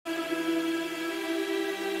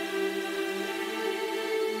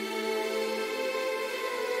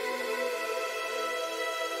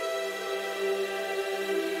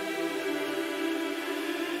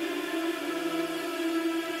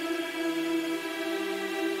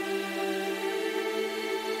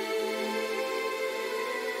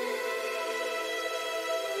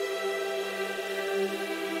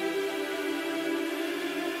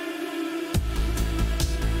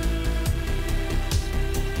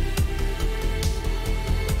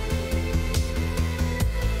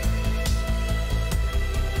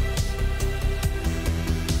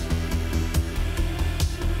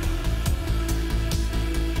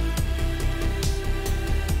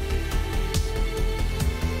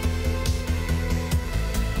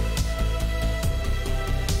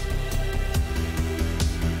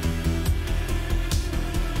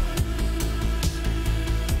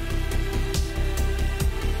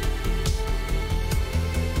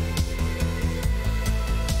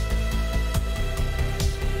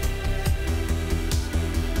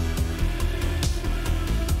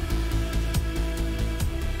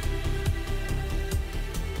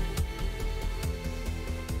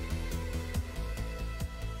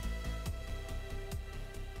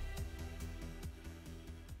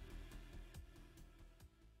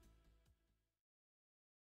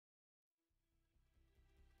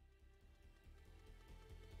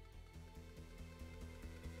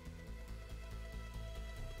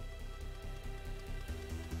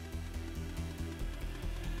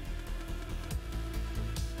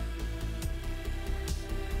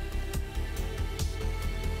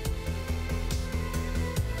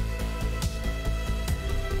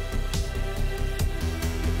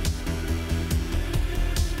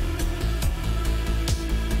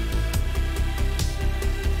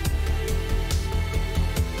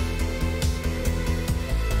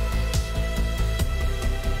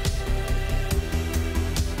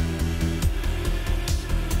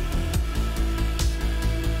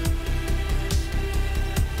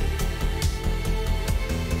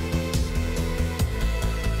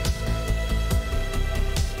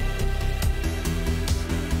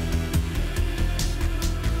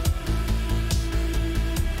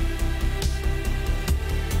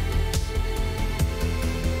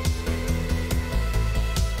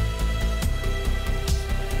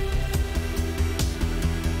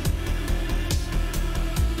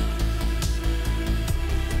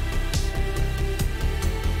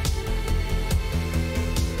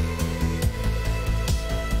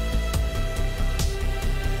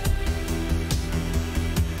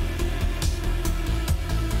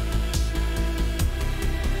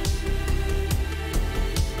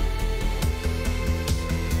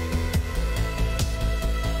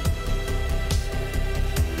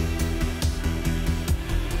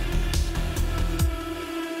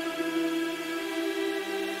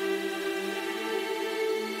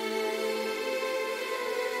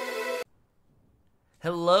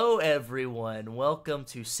Hello, everyone. Welcome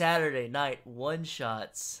to Saturday Night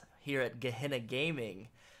One-Shots here at Gehenna Gaming.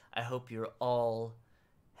 I hope you're all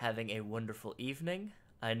having a wonderful evening.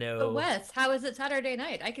 I know... But Wes, how is it Saturday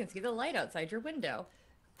night? I can see the light outside your window.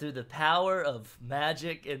 Through the power of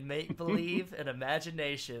magic and make-believe and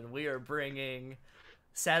imagination, we are bringing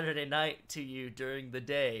Saturday night to you during the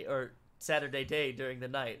day, or Saturday day during the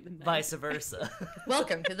night, vice versa.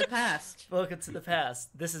 Welcome to the past. Welcome to the past.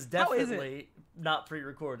 This is definitely not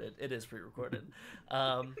pre-recorded. It is pre-recorded.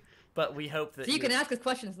 But we hope that so you can ask us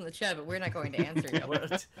questions in the chat, but we're not going to answer you.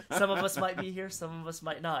 Some of us might be here, some of us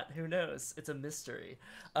might not. Who knows? It's a mystery.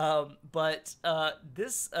 But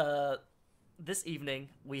this evening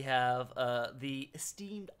we have the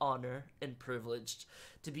esteemed honor and privilege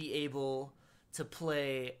to be able to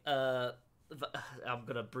play. I'm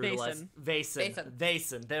gonna brutalize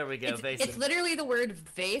Vaesen. There we go. Vaesen. It's literally the word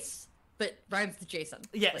vase, but rhymes with Jason.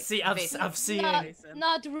 Yeah. Like, see, I've seen.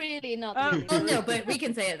 Not really. Oh no, but we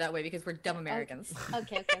can say it that way because we're dumb Americans.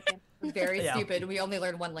 Okay. We're very stupid. We only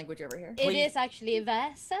learn one language over here. It is actually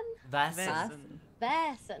Vaesen. Vaesen.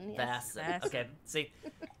 Vaesen. Yes. Vaesen. Okay. See,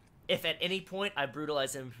 if at any point I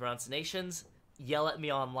brutalize any pronunciations, yell at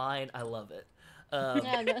me online. I love it.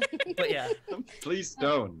 But yeah, please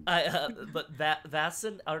don't. But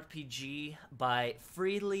Vaesen RPG by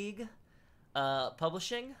Free League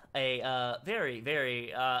Publishing, a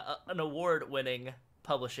very an award-winning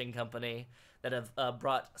publishing company that have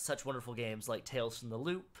brought such wonderful games like Tales from the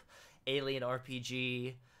Loop, Alien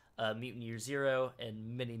RPG, Mutant Year Zero,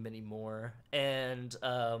 and many more. And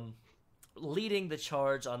leading the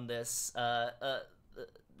charge on this,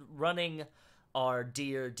 running our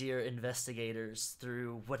dear investigators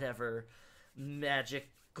through whatever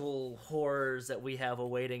magical horrors that we have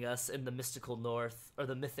awaiting us in the mystical north, or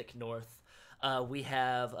the mythic north. We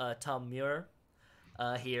have Tom Murr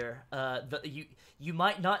here. You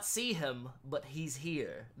might not see him, but he's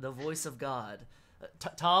here, the voice of God.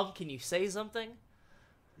 Tom, can you say something?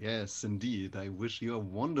 Yes, indeed. I wish you a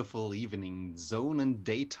wonderful evening, zone and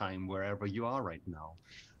daytime, wherever you are right now.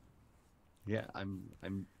 Yeah,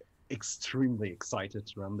 I'm extremely excited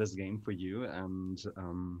to run this game for you and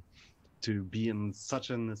to be in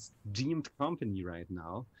such an esteemed company right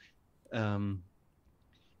now.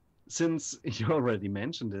 Since you already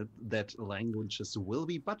mentioned it, that languages will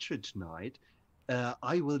be butchered tonight,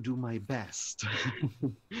 I will do my best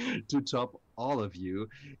to top all of you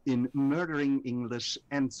in murdering English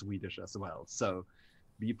and Swedish as well. So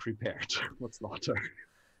be prepared for slaughter.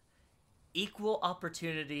 Equal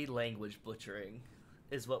opportunity language butchering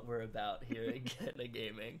is what we're about here at Gehenna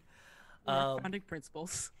Gaming. Founding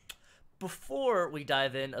principles. Before we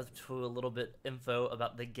dive in to a little bit info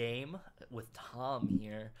about the game with Tom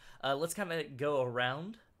here, let's kind of go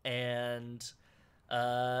around and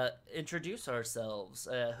introduce ourselves,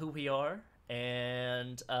 who we are,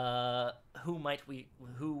 and who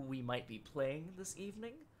we might be playing this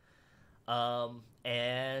evening.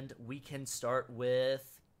 And we can start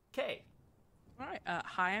with Kay. All right.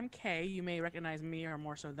 Hi, I'm Kay. You may recognize me, or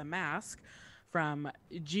more so the mask, from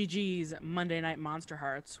GG's Monday Night Monster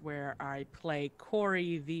Hearts, where I play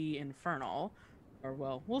Corey the Infernal. Or,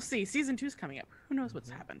 well, we'll see. Season 2's coming up. Who knows what's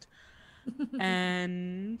happened?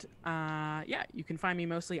 And, yeah, you can find me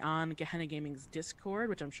mostly on Gehenna Gaming's Discord,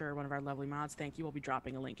 which I'm sure one of our lovely mods, thank you, will be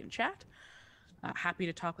dropping a link in chat. Happy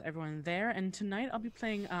to talk with everyone there. And tonight I'll be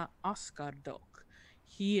playing Oscar Dock.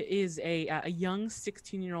 He is a young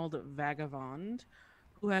 16-year-old vagabond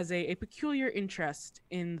who has a peculiar interest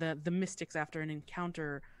in the mystics after an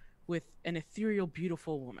encounter with an ethereal,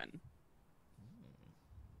 beautiful woman.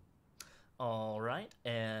 All right,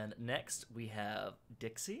 and next we have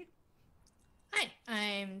Dixie. Hi,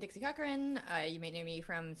 I'm Dixie Cochran. You may know me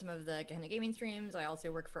from some of the Gehenna Gaming streams. I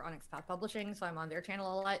also work for Onyx Path Publishing, so I'm on their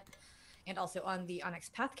channel a lot, and also on the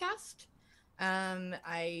Onyx Pathcast.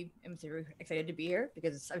 I am super excited to be here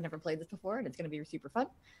because I've never played this before and it's going to be super fun.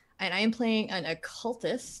 And I am playing an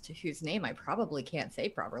occultist whose name I probably can't say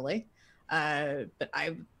properly. But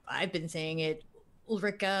I've been saying it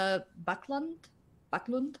Ulrika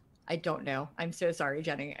Backlund? I don't know. I'm so sorry,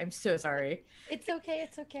 Jenny. I'm so sorry. It's okay.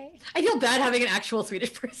 I feel bad having an actual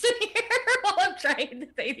Swedish person here while I'm trying to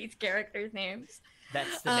say these characters' names.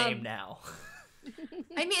 That's the name now.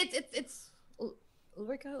 I mean, it's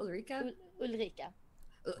Ulrika. Ulrika.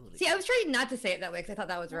 See, I was trying not to say it that way because I thought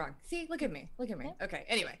that was wrong. See, look at me. Okay,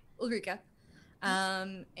 anyway, Ulrika.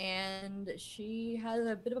 And she has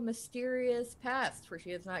a bit of a mysterious past where she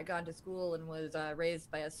has not gone to school and was raised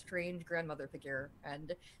by a strange grandmother figure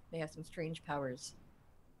and may have some strange powers.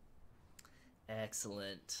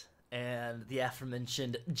 Excellent. And the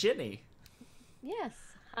aforementioned Jenny. Yes.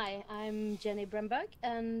 Hi, I'm Jenny Bremberg,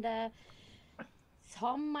 and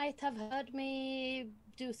Tom might have heard me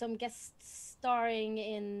do some guest starring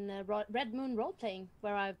in Red Moon Roleplaying,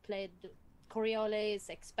 where I've played Coriolis,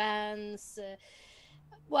 Expanse,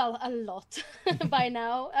 well, a lot by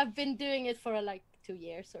now. I've been doing it for like 2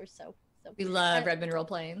 years or so. We love Redmond role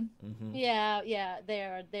playing. Yeah, they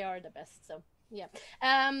are the best. So yeah,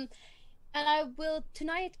 and I will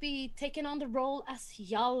tonight be taking on the role as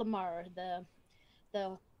Hjalmar, the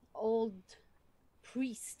old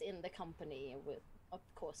priest in the company, with, of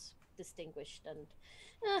course, distinguished, and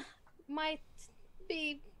might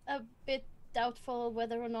be a bit doubtful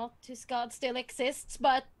whether or not his god still exists,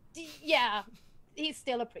 but yeah, he's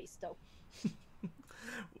still a priest though.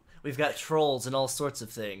 We've got trolls and all sorts of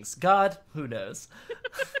things. God, who knows?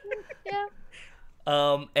 Yeah.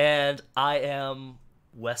 And I am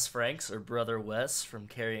Wes Franks, or Brother Wes, from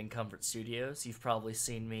Carrion Comfort Studios. You've probably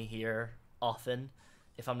seen me here often.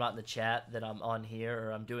 If I'm not in the chat, then I'm on here,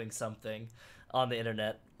 or I'm doing something on the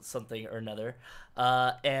internet, something or another.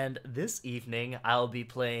 And this evening, I'll be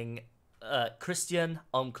playing Christian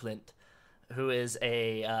Omklint, who is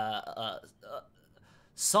a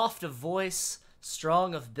soft of voice,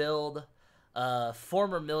 strong of build,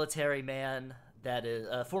 former military man, that is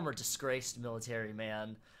a former disgraced military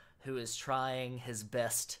man who is trying his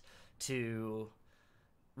best to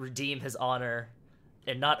redeem his honor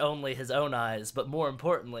in not only his own eyes, but more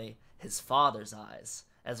importantly, his father's eyes.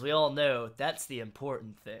 As we all know, that's the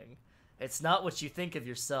important thing. It's not what you think of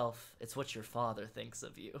yourself, it's what your father thinks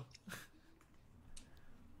of you.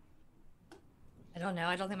 I don't know.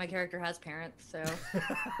 I don't think my character has parents, so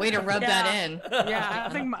way to rub that in. Yeah,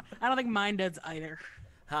 I don't think mine does either.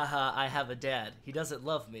 Haha, I have a dad. He doesn't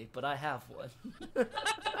love me, but I have one.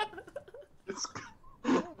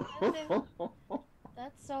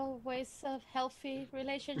 That's always a healthy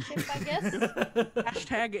relationship, I guess.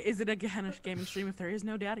 Hashtag is it a Gehenna Gaming stream if there is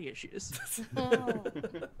no daddy issues? Oh.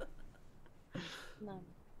 No.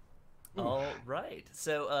 All right.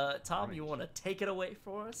 So, Tom, you want to take it away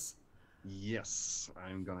for us? Yes,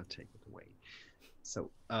 I'm gonna take it away. So,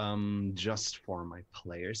 just for my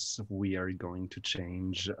players, we are going to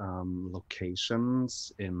change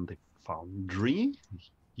locations in the foundry.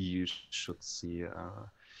 You should see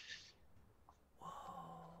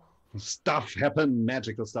stuff happen,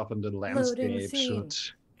 magical stuff in the landscape.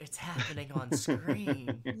 It's happening on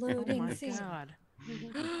screen. Oh Loading my scene. god.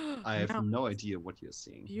 I have no idea what you're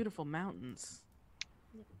seeing. Beautiful mountains.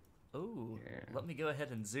 Ooh, Yeah. let me go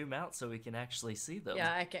ahead and zoom out so we can actually see them.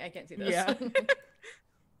 Yeah, I can't see this. Yeah.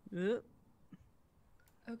 Oh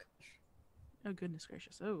gosh. Oh goodness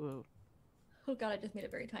gracious. Oh. Oh god, I just made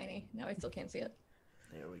it very tiny. Now I still can't see it.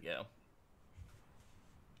 There we go.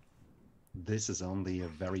 This is only a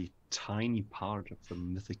very tiny part of the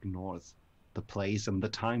mythic north, the place and the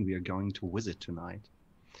time we are going to visit tonight.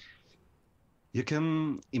 You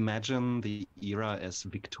can imagine the era as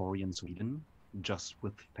Victorian Sweden, just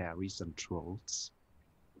with fairies and trolls.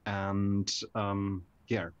 And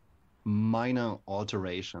minor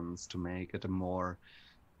alterations to make it a more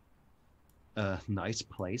nice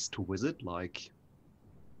place to visit, like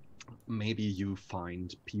maybe you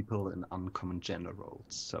find people in uncommon gender roles.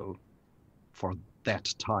 So for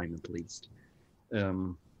that time, at least,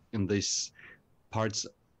 in these parts,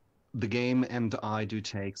 the game and I do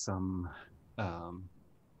take some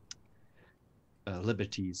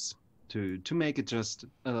liberties to make it just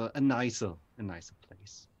a nicer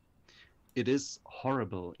place. It is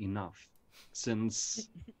horrible enough, since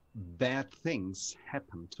bad things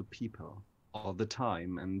happen to people all the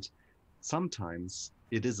time, and sometimes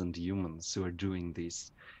it isn't humans who are doing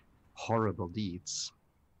these horrible deeds.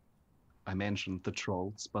 I mentioned the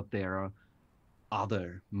trolls, but there are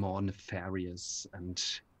other more nefarious and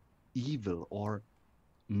evil or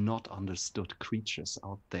not understood creatures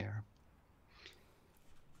out there.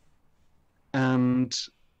 And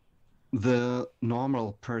the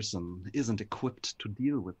normal person isn't equipped to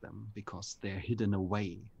deal with them because they're hidden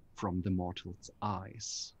away from the mortal's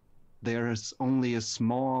eyes. There is only a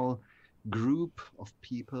small group of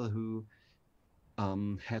people who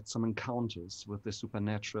had some encounters with the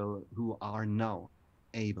supernatural who are now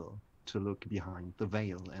able to look behind the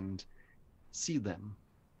veil and see them,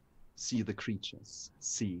 see the creatures,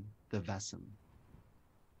 see the Vaesen.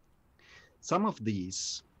 Some of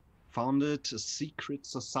these founded a secret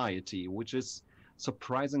society which is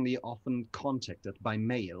surprisingly often contacted by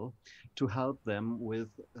mail to help them with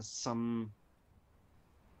some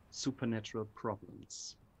supernatural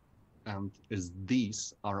problems. And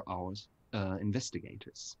these are our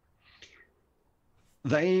investigators.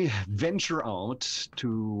 They venture out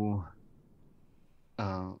to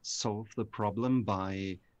solve the problem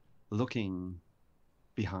by looking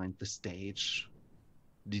behind the stage,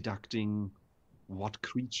 deducting what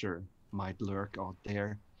creature might lurk out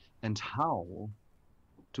there and how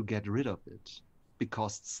to get rid of it,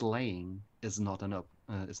 because slaying is not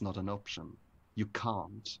an option. You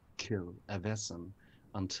can't kill a Vaesen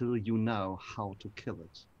until you know how to kill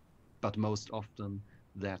it, but most often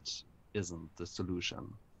that isn't the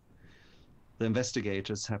solution. The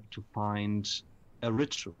investigators have to find a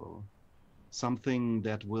ritual, something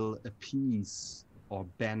that will appease or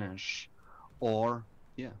banish or,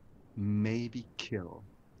 maybe kill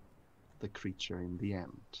the creature in the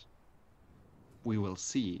end. We will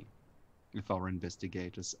see if our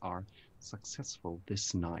investigators are successful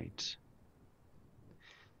this night.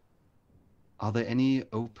 Are there any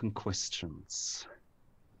open questions?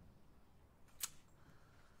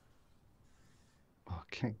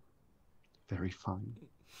 Okay, very fine.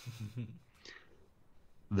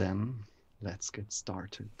 Then let's get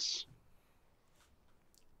started.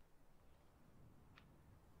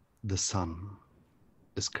 The sun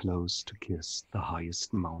is close to kiss the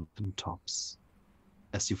highest mountain tops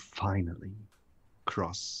as you finally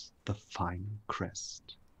cross the final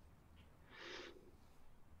crest.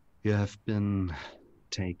 You have been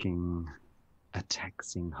taking a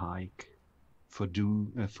taxing hike for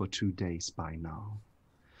 2 days by now,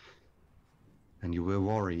 and you were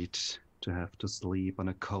worried to have to sleep on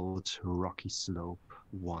a cold, rocky slope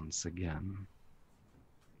once again.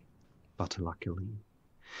 But luckily,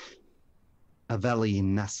 a valley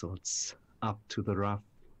nestles up to the rough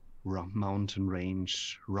mountain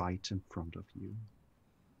range right in front of you.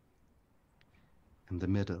 In the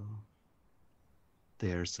middle,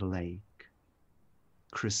 there's a lake.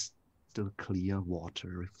 Crystal clear water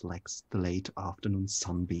reflects the late afternoon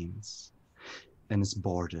sunbeams and is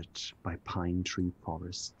bordered by pine tree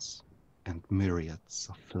forests and myriads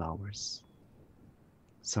of flowers.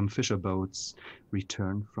 Some fisher boats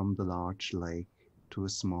return from the large lake to a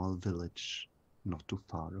small village not too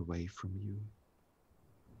far away from you.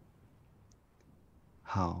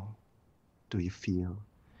 How do you feel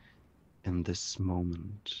in this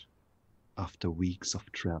moment after weeks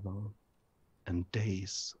of travel and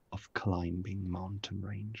days of climbing mountain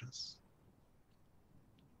ranges?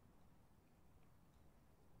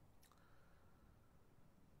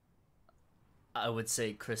 I would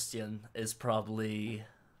say Christian is probably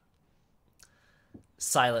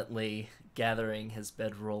silently gathering his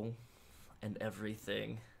bedroll and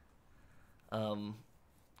everything.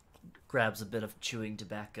 Grabs a bit of chewing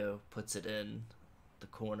tobacco, puts it in the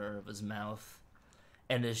corner of his mouth,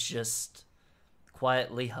 and is just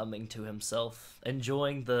quietly humming to himself,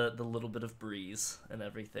 enjoying the little bit of breeze and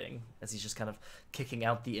everything, as he's just kind of kicking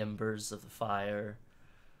out the embers of the fire,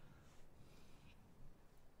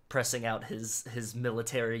 pressing out his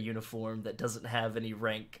military uniform that doesn't have any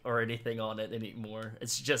rank or anything on it anymore.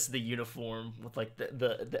 It's just the uniform with like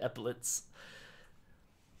the epaulets.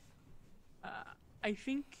 I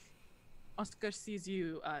think Oscar sees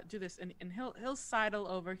you do this, and he'll sidle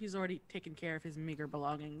over. He's already taken care of his meager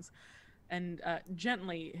belongings, and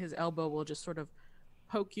gently his elbow will just sort of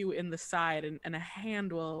poke you in the side, and a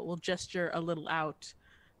hand will gesture a little out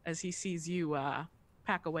as he sees you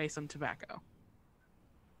pack away some tobacco.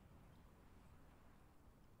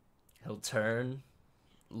 He'll turn,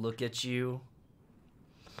 look at you,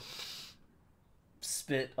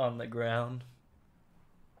 spit on the ground.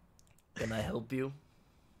 Can I help you?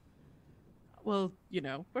 Well,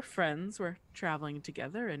 we're friends. We're traveling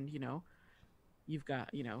together, and, you've got,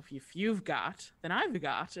 if you've got, then I've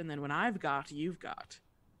got, and then when I've got, you've got.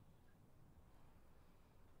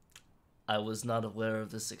 I was not aware of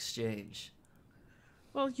this exchange.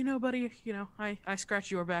 Well, buddy, I scratch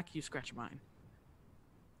your back, you scratch mine.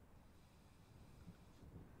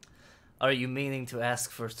 Are you meaning to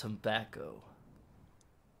ask for tobacco?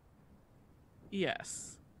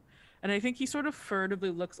 Yes. And I think he sort of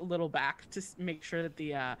furtively looks a little back to make sure that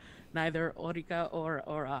the neither Orika or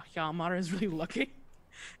Hjalmar is really looking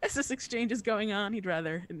as this exchange is going on. He'd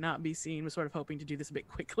rather not be seen. Was sort of hoping to do this a bit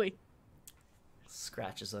quickly.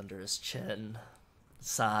 Scratches under his chin,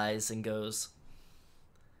 sighs, and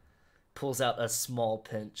pulls out a small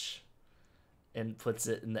pinch and puts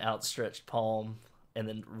it in the outstretched palm, and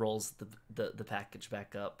then rolls the package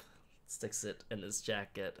back up, sticks it in his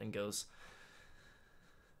jacket, and goes,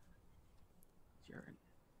 "You're an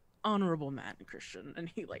honorable man, Christian." And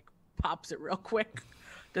he pops it real quick,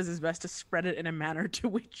 does his best to spread it in a manner to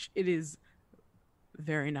which it is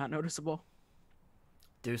very not noticeable.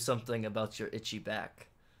 "Do something about your itchy back."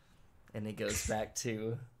 And he goes back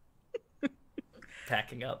to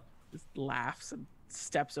packing up. Just laughs and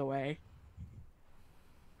steps away.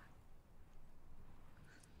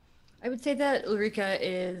 I would say that Ulrika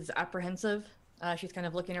is apprehensive. She's kind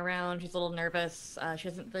of looking around. She's a little nervous. She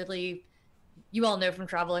doesn't really. You all know from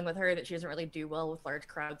traveling with her that she doesn't really do well with large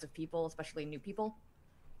crowds of people, especially new people.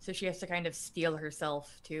 So she has to kind of steel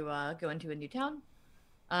herself to go into a new town.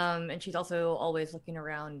 And she's also always looking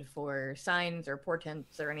around for signs or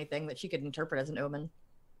portents or anything that she could interpret as an omen.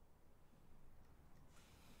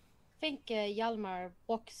 I think Hjalmar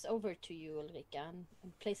walks over to you, Ulrika,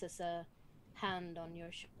 and places a hand on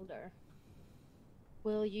your shoulder.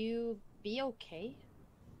 Will you be okay,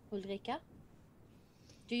 Ulrika?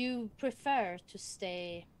 Do you prefer to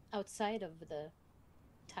stay outside of the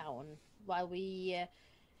town while we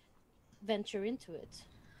venture into it?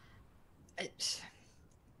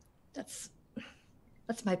 That's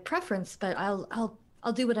my preference, but I'll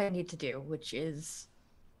do what I need to do, which is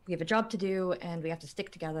we have a job to do and we have to stick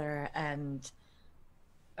together. And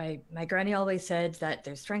my granny always said that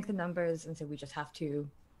there's strength in numbers, and so we just have to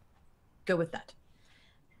go with that.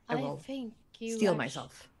 I think you steel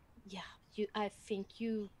myself. Yeah, I think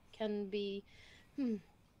you can be. You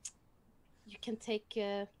can take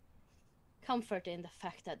comfort in the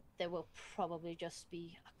fact that there will probably just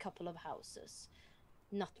be a couple of houses,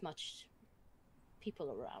 not much people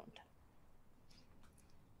around.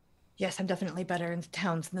 Yes, I'm definitely better in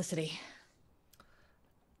towns than the city.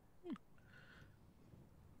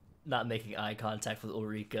 Not making eye contact with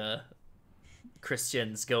Ulrika,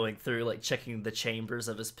 Christian's going through, like, checking the chambers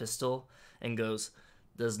of his pistol and goes,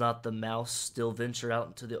 "Does not the mouse still venture out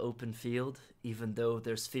into the open field, even though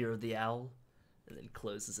there's fear of the owl?" And then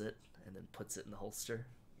closes it and then puts it in the holster.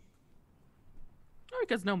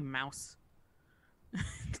 Ulrika's no mouse.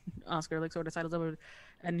 Oscar like sort of sidles over,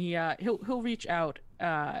 and he'll reach out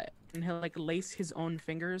and he'll like lace his own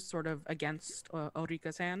fingers sort of against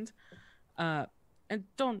Ulrika's hand, and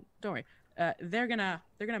don't worry, they're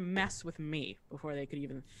gonna mess with me before they could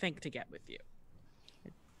even think to get with you,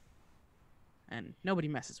 and nobody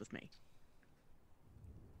messes with me.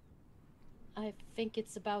 I think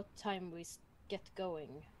it's about time we get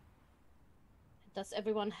going. Does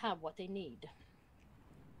everyone have what they need?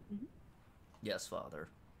 Mm-hmm. Yes, Father.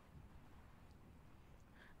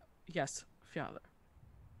 Yes, Father.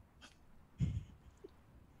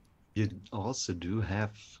 You also do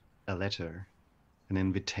have a letter, an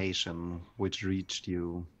invitation, which reached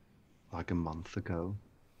you like a month ago.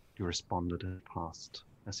 You responded as fast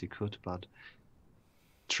as you could, but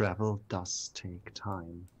travel does take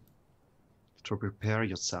time. To prepare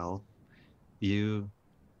yourself, you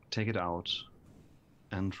take it out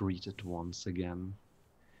and read it once again.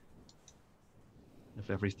 If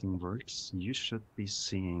everything works, you should be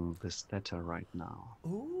seeing this letter right now.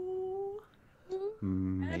 Ooh.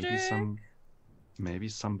 Maybe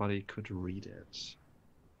somebody could read it.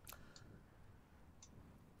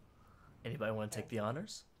 Anybody want to take the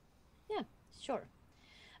honors? Yeah, sure.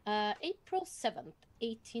 April 7th,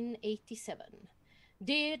 1887.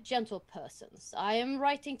 Dear gentle persons, I am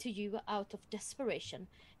writing to you out of desperation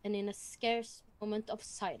and in a scarce moment of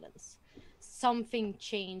silence. Something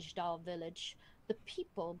changed our village. The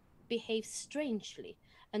people behave strangely,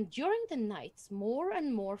 and during the nights more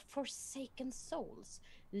and more forsaken souls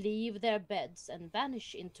leave their beds and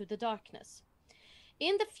vanish into the darkness.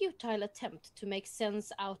 In the futile attempt to make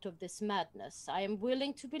sense out of this madness, I am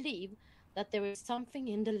willing to believe that there is something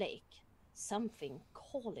in the lake, something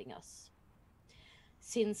calling us.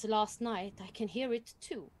 Since last night I can hear it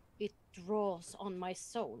too. It draws on my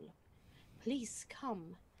soul. Please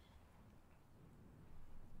come.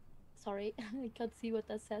 Sorry, I can't see what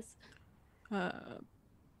that says.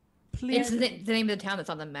 Please. It's the name of the town that's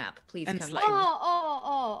on the map. Please come. Enslight.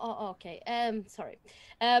 Okay. Sorry.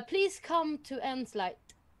 Please come to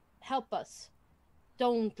Enslight. Help us.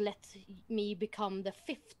 Don't let me become the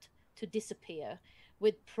fifth to disappear.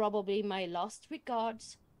 With probably my last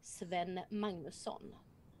regards, Sven Magnusson.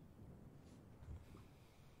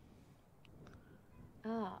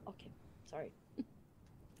 Okay. Sorry.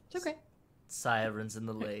 It's okay. Sirens in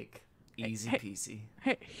the lake. Easy peasy.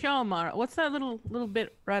 Hey, Hjalmar, what's that little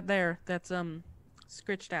bit right there that's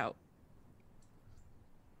scritched out?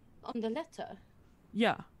 On the letter?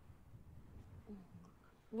 Yeah.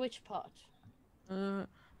 Which part?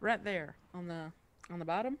 Right there on the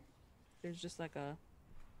bottom. There's just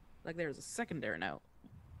there's a secondary note.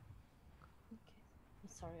 Okay.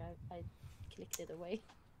 Sorry, I clicked it away.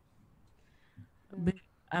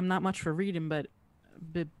 I'm not much for reading, but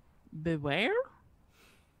beware.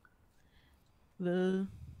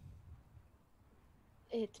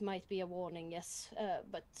 It might be a warning, yes,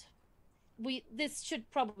 but this should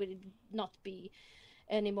probably not be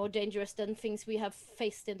any more dangerous than things we have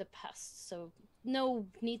faced in the past, so no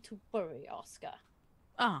need to worry, Oscar.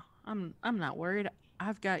 Oh, I'm not worried.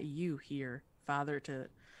 I've got you here, Father, to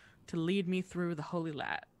lead me through the holy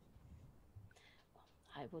light.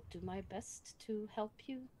 I will do my best to help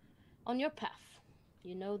you on your path.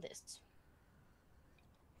 You know this.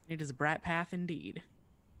 It is a bright path indeed.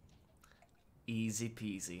 Easy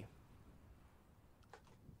peasy.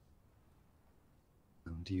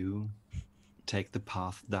 And you take the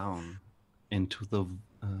path down into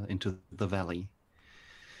the valley.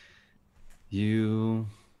 You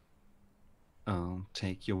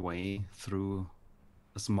take your way through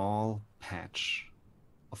a small patch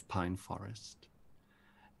of pine forest,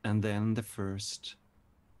 and then the first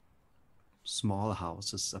small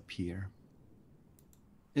houses appear.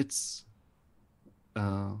 It's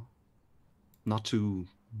not too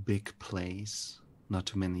big place, not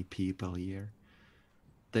too many people here.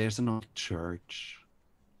 There's an old church,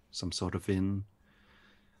 some sort of inn,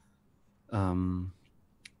 an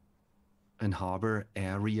harbor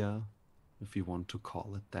area, if you want to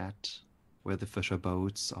call it that, where the fisher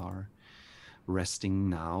boats are resting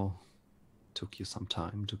now. Took you some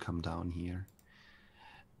time to come down here.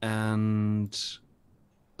 And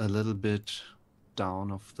a little bit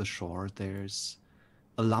down off the shore, there's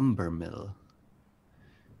a lumber mill.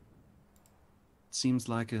 It seems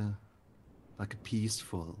like a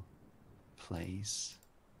peaceful place.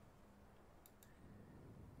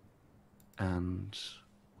 And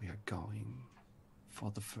we are going for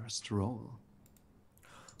the first roll.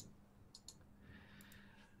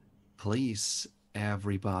 Please,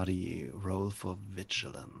 everybody, roll for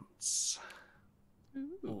vigilance.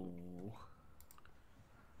 Ooh.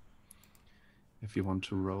 If you want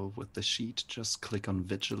to roll with the sheet, just click on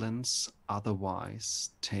vigilance. Otherwise,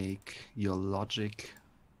 take your logic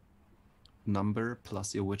number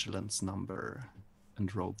plus your vigilance number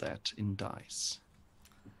and roll that in dice.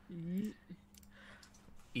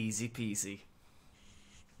 Easy peasy.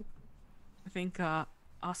 I think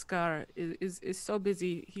Oscar is so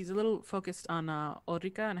busy. He's a little focused on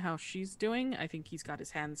Ulrika and how she's doing. I think he's got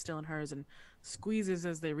his hand still in hers and squeezes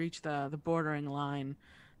as they reach the bordering line,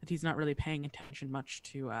 that he's not really paying attention much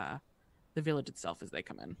to the village itself as they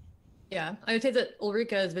come in. Yeah, I would say that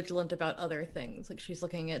Ulrika is vigilant about other things. Like she's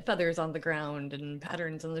looking at feathers on the ground and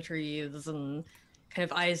patterns in the trees and kind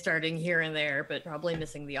of eyes darting here and there, but probably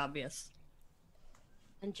missing the obvious.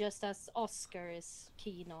 And just as Oscar is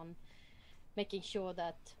keen on making sure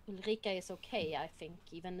that Ulrika is okay, I think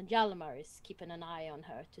even Hjalmar is keeping an eye on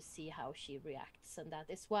her to see how she reacts, and that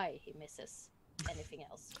is why he misses anything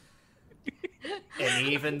else. And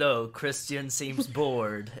even though Christian seems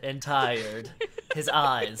bored and tired, his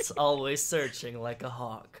eyes always searching like a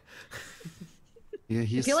hawk. Yeah,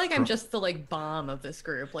 I feel like I'm just the bomb of this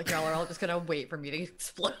group. Like y'all are all just gonna wait for me to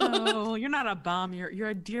explode. Oh, you're not a bomb. You're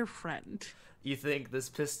a dear friend. You think this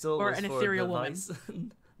pistol Or was an for ethereal the woman.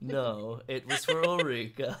 Vaesen? No, it was for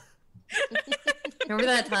Ulrika. Remember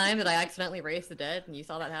that time that I accidentally raised the dead and you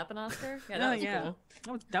saw that happen, Oscar? Yeah, that was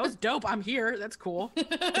cool. That was dope. I'm here. That's cool.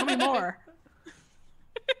 Tell me more.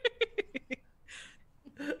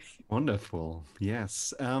 Wonderful.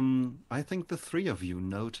 Yes. I think the three of you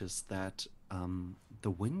notice that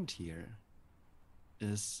the wind here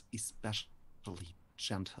is especially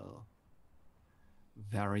gentle,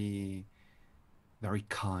 very, very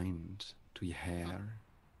kind to your hair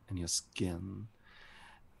and your skin,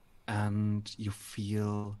 and you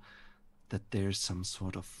feel that there's some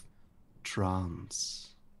sort of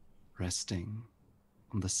trance resting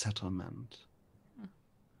on the settlement.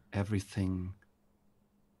 Everything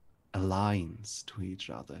aligns to each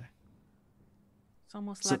other. It's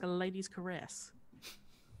almost like a lady's caress.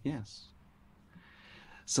 Yes.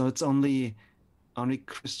 So it's only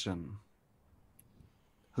Christian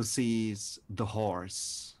who sees the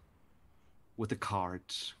horse with the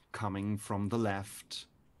cart coming from the left,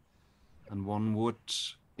 and one would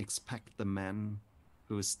expect the man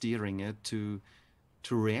who is steering it to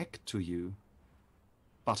react to you,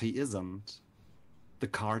 but he isn't. The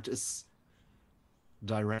cart is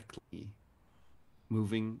directly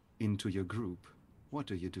moving into your group. What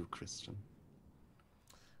do you do, Christian?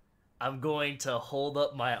 I'm going to hold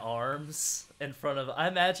up my arms in front of... I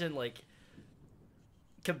imagine,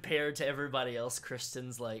 compared to everybody else,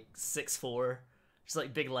 Kristen's 6'4",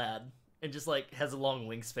 just big lad, and just has a long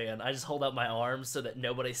wingspan. I just hold out my arms so that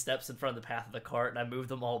nobody steps in front of the path of the cart, and I move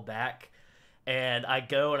them all back. And I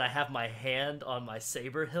go and I have my hand on my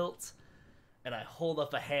saber hilt, and I hold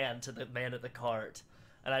up a hand to the man at the cart,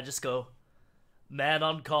 and I just go, "Man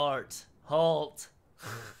on cart, halt."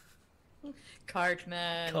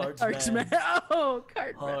 Cartman. Cartman. Oh,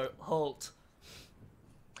 Cartman. Halt.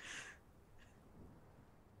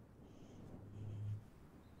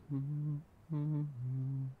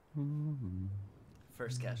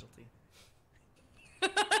 First casualty.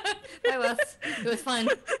 Bye, Wes. It was fun.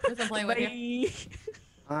 It was fun playing with you. Bye.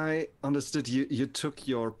 I understood you took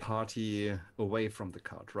your party away from the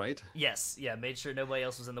cart, right? Yes, yeah, made sure nobody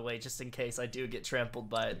else was in the way just in case I do get trampled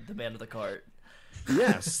by the man of the cart.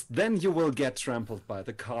 Yes, then you will get trampled by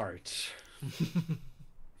the cart.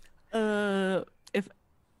 If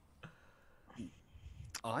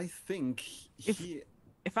I think he...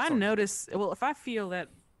 if I Sorry. notice, well, if I feel that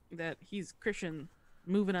he's Christian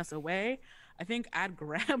moving us away, I think I'd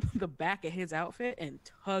grab the back of his outfit and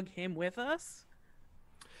tug him with us.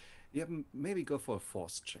 Yeah, maybe go for a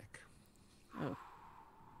force check. Oh.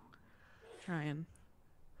 Try and...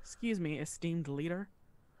 Excuse me, esteemed leader.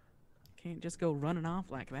 Can't just go running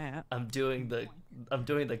off like that. I'm doing the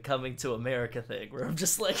coming to America thing where I'm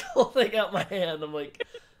just like holding out my hand. I'm like,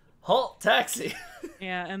 halt, taxi.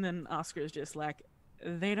 Yeah, and then Oscar's just like,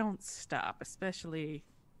 they don't stop, especially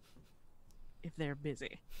if they're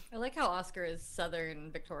busy. I like how Oscar is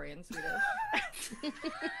Southern Victorian Swedish.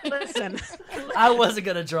 Listen, I wasn't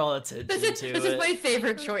gonna draw attention This to is it. my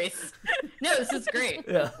favorite choice. No, this is great.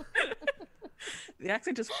 Yeah. the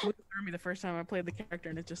accent just flew through me the first time I played the character,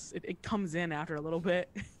 and it comes in after a little bit.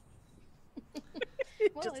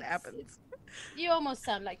 It Well, just it's- happens. You almost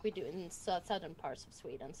sound like we do in southern parts of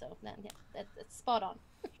Sweden, so then yeah, that's spot on.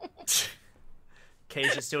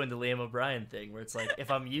 Kay's just doing the Liam O'Brien thing where it's like, if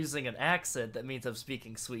I'm using an accent, that means I'm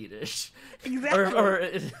speaking Swedish. Exactly. Or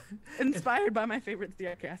Inspired by my favorite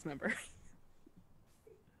theater cast member.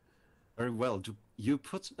 Very well. You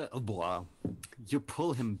put you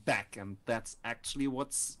pull him back, and that's actually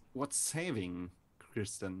what's saving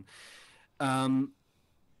Kristen.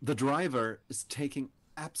 The driver is taking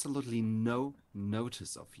absolutely no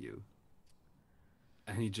notice of you,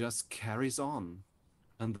 and he just carries on,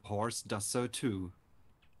 and the horse does so too,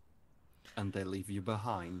 and they leave you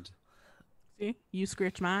behind. See, you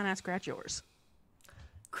scratch mine, I scratch yours.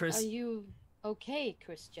 Are you okay,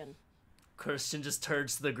 Christian? Christian just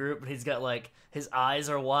turns to the group and he's got like his eyes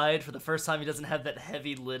are wide for the first time. He doesn't have that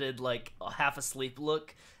heavy lidded like half asleep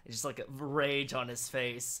look. It's just like a rage on his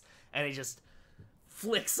face, and he just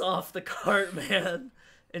flicks off the cart man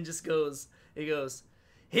and just goes. He goes,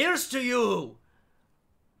 "Here's to you,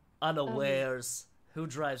 unawares, who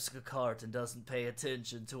drives a cart and doesn't pay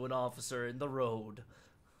attention to an officer in the road."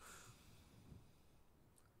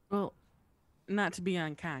 Well, not to be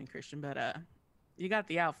unkind, Christian, but you got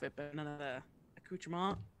the outfit, but none of the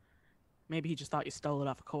accoutrement. Maybe he just thought you stole it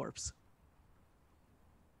off a corpse.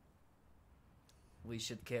 We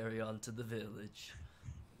should carry on to the village.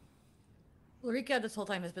 Ulrika this whole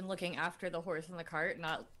time has been looking after the horse in the cart,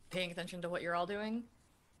 not paying attention to what you're all doing.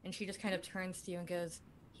 And she just kind of turns to you and goes,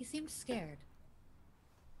 "He seemed scared."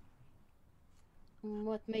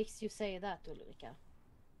 What makes you say that, Ulrika?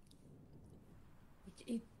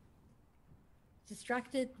 He-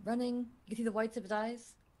 distracted, running. You can see the whites of his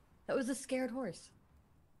eyes. That was a scared horse.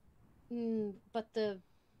 But the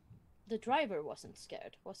driver wasn't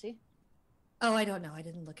scared, was he? Oh, I don't know. I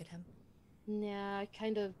didn't look at him. Yeah, I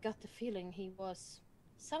kind of got the feeling he was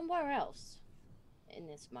somewhere else in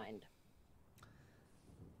his mind.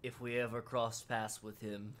 If we ever cross paths with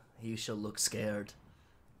him, he shall look scared.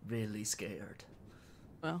 Really scared.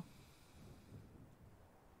 Well,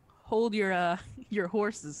 hold your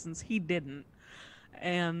horses since he didn't,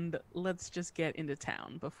 and let's just get into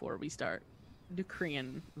town before we start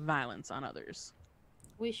decreeing violence on others.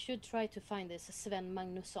 We should try to find this Sven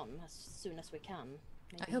Magnusson as soon as we can.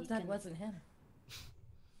 Maybe I hope he that can- wasn't him.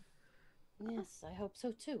 Yes, I hope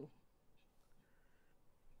so too.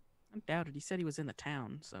 I doubted. He said he was in the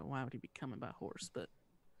town, so why would he be coming by horse? But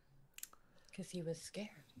Because he was scared.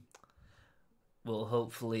 Well,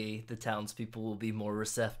 hopefully the townspeople will be more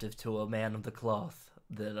receptive to a man of the cloth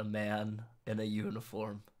than a man in a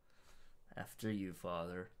uniform. After you,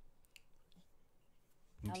 father.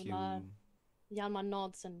 Thank you. Hjalmar Hjalmar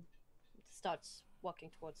nods and starts walking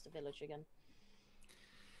towards the village again.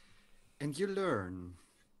 And you learn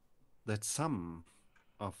that some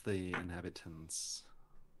of the inhabitants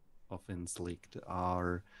of Inslicht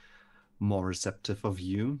are more receptive of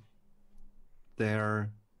you.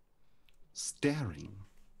 They're staring,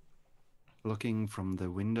 looking from the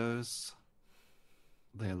windows.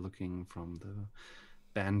 They're looking from the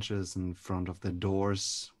benches in front of the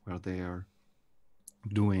doors where they're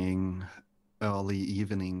doing early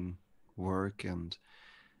evening work, and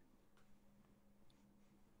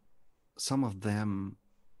some of them,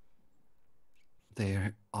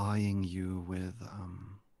 they're eyeing you with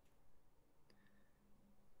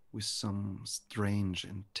some strange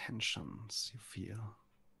intentions, you feel.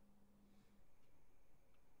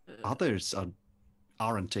 Others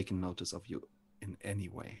aren't taking notice of you in any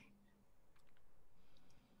way.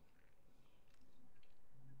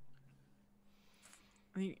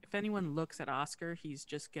 I mean, if anyone looks at Oscar, he's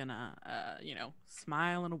just gonna,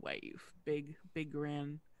 smile and wave. Big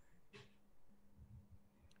grin.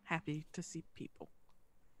 Happy to see people.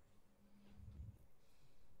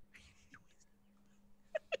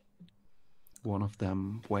 One of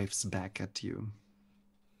them waves back at you.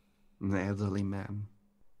 An elderly man.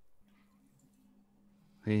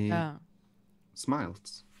 He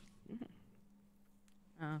smiles.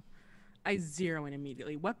 I zero in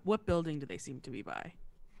immediately. What building do they seem to be by?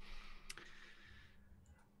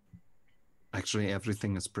 Actually,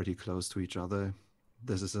 everything is pretty close to each other.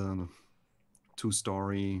 This is a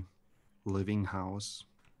 2-story living house,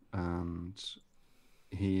 and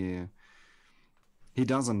he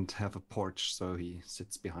doesn't have a porch, so he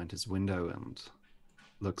sits behind his window and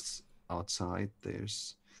looks outside.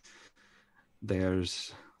 There's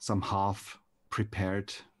some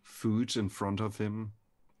half-prepared food in front of him.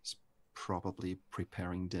 He's probably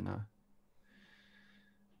preparing dinner.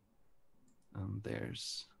 And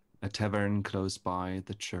there's a tavern close by,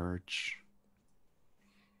 the church.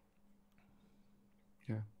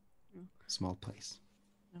 Yeah, small place.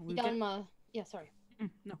 Hjalmar, yeah, sorry.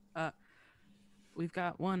 No, we've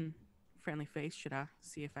got one friendly face. Should I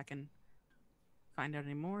see if I can find out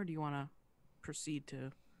any more? Or do you want to proceed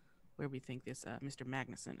to where we think this Mr.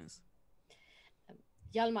 Magnuson is?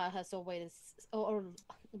 Hjalmar has already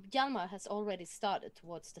started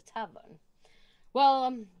towards the tavern.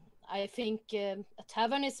 Well, I think a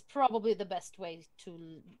tavern is probably the best place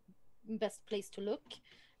to look.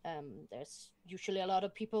 There's usually a lot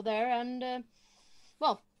of people there, and a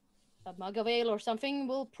mug of ale or something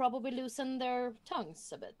will probably loosen their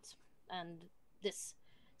tongues a bit. And this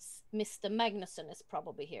Mr. Magnuson is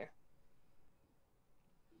probably here.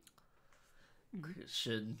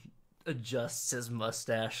 Christian adjusts his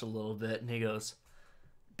mustache a little bit, and he goes,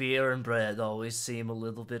 "Beer and bread always seem a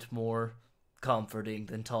little bit more comforting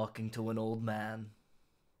than talking to an old man."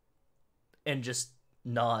 And just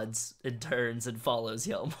nods and turns and follows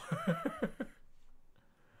Hjalmar.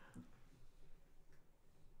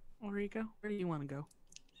 Ulrika, where do you want to go?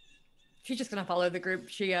 She's just gonna follow the group.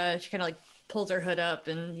 She kind of like pulls her hood up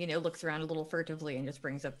and looks around a little furtively and just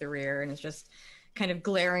brings up the rear and is just kind of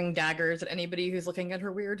glaring daggers at anybody who's looking at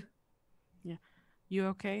her weird. Yeah, you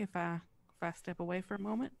okay if I step away for a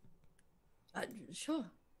moment? Sure.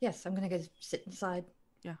 Yes, I'm gonna go sit inside.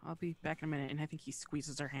 Yeah, I'll be back in a minute. And I think he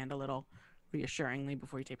squeezes her hand a little reassuringly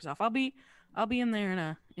before he tapers off. I'll be in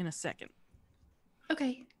there in a second.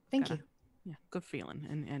 Okay, thank you. Yeah, good feeling.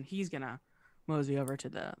 And he's gonna mosey over to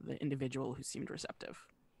the individual who seemed receptive.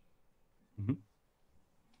 Mm-hmm.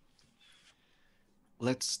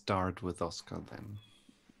 Let's start with Oscar then.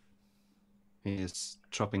 He is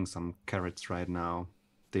chopping some carrots right now,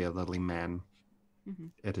 the elderly man,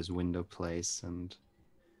 at his window place, and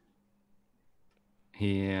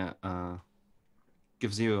he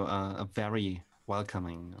gives you a very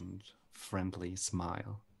welcoming and friendly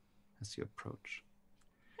smile as you approach.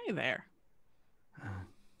 Hey there.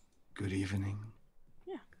 Good evening.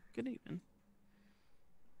 Yeah, good evening.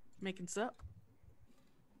 Making sup?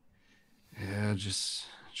 Yeah, just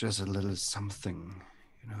a little something,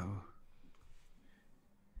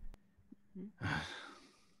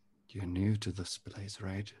 You're new to this place,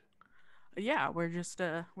 right? Yeah, we're just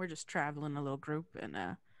traveling a little group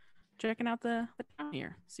and checking out the town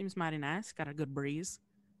here. Seems mighty nice. Got a good breeze.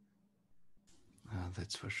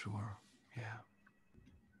 That's for sure. Yeah.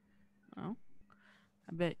 Oh,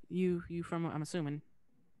 I bet you from, I'm assuming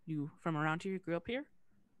you from around here. You grew up here?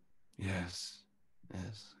 Yes.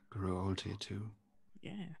 Grew old here too.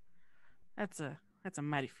 Yeah, that's a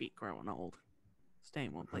mighty feat growing old. Staying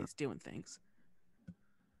in one place doing things.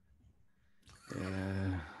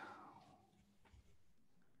 Yeah.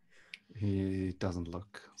 He doesn't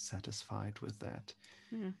look satisfied with that.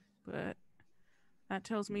 Yeah, but that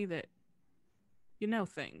tells me that you know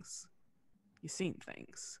things. You've seen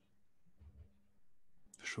things.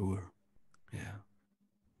 Sure. Yeah.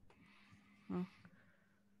 Well,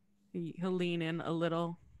 he'll lean in a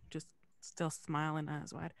little, just still smiling,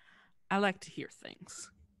 eyes wide. I like to hear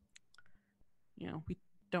things. We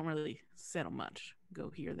don't really settle much. Go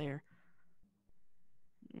here, there.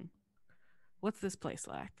 What's this place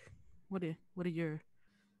like? What do your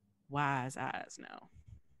wise eyes know?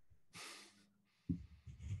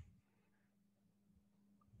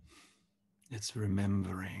 It's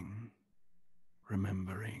remembering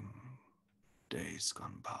days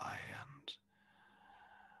gone by and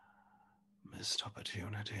missed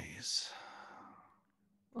opportunities.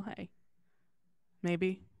 Well, hey,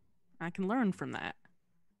 maybe I can learn from that.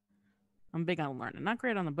 I'm big on learning. Not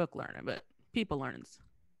great on the book learning, but people learning's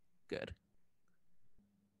good.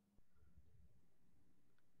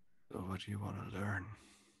 So what do you want to learn?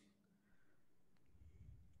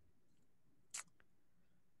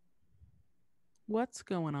 What's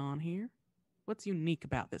going on here? What's unique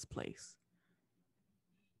about this place?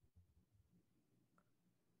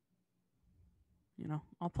 You know,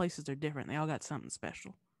 all places are different. They all got something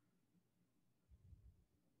special.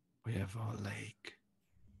 We have our lake.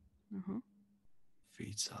 Uh-huh.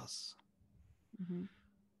 Feeds us. Mm-hmm.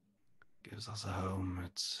 Gives us a home.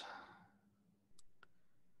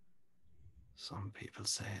 Some people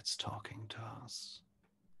say it's talking to us.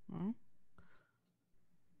 Well,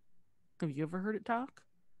 have you ever heard it talk?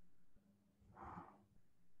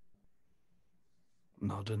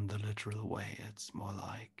 Not in the literal way. It's more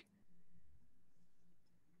like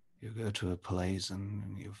you go to a place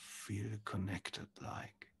and you feel connected,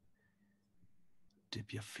 like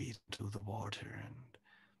dip your feet into the water and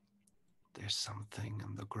there's something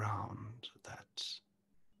in the ground that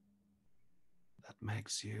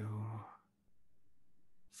makes you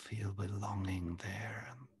feel belonging there,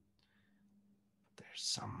 and there's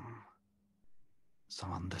some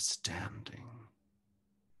understanding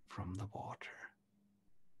from the water.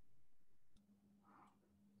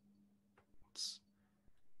 It's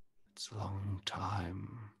a long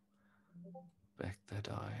time back that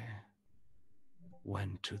I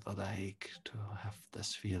went to the lake to have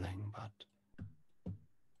this feeling, but in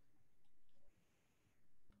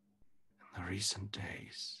the recent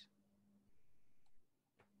days,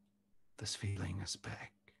 this feeling is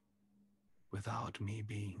back without me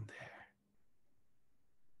being there.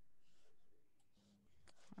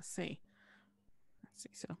 I see.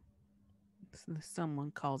 So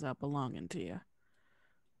someone calls out belonging to you.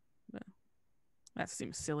 But that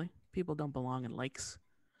seems silly. People don't belong in lakes.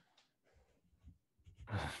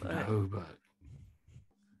 No, but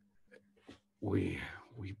we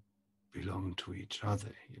belong to each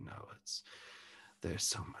other, you know. There's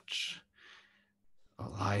so much. Our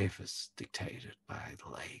life is dictated by the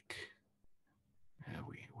lake.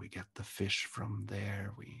 We get the fish from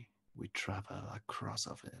there. We travel across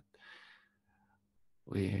of it.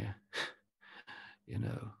 We, you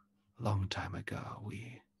know, a long time ago,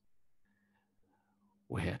 we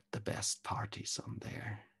had the best parties on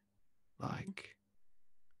there, like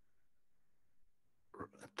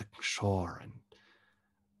at the shore, and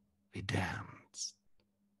we danced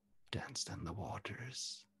in the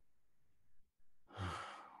waters.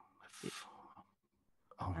 If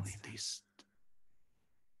only these.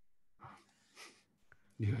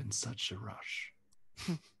 You're in such a rush.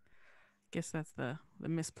 Guess that's the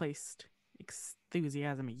misplaced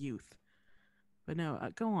enthusiasm of youth. But no,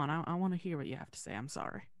 go on. I want to hear what you have to say. I'm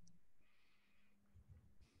sorry.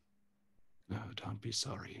 No, don't be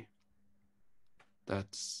sorry.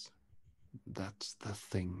 That's the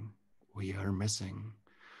thing we are missing.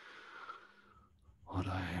 What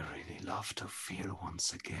I really love to feel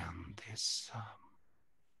once again,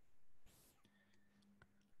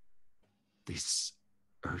 these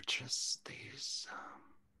urges, these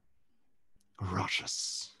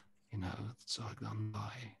rushes, you know, so gone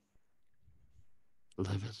by.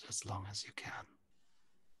 Live it as long as you can.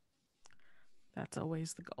 That's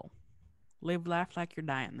always the goal. Live life like you're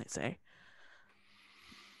dying, they say.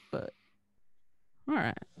 But, all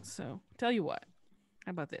right. So, tell you what.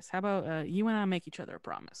 How about this? How about you and I make each other a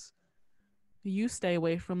promise? You stay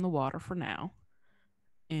away from the water for now.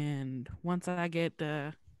 And once I get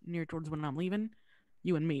near towards when I'm leaving,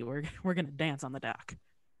 you and me, we're going to dance on the dock.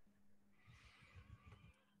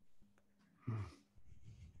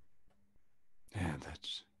 Yeah,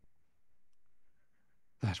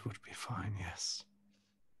 that would be fine, yes.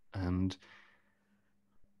 And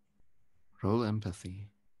roll empathy.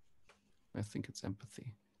 I think it's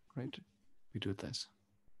empathy, right? We do this.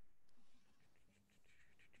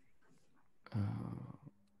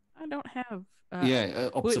 I don't have...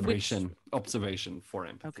 observation. Observation for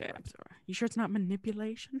empathy. Okay, right? I'm sorry. You sure it's not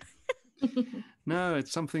manipulation? No,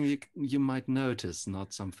 it's something you might notice,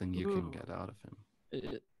 not something you can get out of him.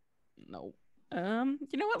 No.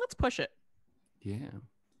 You know what? Let's push it. Yeah.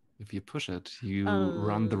 If you push it, you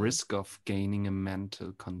run the risk of gaining a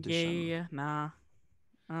mental condition. Yeah, nah.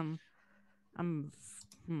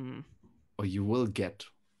 Or you will get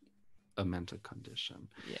a mental condition.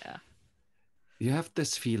 Yeah. You have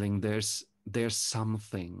this feeling there's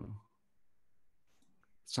something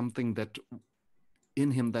that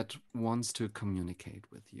in him that wants to communicate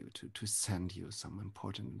with you, to send you some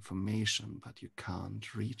important information, but you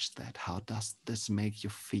can't reach that. How does this make you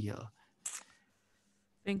feel?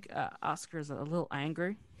 I think Oscar's a little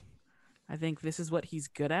angry, I think this is what he's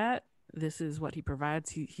good at. This is what he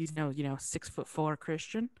provides. He's no, 6'4"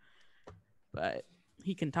 Christian, but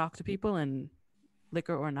he can talk to people, and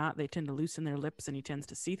liquor or not, they tend to loosen their lips, and he tends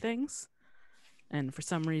to see things. And for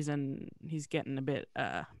some reason, he's getting a bit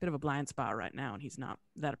of a blind spot right now, and he's not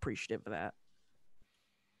that appreciative of that.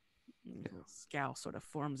 A scowl sort of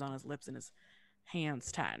forms on his lips, and his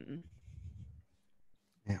hands tighten.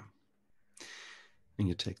 Yeah. And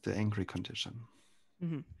you take the angry condition.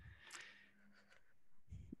 Mm-hmm.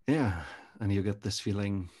 Yeah, and you get this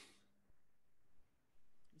feeling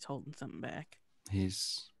He's holding something back.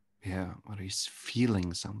 he's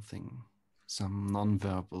feeling something, some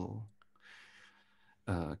nonverbal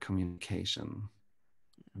communication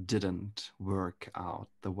didn't work out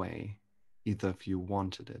the way either of you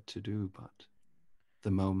wanted it to do, but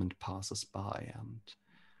the moment passes by and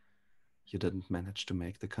you didn't manage to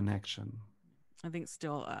make the connection. I think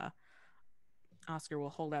still Oscar will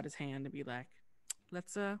hold out his hand and be like,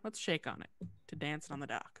 let's shake on it to dance on the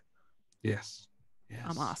dock. Yes.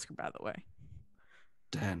 I'm Oscar, by the way.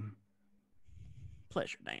 Dan.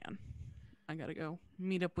 Pleasure, Dan. I gotta go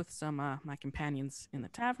meet up with some my companions in the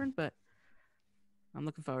tavern, but I'm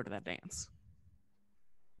looking forward to that dance.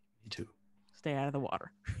 Me too. Stay out of the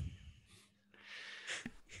water.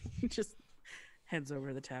 He just heads over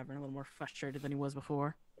to the tavern a little more frustrated than he was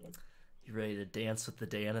before. You ready to dance with the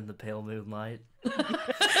Dan in the pale moonlight?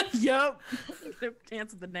 Yup.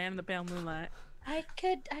 Dance with the Dan in the pale moonlight. I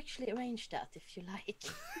could actually arrange that if you like.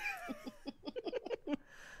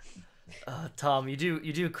 Tom, you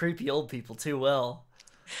do creepy old people too well.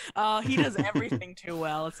 He does everything too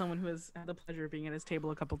well. As someone who has had the pleasure of being at his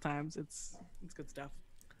table a couple times, it's good stuff.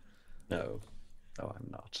 No, I'm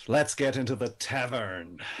not. Let's get into the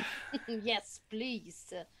tavern. Yes,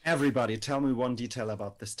 please. Everybody, tell me one detail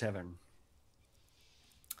about this tavern.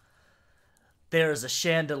 There is a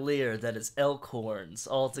chandelier that is elk horns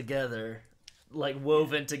all together, like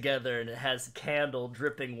woven together, and it has candle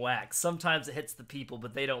dripping wax. Sometimes it hits the people,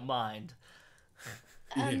 but they don't mind.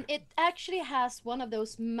 It actually has one of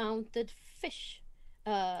those mounted fish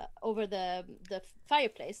over the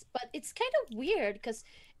fireplace, but it's kind of weird because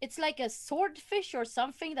it's like a swordfish or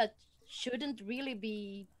something that shouldn't really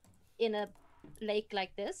be in a lake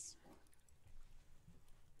like this.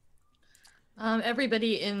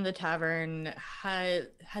 Everybody in the tavern has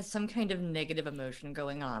some kind of negative emotion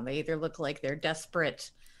going on. They either look like they're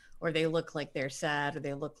desperate, or they look like they're sad, or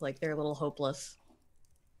they look like they're a little hopeless.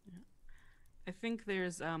 I think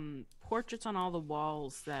there's portraits on all the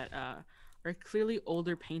walls that are clearly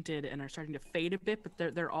older painted and are starting to fade a bit,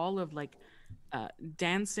 but they're all of like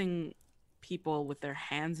dancing people with their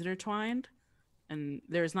hands intertwined. And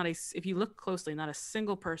there's not if you look closely, not a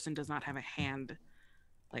single person does not have a hand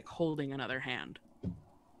like holding another hand.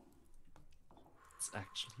 It's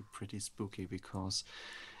actually pretty spooky because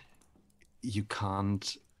you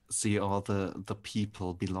can't see all the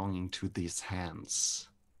people belonging to these hands.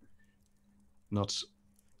 Not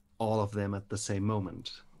all of them at the same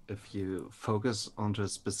moment. If you focus onto a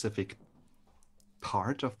specific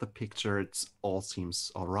part of the picture, it all seems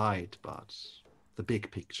all right, but the big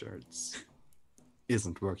picture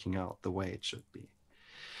isn't working out the way it should be.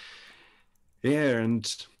 Yeah,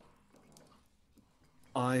 and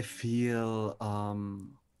I feel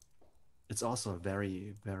it's also a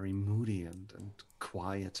very, very moody and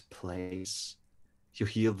quiet place. You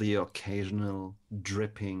hear the occasional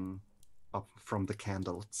dripping up from the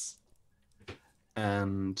candles,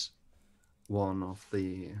 and one of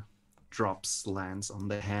the drops lands on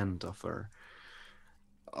the hand of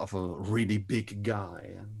a really big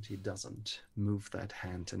guy, and he doesn't move that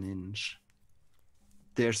hand an inch.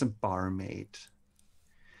 There's a barmaid,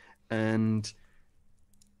 and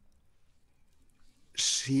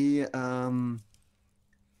she's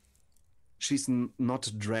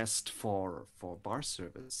not dressed for bar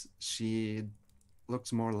service. She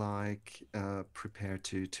looks more like prepared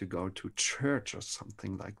to go to church or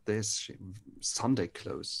something like this. Sunday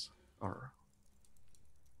clothes are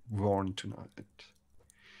worn tonight.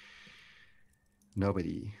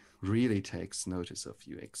 Nobody really takes notice of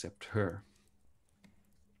you except her.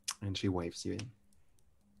 And she waves you in.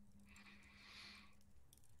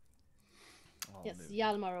 Yes,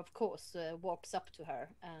 Hjalmar, of course, walks up to her,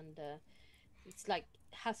 and it's like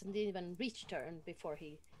hasn't even reached her before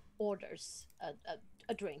he orders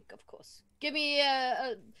a drink, of course. Give me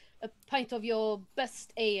a pint of your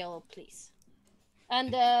best ale, please.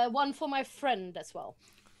 And one for my friend as well.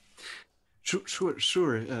 Sure,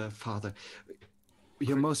 Father.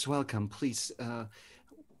 You're most welcome. Please, I'm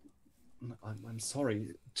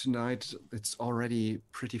sorry. Tonight it's already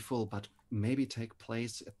pretty full, but maybe take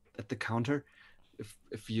place at the counter.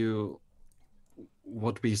 If you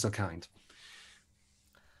would be so kind.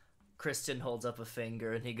 Christian holds up a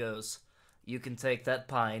finger and he goes, "You can take that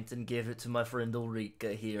pint and give it to my friend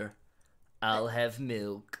Ulrika here. I'll have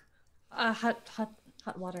milk."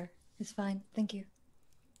 Hot water is fine. Thank you.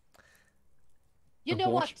 You The know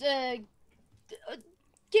wash- what?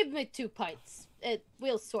 Give me 2 pints.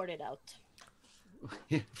 We'll sort it out.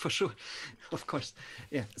 Yeah, for sure. Of course.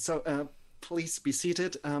 Yeah. So please be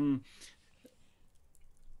seated.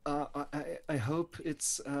 I hope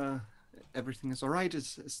it's everything is all right.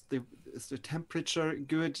 Is the temperature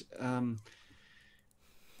good?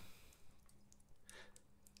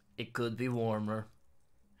 It could be warmer.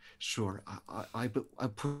 Sure. I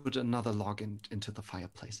put another log into the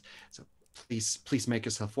fireplace. So please make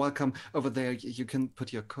yourself welcome over there. You can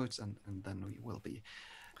put your coats and then we will be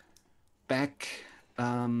back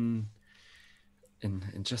in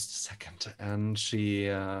just a second. And she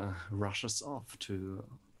rushes off to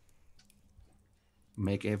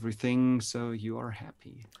make everything so you are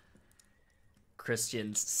happy.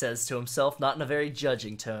 Christian says to himself, not in a very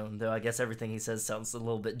judging tone, though I guess everything he says sounds a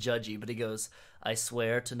little bit judgy, but he goes, "I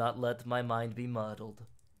swear to not let my mind be muddled."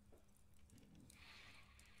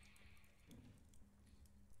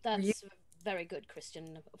 That's very good,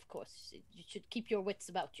 Christian. Of course, you should keep your wits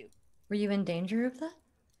about you. Were you in danger of that?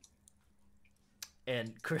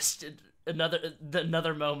 And Christian,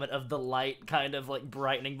 another moment of the light kind of like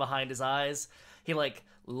brightening behind his eyes. He like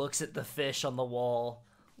looks at the fish on the wall,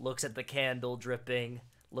 looks at the candle dripping,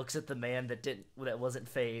 looks at the man that wasn't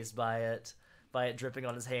fazed by it dripping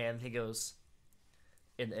on his hand. He goes,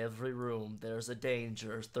 "In every room there's a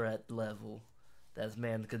danger threat level. That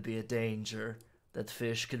man could be a danger. That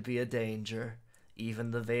fish could be a danger. Even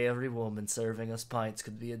the very woman serving us pints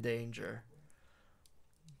could be a danger.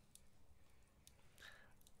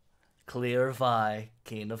 Clear of eye,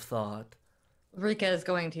 keen of thought." Rika is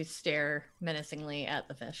going to stare menacingly at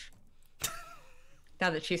the fish. Now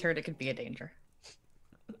that she's heard it could be a danger.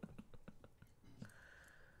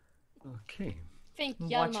 Okay. I think I'm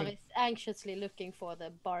Hjalmar watching. is anxiously looking for the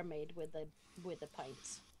barmaid with the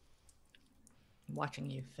pints. I'm watching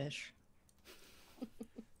you, fish.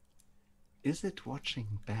 Is it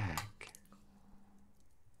watching back?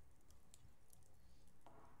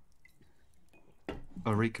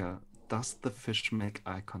 Ulrika, does the fish make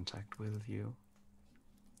eye contact with you?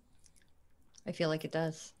 I feel like it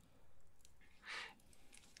does.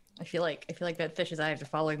 I feel like that fish's eyes are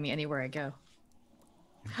following me anywhere I go.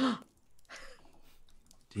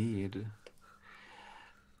 Indeed.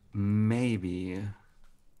 Maybe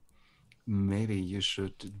you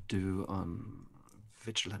should do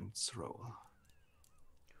vigilance roll.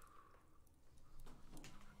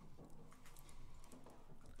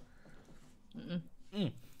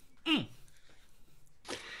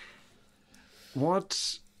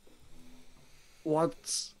 What's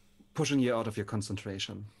pushing you out of your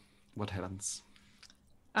concentration? What happens?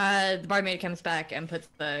 The barmaid comes back and puts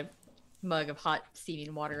the mug of hot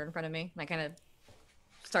steaming water in front of me. And I kind of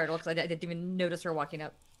startle because I didn't even notice her walking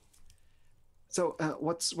up. So,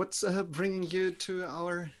 what's bringing you to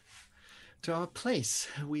our place?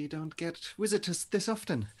 We don't get visitors this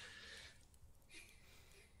often.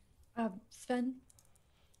 Sven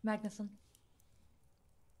Magnusson.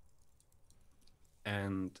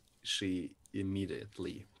 And she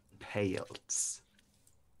immediately pales.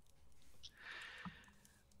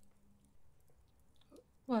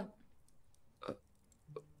 What?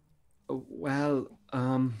 Well,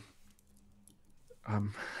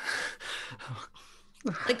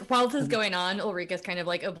 Like while this is going on, Ulrika's kind of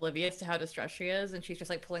like oblivious to how distressed she is, and she's just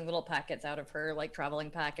like pulling little packets out of her like traveling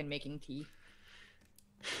pack and making tea.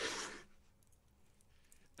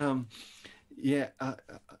 Yeah,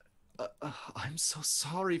 I'm so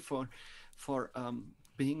sorry for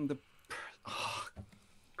being the oh,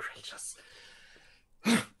 gracious.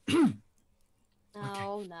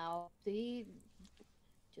 Now,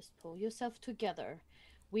 just pull yourself together.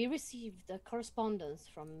 We received a correspondence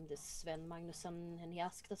from this Sven Magnusson, and he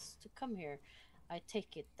asked us to come here. I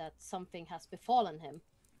take it that something has befallen him,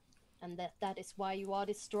 and that is why you are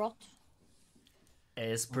distraught.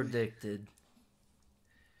 As predicted.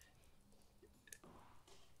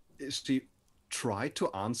 She tried to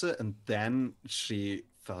answer, and then she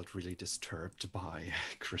felt really disturbed by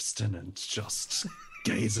Kristen and just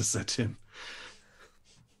gazes at him.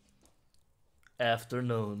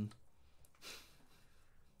 Afternoon.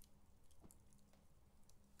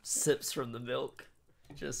 Sips from the milk.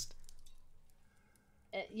 Just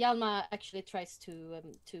Hjalmar actually tries to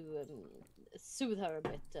soothe her a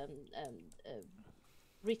bit and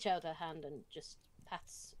reach out a hand and just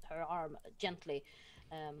pats her arm gently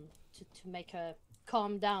to make her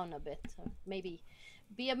calm down a bit, maybe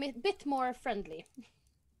be a bit more friendly.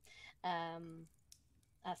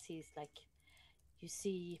 As he's like, you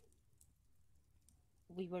see,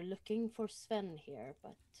 we were looking for Sven here,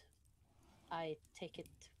 but I take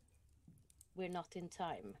it we're not in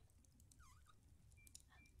time.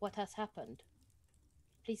 What has happened?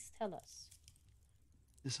 Please tell us.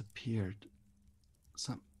 Disappeared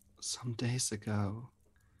some days ago.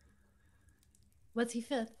 Was he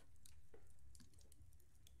fifth?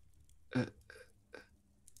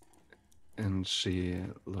 And she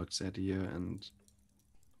looks at you and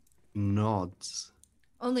nods.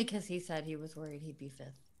 Only because he said he was worried he'd be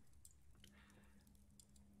fifth.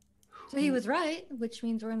 So he was right, which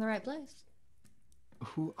means we're in the right place.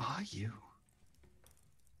 Who are you?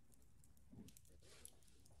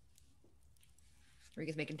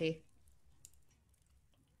 Rika's making tea.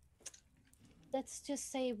 Let's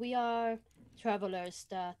just say we are travelers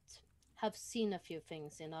that have seen a few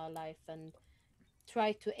things in our life and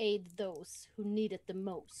try to aid those who need it the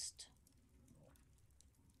most.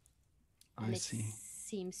 I see. It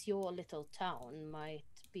seems your little town might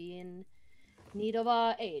be in need of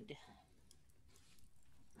our aid.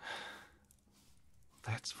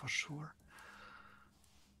 That's for sure.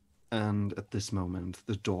 And at this moment,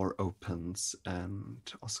 the door opens and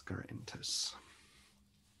Oscar enters.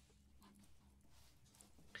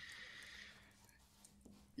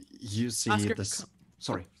 You see Oscar this.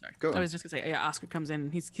 Sorry, Sorry. go on. I was just gonna say, yeah, Oscar comes in.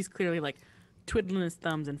 He's clearly like twiddling his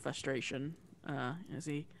thumbs in frustration as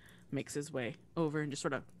he makes his way over and just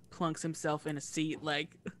sort of plunks himself in a seat,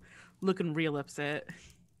 like looking real upset.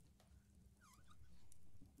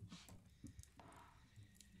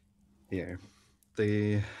 Here,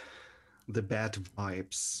 the bad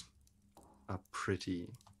vibes are pretty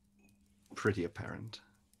apparent,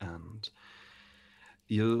 and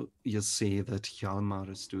you see that Hjalmar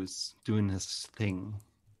is doing his thing,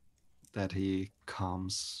 that he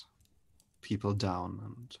calms people down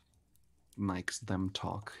and makes them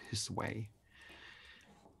talk his way.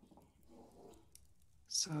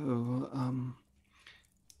 So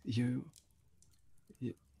you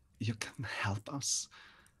can help us.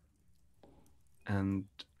 And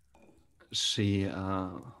she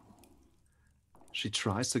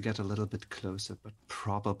tries to get a little bit closer, but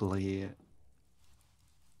probably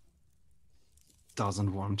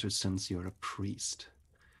doesn't want to since you're a priest.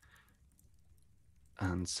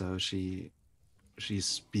 And so she's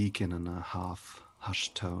speaking in a half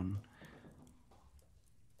hushed tone.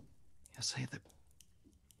 You say that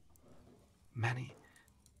many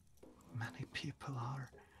people are.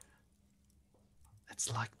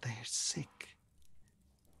 It's like they're sick.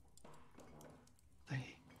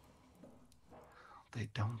 They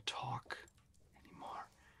don't talk anymore.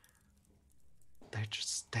 They're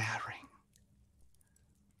just staring.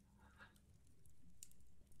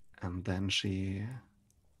 And then she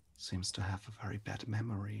seems to have a very bad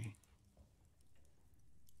memory.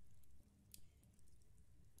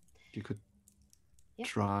 You could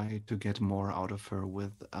try to get more out of her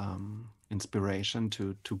with inspiration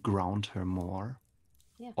to ground her more.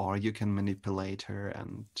 Yeah. Or you can manipulate her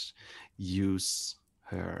and use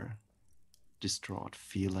her distraught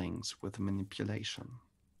feelings with manipulation.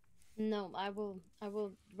 No, I will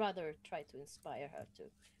rather try to inspire her to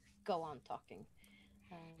go on talking.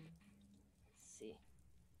 Let's see.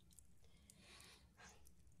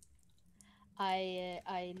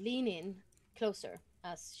 I lean in closer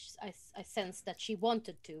as I sense that she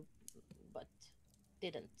wanted to, but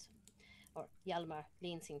didn't. Or Hjalmar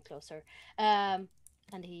leans in closer, and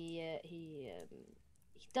he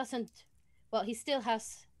doesn't. Well, he still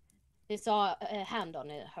has his hand on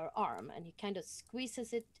her arm, and he kind of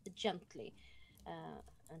squeezes it gently,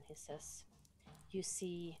 and he says, "You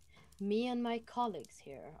see, me and my colleagues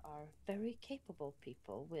here are very capable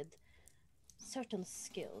people with certain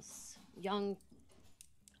skills. Young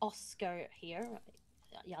Oscar here,"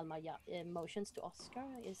 Hjalmar motions to Oscar,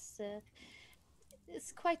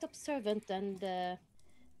 is quite observant and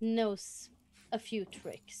knows a few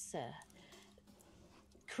tricks.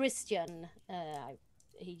 Christian,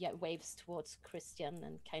 he waves towards Christian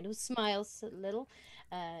and kind of smiles a little,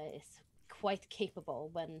 is quite capable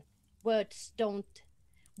when words don't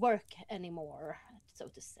work anymore, so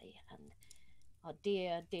to say. And our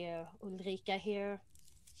dear Ulrika here,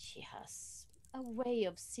 she has a way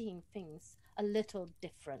of seeing things a little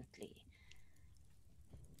differently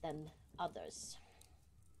than others.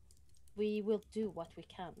 We will do what we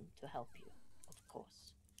can to help you, of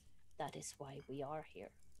course. That is why we are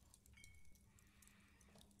here.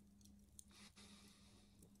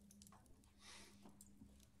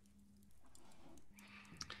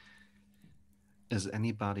 Is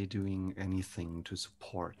anybody doing anything to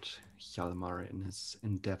support Hjalmar in his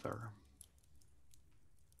endeavor?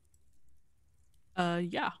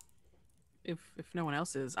 Yeah. If no one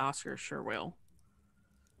else is, Oscar sure will.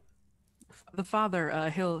 The father,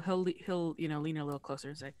 he'll lean a little closer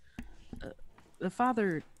and say, the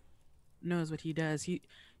father knows what he does.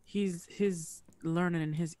 His learning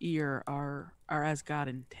and his ear are as God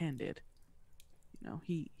intended.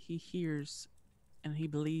 He hears and he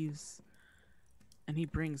believes and he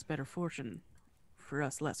brings better fortune for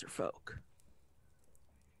us lesser folk.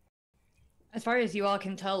 As far as you all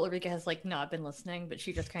can tell, Ulrika has not been listening, but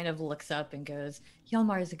she just kind of looks up and goes,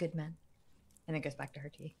 Hjalmar is a good man. And then goes back to her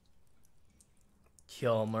tea.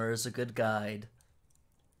 Hjalmar is a good guide.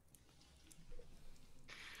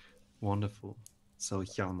 Wonderful. So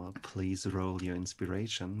Hjalmar, please roll your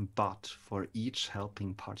inspiration, but for each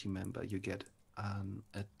helping party member you get an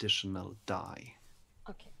additional die.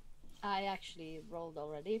 Okay. I actually rolled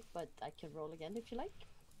already, but I can roll again if you like.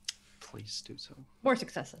 Please do so. More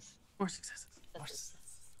successes. More successes.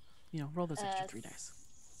 Roll those extra 3 dice.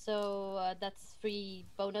 So that's 3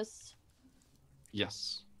 bonus.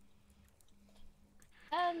 Yes.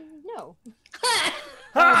 No.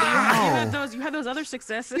 You had those other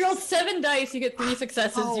successes. You roll 7 dice, you get 3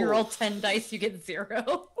 successes. Oh. You roll 10 dice, you get 0.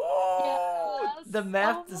 Oh, Yes, the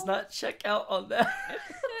math oh does my- not check out on that.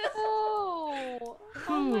 Oh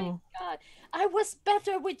my god. I was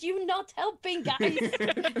better with you not helping, guys.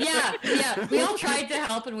 Yeah. We all tried to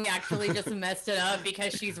help and we actually just messed it up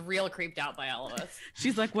because she's real creeped out by all of us.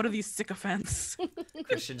 She's like, what are these sycophants?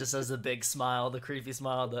 Christian just has a big smile, the creepy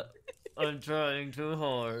smile that I'm trying too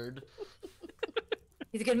hard.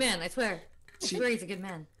 He's a good man, I swear. I swear he's a good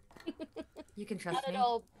man. You can trust Not me. at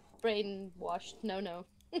all brainwashed. No.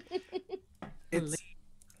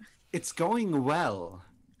 It's going well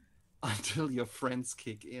until your friends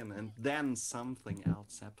kick in, and then something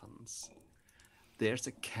else happens. There's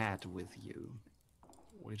a cat with you,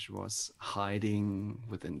 which was hiding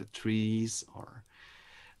within the trees or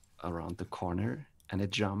around the corner, and it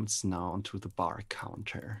jumps now onto the bar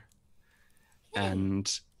counter.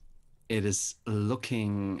 And it is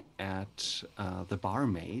looking at the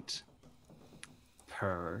barmaid,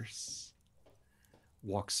 purrs,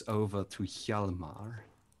 walks over to Hjalmar,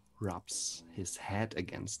 rubs his head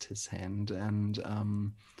against his hand, and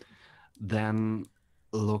then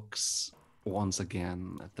looks once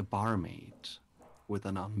again at the barmaid with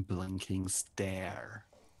an unblinking stare.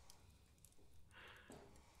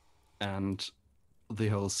 And the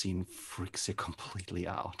whole scene freaks you completely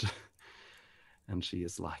out. And she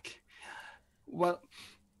is like, well,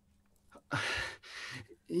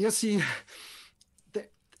 you see,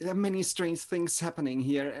 there are many strange things happening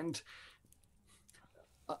here, and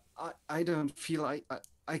I don't feel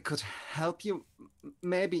I could help you.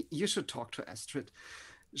 Maybe you should talk to Astrid.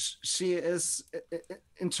 She is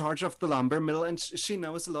in charge of the lumber mill, and she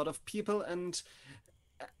knows a lot of people, and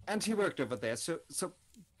he worked over there, so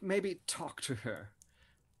maybe talk to her.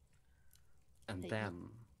 And then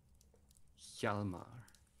Hjalmar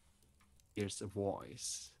hears a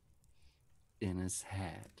voice in his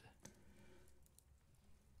head.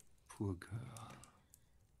 Poor girl.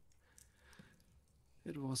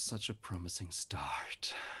 It was such a promising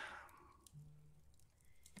start.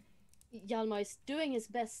 Hjalmar is doing his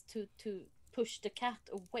best to push the cat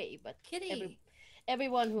away, but Kitty.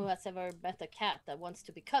 everyone who has ever met a cat that wants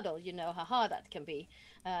to be cuddled, you know how hard that can be.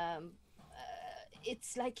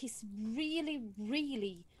 It's like he's really,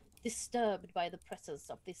 really disturbed by the presence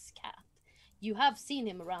of this cat. You have seen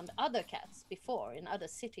him around other cats before in other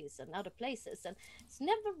cities and other places, and it's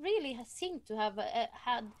never really has seemed to have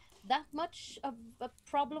had that much of a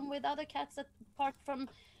problem with other cats apart from,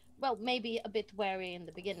 well, maybe a bit wary in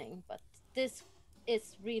the beginning, but this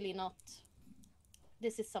is really not,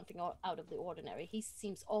 this is something out of the ordinary. He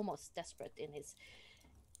seems almost desperate in his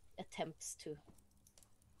attempts to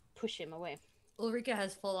push him away. Ulrika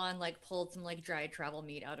has full on pulled some dried travel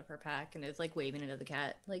meat out of her pack and is waving it at the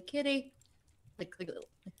cat, like kitty, like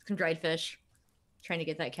some dried fish, trying to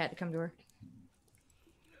get that cat to come to her.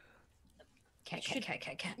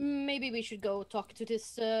 Cat. Maybe we should go talk to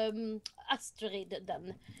this Astrid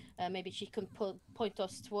then. Maybe she can point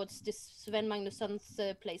us towards this Sven Magnusson's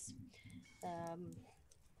place.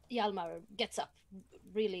 Hjalmar gets up,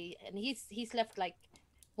 really, and he's left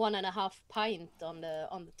 1.5 pint on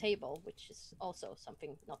the table, which is also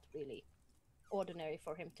something not really ordinary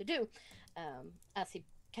for him to do. As he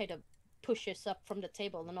kind of pushes up from the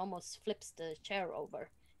table and almost flips the chair over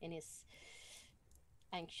in his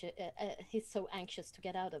anxious. He's so anxious to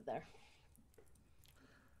get out of there.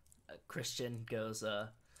 Christian goes,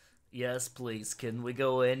 yes, please, can we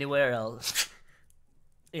go anywhere else?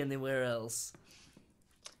 Anywhere else?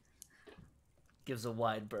 Gives a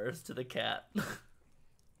wide berth to the cat.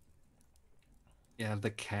 Yeah,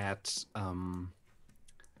 the cat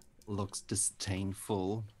looks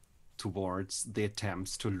disdainful towards the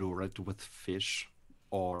attempts to lure it with fish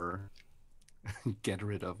or get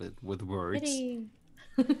rid of it with words. Pity.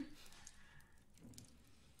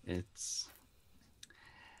 It's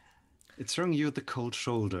throwing you the cold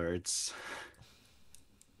shoulder. It's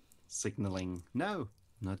signaling, no,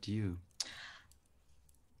 not you.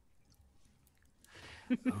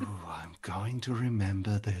 Oh, I'm going to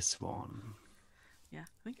remember this one. Yeah,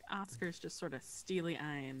 I think Oscar's just sort of steely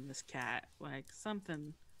eyeing this cat, like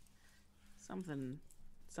something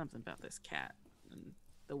about this cat and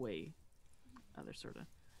the way other sort of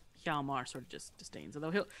Hjalmar sort of just disdains.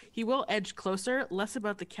 Although he will edge closer, less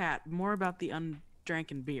about the cat, more about the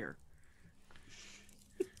undranken beer.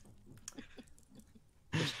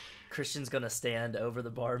 Christian's gonna stand over the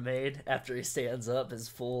barmaid after he stands up his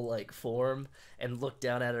full like form and look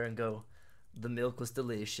down at her and go, "The milk was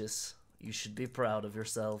delicious. You should be proud of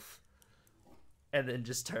yourself." And then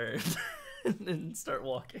just turn and start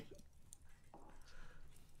walking.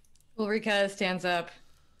 Ulrika stands up,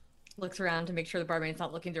 looks around to make sure the barmaid's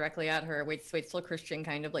not looking directly at her, waits till Christian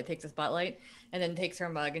kind of like takes the spotlight, and then takes her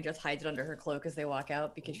mug and just hides it under her cloak as they walk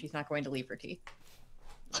out because she's not going to leave her tea.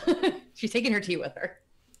 She's taking her tea with her.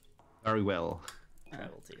 Very well.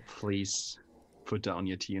 Travel tea. Please put down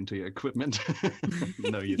your tea into your equipment.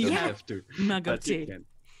 No, you don't have to. Mug of but you tea. can.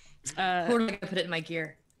 Totally gonna put it in my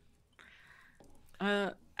gear.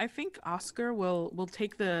 I think Oscar will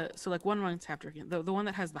take one runs after the one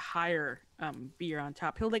that has the higher beer on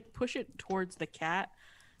top. He'll like push it towards the cat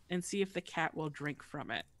and see if the cat will drink from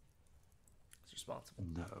it. It's responsible.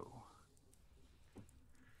 No.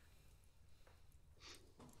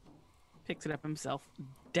 Picks it up himself,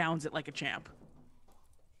 downs it like a champ.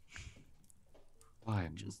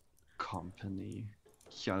 I'm just company.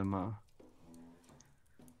 Hjalmar.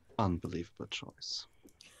 Unbelievable choice.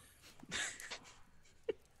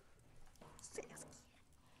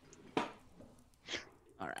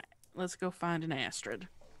 All right, let's go find an Astrid.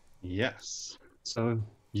 Yes. So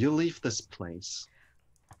you leave this place.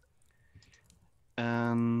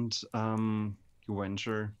 And you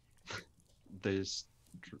venture this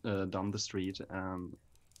down the street and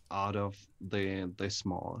out of the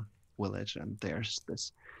small village, and there's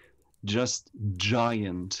this just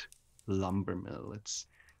giant lumber mill. It's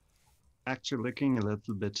actually looking a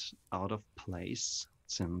little bit out of place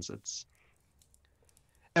since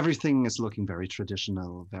everything is looking very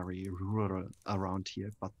traditional, very rural around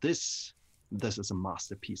here. But this is a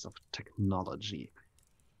masterpiece of technology,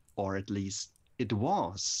 or at least it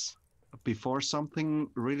was before something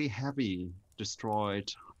really heavy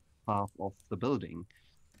destroyed half of the building.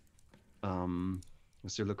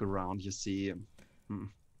 As you look around, you see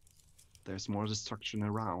there's more destruction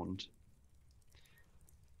around.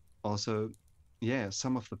 Also, yeah,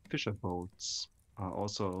 some of the fisher boats are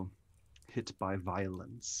also hit by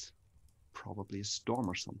violence. Probably a storm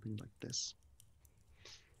or something like this.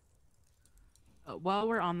 While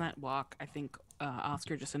we're on that walk, I think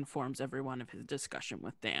Oscar just informs everyone of his discussion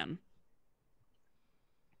with Dan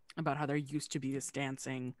about how there used to be this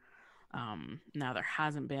dancing. Now there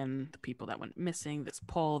hasn't been, the people that went missing, this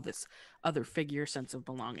pull, this other figure, sense of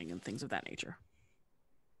belonging, and things of that nature.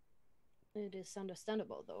 It is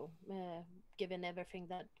understandable, though, given everything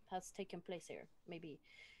that has taken place here. Maybe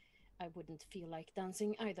I wouldn't feel like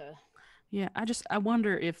dancing either. Yeah, I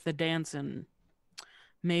wonder if the dancing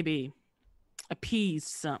maybe appeased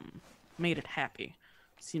some, made it happy.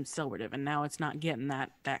 Seems celebrative, and now it's not getting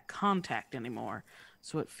that contact anymore,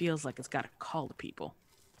 so it feels like it's got to call to people.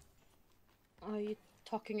 Are you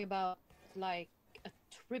talking about like a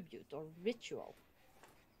tribute or ritual?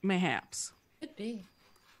 Mayhaps. Could be.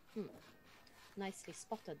 Nicely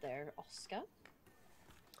spotted there, Oscar.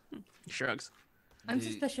 He shrugs. I'm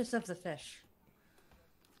suspicious of the fish.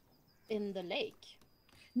 In the lake?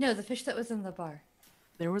 No, the fish that was in the bar.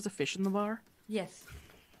 There was a fish in the bar? Yes.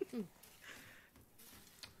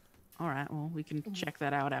 All right, well, we can check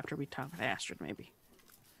that out after we talk with Astrid, maybe.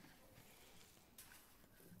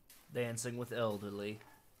 Dancing with elderly.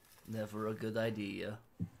 Never a good idea.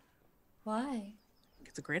 Why?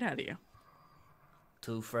 It's a great idea.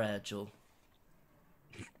 Too fragile.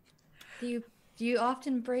 Do you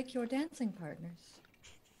often break your dancing partners?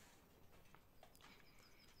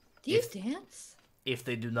 Do you dance? If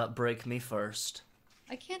they do not break me first.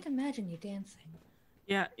 I can't imagine you dancing.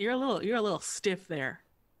 Yeah, you're a little stiff there,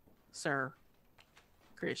 sir,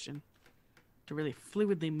 Christian, to really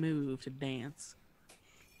fluidly move to dance.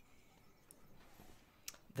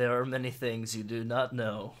 There are many things you do not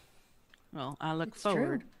know. Well, I look It's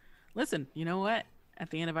forward. true. Listen, you know what? At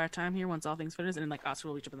the end of our time here, once all things finished, and like Oscar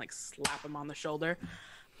will reach up and like slap him on the shoulder,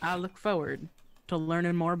 I look forward to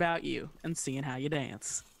learning more about you and seeing how you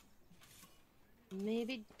dance.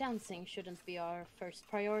 Maybe dancing shouldn't be our first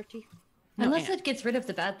priority. No, Unless Aunt. it gets rid of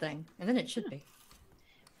the bad thing, and then it should be.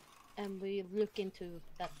 And we look into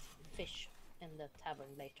that fish in the tavern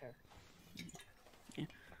later.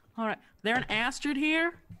 All right, there an Astrid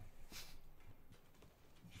here?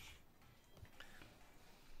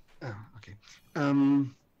 Oh, okay.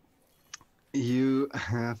 You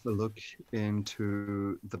have a look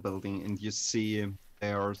into the building and you see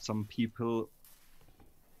there are some people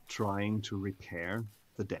trying to repair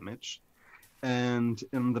the damage. And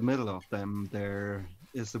in the middle of them, there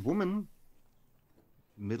is a woman,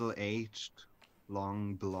 middle-aged,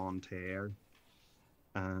 long blonde hair,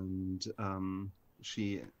 and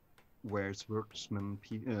she wears workman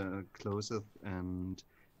clothes, and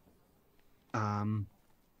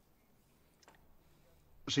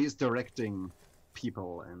she is directing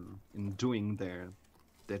people and in doing their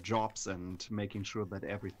jobs and making sure that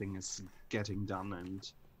everything is getting done.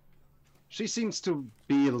 And she seems to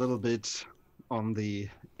be a little bit on the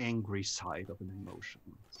angry side of an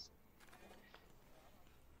emotions.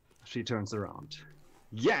 She turns around.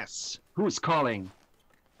 Yes, who's calling?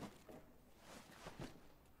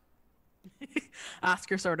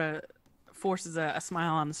 Oscar sort of forces a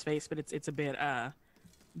smile on his face, but it's a bit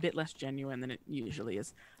less genuine than it usually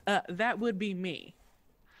is. That would be me.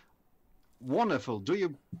 Wonderful. Do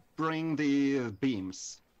you bring the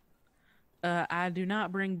beams? I do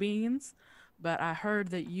not bring beans, but I heard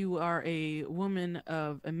that you are a woman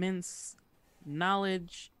of immense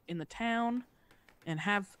knowledge in the town and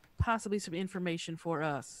have possibly some information for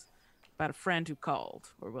us about a friend who called,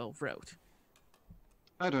 or well, wrote.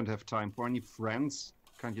 I don't have time for any friends.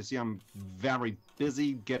 Can't you see I'm very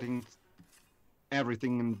busy getting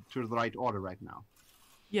everything into the right order right now?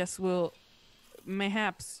 Yes, well,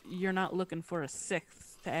 mayhaps you're not looking for a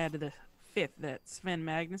sixth to add to the fifth that Sven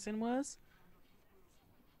Magnuson was?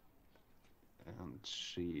 And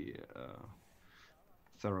she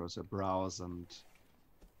furrows her brows and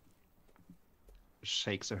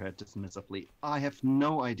shakes her head dismissively. I have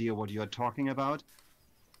no idea what you are talking about.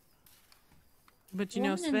 But you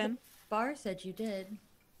know, Woman in the Sven? bar said you did.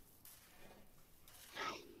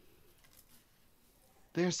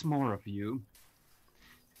 There's more of you.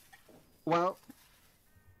 Well,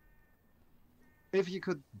 if you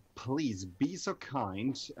could please be so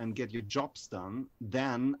kind and get your jobs done,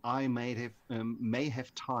 then I may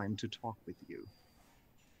have time to talk with you.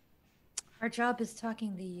 Our job is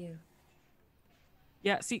talking to you.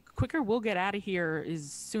 Yeah, see, quicker we'll get out of here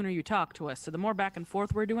is sooner you talk to us. So the more back and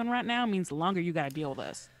forth we're doing right now means the longer you gotta deal with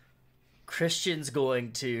us. Christian's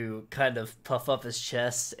going to kind of puff up his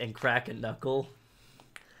chest and crack a knuckle.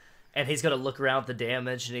 And he's going to look around at the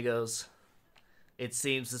damage and he goes, "It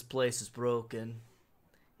seems this place is broken.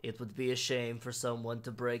 It would be a shame for someone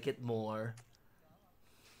to break it more."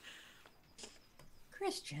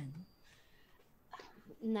 Christian.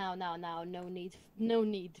 Now, no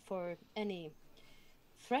need for any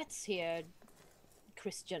threats here,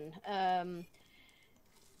 Christian.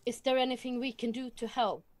 Is there anything we can do to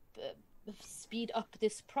help speed up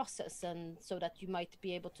this process, and so that you might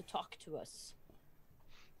be able to talk to us?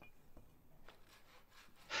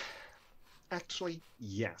 Actually,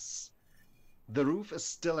 yes. The roof is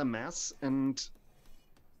still a mess, and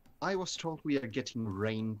I was told we are getting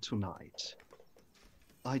rain tonight.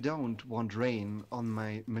 I don't want rain on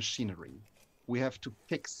my machinery. We have to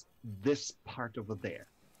fix this part over there.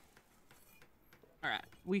 All right,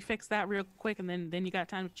 we fix that real quick, and then you got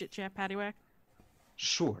time to chit-chat, paddywhack?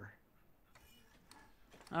 Sure.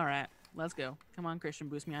 All right, let's go. Come on, Christian,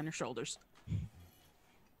 boost me on your shoulders.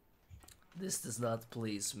 This does not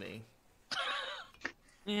please me.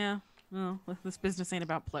 Yeah, well, this business ain't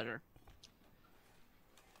about pleasure.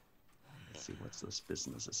 Let's see what this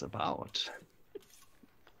business is about.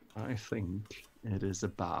 I think it is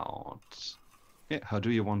about... Yeah, how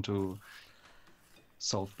do you want to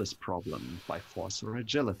solve this problem? By force or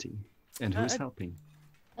agility? And who's helping?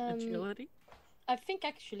 Agility? I think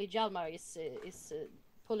actually Hjalmar is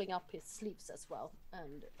pulling up his sleeves as well,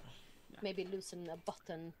 and maybe loosen a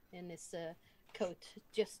button in his coat,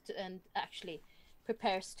 and actually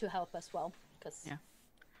prepares to help as well. Cause Yeah,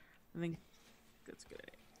 I think that's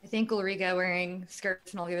good. I think Ulrika, wearing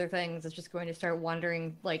skirts and all the other things, is just going to start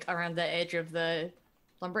wandering like around the edge of the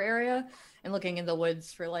lumber area and looking in the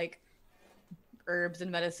woods for like herbs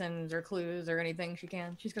and medicines or clues or anything she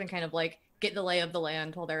can. She's going to kind of like get the lay of the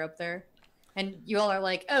land while they're up there. And you all are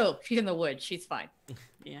like, oh, she's in the woods. She's fine.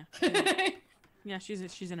 Yeah. Yeah,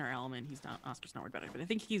 she's in her element. Oscar's not worried about it, but I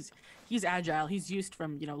think he's agile. He's used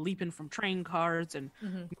from leaping from train cars and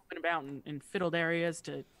moving about in fiddled areas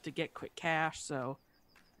to get quick cash. So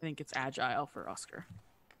I think it's agile for Oscar.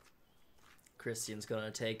 Christian's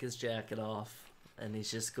gonna take his jacket off, and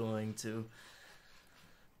he's just going to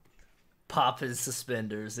pop his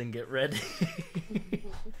suspenders and get ready.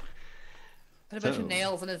 Put a bunch of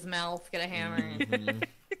nails in his mouth. Get a hammer.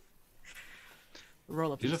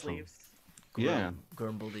 Roll up his Beautiful. sleeves. Yeah.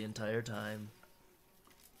 Grumble the entire time.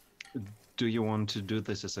 Do you want to do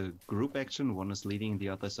this as a group action? One is leading, the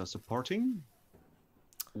others are supporting,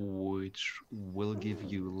 which will give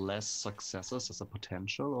you less successes as a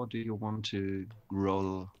potential, or do you want to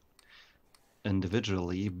roll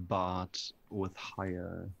individually but with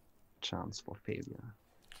higher chance for failure?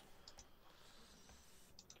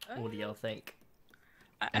 What do y'all think?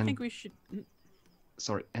 I think we should.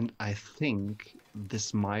 Sorry, and I think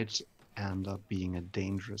this might end up being a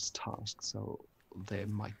dangerous task, so there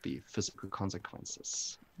might be physical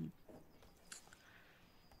consequences.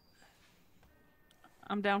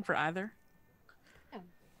 I'm down for either. Oh.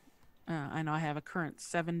 I know I have a current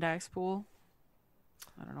 7 dice pool.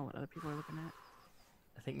 I don't know what other people are looking at.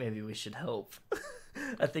 I think maybe we should help.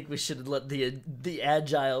 I think we should let the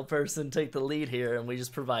agile person take the lead here, and we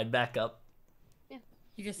just provide backup.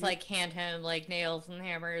 You just like hand him like nails and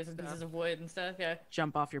hammers and pieces of wood and stuff. Yeah.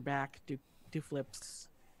 Jump off your back, do flips,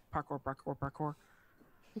 parkour.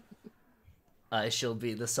 I shall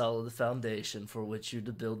be the solid foundation for which you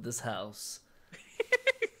to build this house.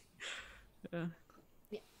 Well,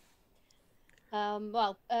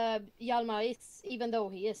 Hjalmar is, even though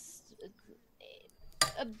he is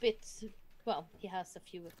a bit, well, he has a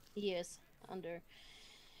few years under.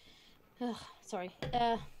 Sorry,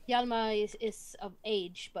 Hjalmar is of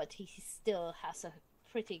age, but he still has a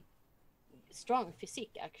pretty strong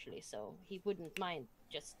physique, actually. So he wouldn't mind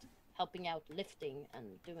just helping out, lifting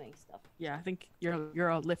and doing stuff. Yeah, I think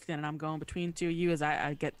you're all lifting, and I'm going between two of you as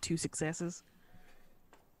I get 2 successes.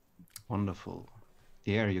 Wonderful.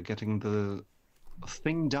 Yeah, you're getting the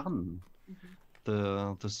thing done.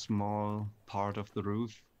 The small part of the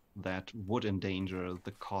roof that would endanger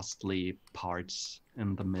the costly parts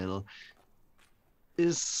in the mill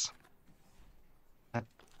is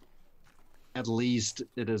at least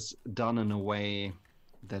it is done in a way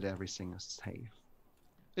that everything is safe.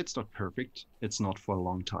 It's not perfect, it's not for a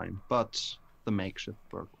long time, but the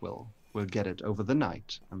makeshift work will get it over the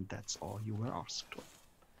night, and that's all you were asked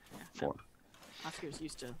for. Oscar's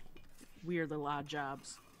used to weird little odd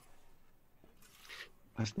jobs.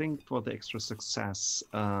 I think for the extra success,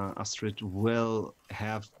 Astrid will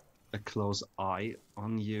have a close eye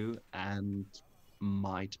on you and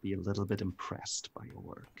might be a little bit impressed by your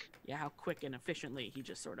work. Yeah, how quick and efficiently he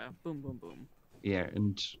just sort of boom, boom, boom. Yeah,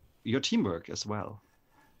 and your teamwork as well.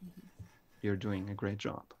 You're doing a great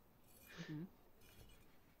job.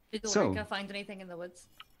 Did So- Ulrika find anything in the woods?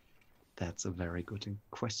 That's a very good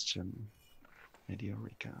question, Lady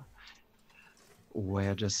Ulrika.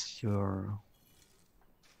 Where does your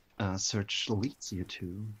search leads you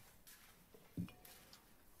to?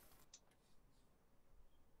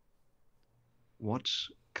 What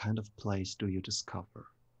kind of place do you discover?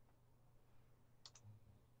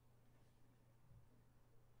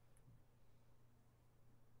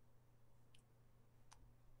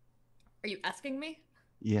 Are you asking me?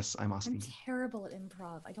 Yes, I'm I'm asking you. terrible at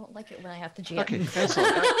improv. I don't like it when I have to jam. Okay, so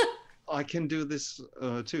I can do this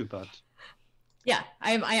too, but Yeah,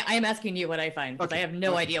 I am asking you what I find because I Okay, have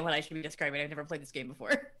no okay. idea what I should be describing. I've never played this game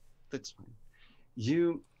before. that's fine.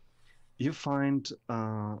 You find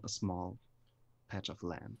a small patch of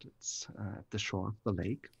land. It's at the shore of the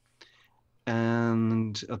lake,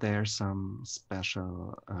 and there are some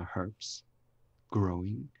special herbs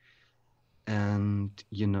growing, and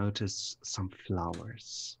you notice some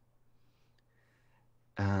flowers.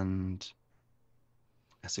 And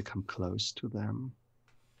as you come close to them,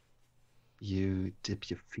 you dip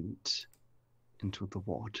your feet into the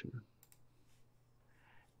water,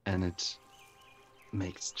 and it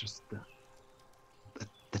makes just the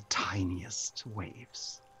tiniest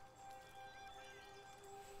waves.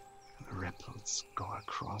 And the ripples go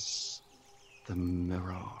across the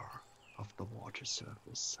mirror of the water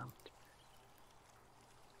surface, and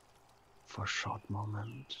for a short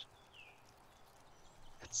moment,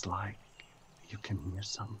 it's like you can hear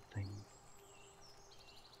something.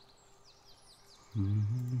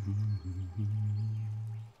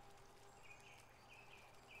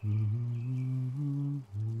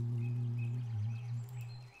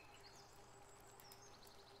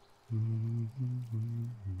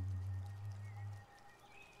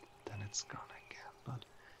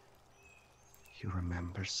 you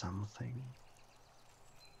remember something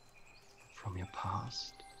from your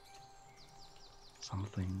past?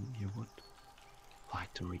 Something you would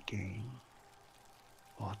like to regain?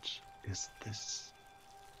 What is this?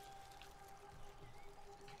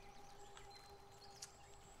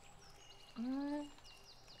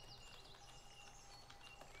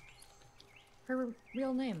 Her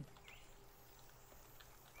real name.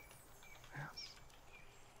 Yes.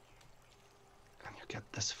 And you get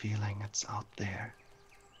this feeling it's out there.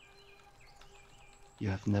 You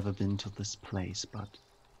have never been to this place, but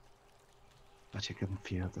you can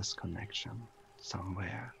feel this connection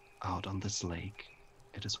somewhere out on this lake.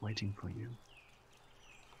 It is waiting for you.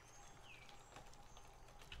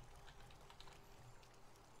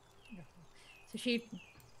 So she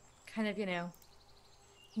kind of,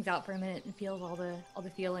 hangs out for a minute and feels all the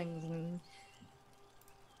feelings and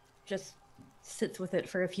just sits with it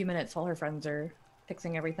for a few minutes while her friends are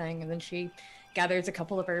fixing everything, and then she gathers a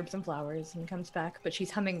couple of herbs and flowers and comes back, but she's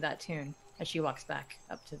humming that tune as she walks back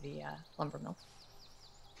up to the lumber mill.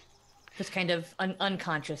 Just kind of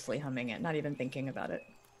unconsciously humming it, not even thinking about it.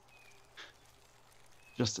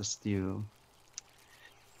 Just as you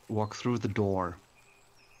walk through the door,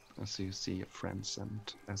 as you see your friends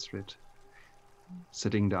and Esrid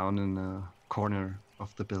sitting down in a corner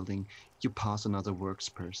of the building, you pass another works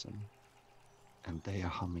person, and they are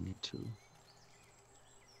humming it too.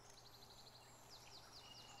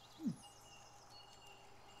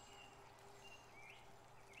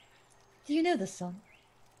 Do you know this song?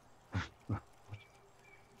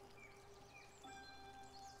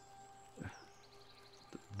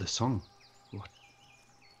 The song? What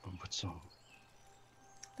song?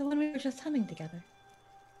 The one we were just humming together.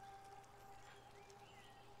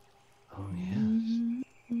 Oh, yes.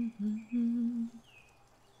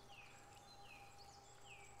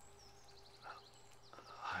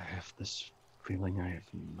 I have this feeling I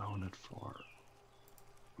have known it for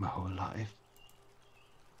my whole life.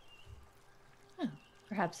 Oh,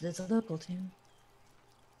 perhaps it is a local tune.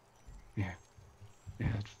 Yeah,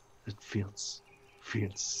 it feels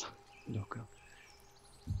local.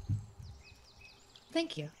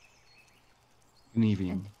 Thank you. Good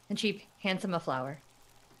evening. And she hands him a flower.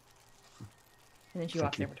 And then she Thank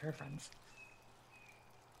walks you. over to her friends.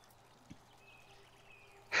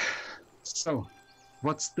 So,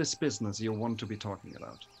 what's this business you want to be talking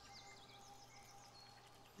about?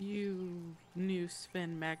 You knew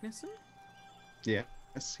Sven Magnusson? Yes,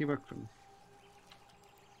 he worked for me.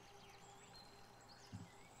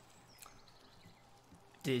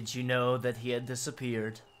 Did you know that he had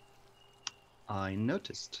disappeared? I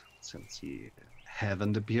noticed, since he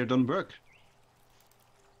haven't appeared on work.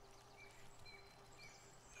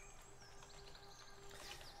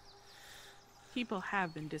 People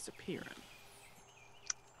have been disappearing.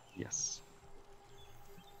 Yes.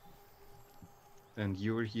 And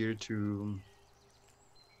you're here to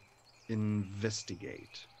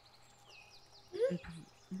investigate.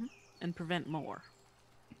 And prevent more.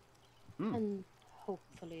 And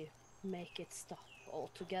hopefully make it stop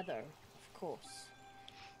altogether, of course.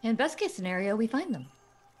 In best case scenario, we find them.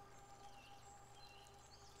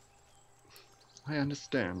 I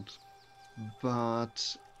understand.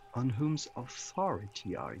 But on whose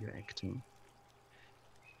authority are you acting?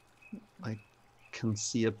 I can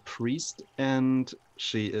see a priest, and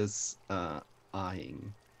she is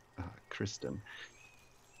eyeing Kristen.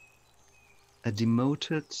 A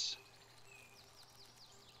demoted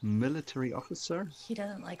military officer? He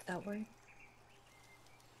doesn't like that word.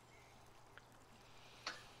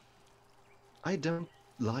 I don't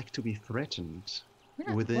like to be threatened We're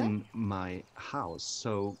not within my house,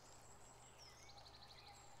 so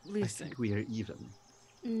I Listen, think we are even.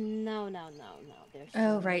 No. There's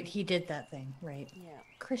Oh, right. He did that thing. Right. Yeah,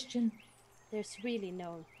 Christian. there's really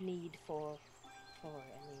no need for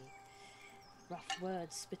any rough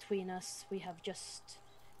words between us. We have just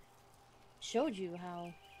showed you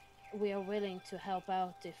how we are willing to help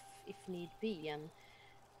out if need be, and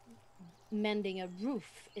mending a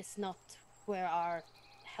roof is not where our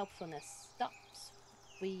helpfulness stops.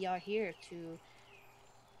 We are here to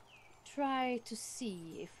try to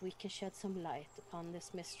see if we can shed some light upon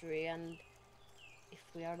this mystery, and if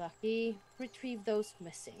we are lucky, retrieve those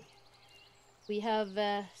missing. We have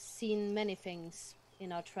seen many things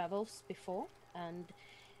in our travels before, and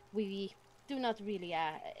we do not really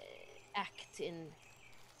act in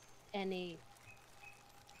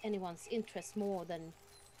anyone's interest more than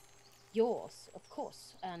yours, of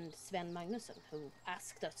course, and Sven Magnusson, who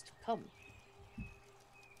asked us to come.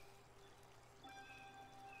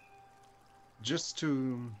 Just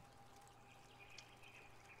to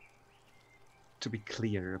to be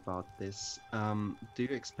clear about this, do you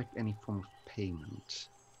expect any form of payment?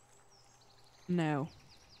 No.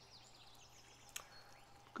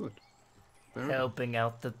 Good. Very well. Helping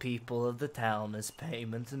out the people of the town is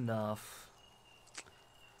payment enough.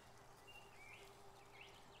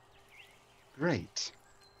 Great.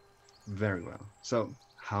 Very well. So,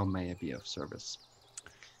 how may I be of service?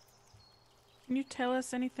 Can you tell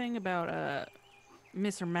us anything about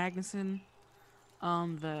Mr. Magnuson?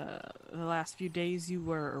 The last few days you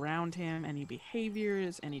were around him, any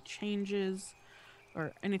behaviors, any changes,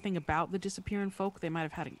 or anything about the disappearing folk they might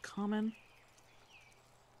have had in common?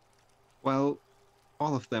 Well,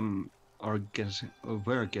 all of them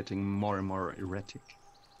were getting more and more erratic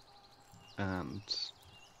and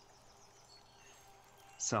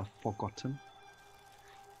self-forgotten,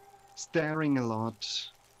 staring a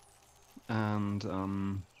lot,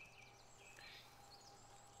 and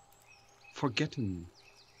forgetting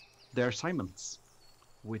their assignments,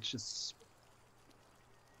 which is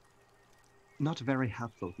not very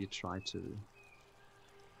helpful if you try to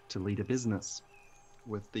lead a business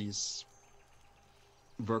with these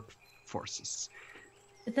workforces.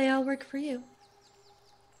 Did they all work for you?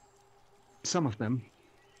 Some of them.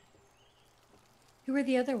 Who were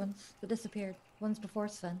the other ones that disappeared? Ones before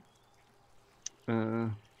Sven?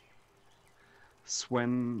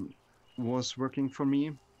 Sven was working for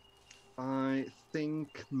me. I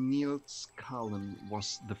think Niels Cullen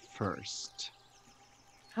was the first.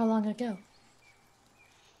 How long ago?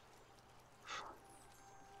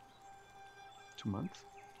 2 months,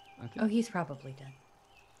 I think. Oh, he's probably dead.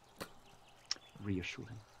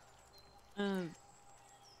 Reassuring.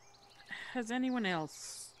 Has anyone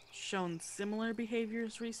else shown similar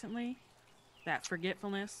behaviors recently? That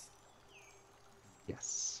forgetfulness?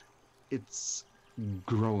 Yes. It's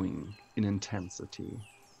growing in intensity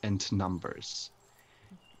and numbers.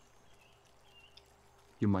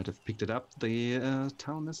 You might have picked it up. The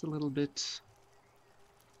town is a little bit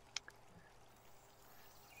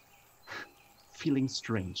feeling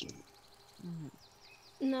strangely.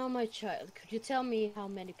 Now, my child, could you tell me how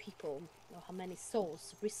many people or how many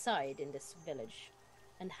souls reside in this village,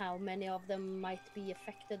 and how many of them might be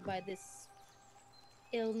affected by this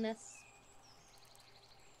illness?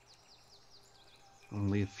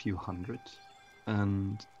 Only a few hundred.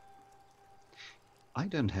 And I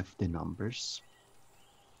don't have the numbers,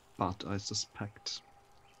 but I suspect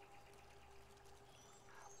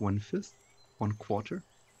 1/5, 1/4,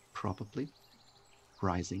 probably,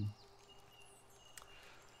 rising.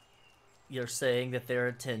 You're saying that their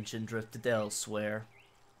attention drifted elsewhere.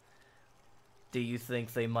 Do you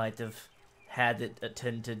think they might have had it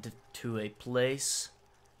attended to a place,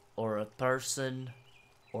 or a person,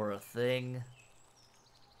 or a thing?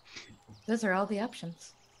 Those are all the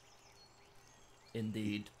options.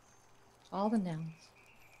 Indeed. All the nouns.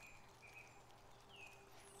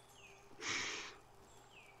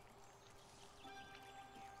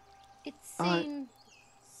 It seemed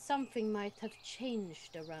something might have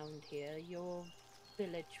changed around here. Your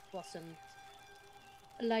village wasn't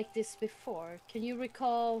like this before. Can you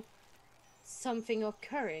recall something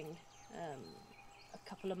occurring a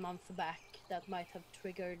couple of months back that might have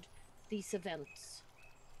triggered these events?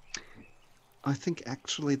 I think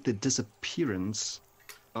actually the disappearance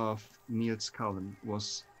of Niels Cullen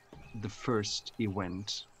was the first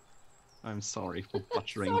event. I'm sorry for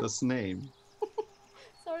butchering this name.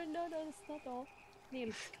 Sorry, no, that's not all.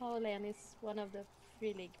 Niels Carrion is one of the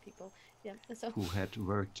Free League people. Yeah, so Who had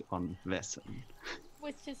worked on Vaesen.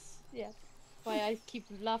 which is why I keep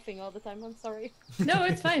laughing all the time. I'm sorry. No,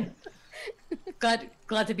 it's fine.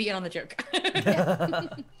 glad to be in on the joke.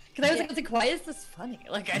 Because I was like, why is this funny?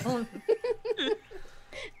 Like, I don't.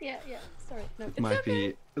 Yeah. Sorry. No. It might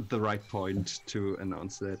be the right point to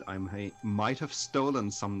announce that might have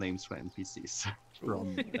stolen some names for NPCs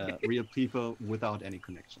from real people without any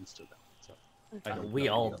connections to them. So I don't We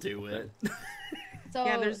know all any of do them. it. So,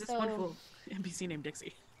 Yeah, there's this wonderful NPC named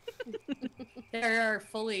Dixie. There are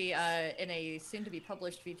fully in a soon-to-be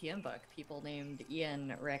published VTM book people named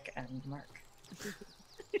Ian, Rick, and Mark.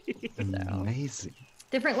 Amazing.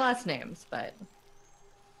 Different last names, but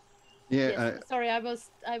Yeah, Yes, sorry, I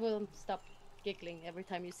will stop giggling every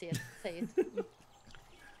time you say it.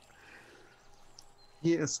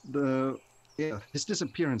 yes, his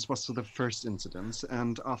disappearance was the first incident,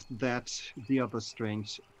 and after that, the other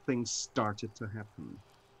strange things started to happen.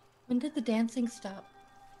 when did the dancing stop?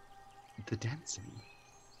 The dancing.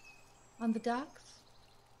 On the docks?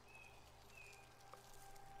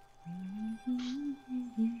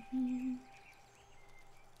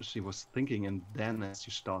 She was thinking, and then as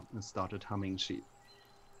she started humming, she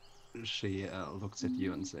she looks at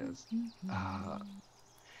you and says, I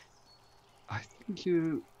think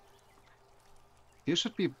you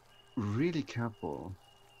should be really careful.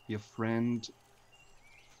 Your friend,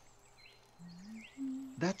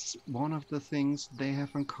 that's one of the things they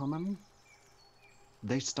have in common.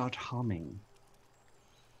 They start humming.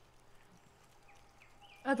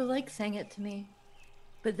 Oh, the lake sang it to me.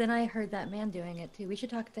 But then I heard that man doing it too. We should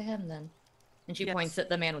talk to him then. And she Yes. points at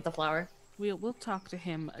the man with the flower. We'll talk to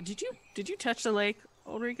him. Did you touch the lake,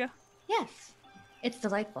 Ulrika? Yes. It's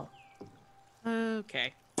delightful.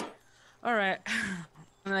 Okay. All right.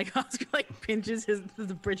 And like Oscar like pinches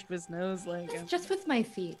the bridge of his nose like. Just with my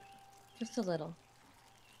feet. Just a little.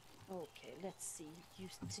 Okay, let's see.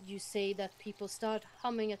 You say that people start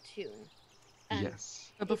humming a tune. And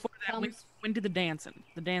Yes. But before that, comes- when did the dancing?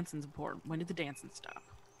 The dancing's important. When did the dancing stop?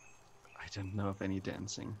 I don't know of any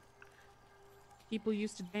dancing. People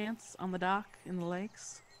used to dance on the dock in the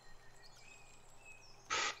lakes.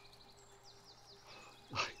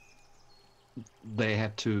 They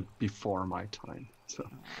had to before my time, so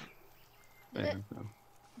I don't know.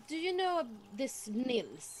 Do you know this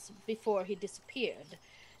Nils before he disappeared?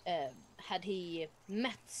 Had he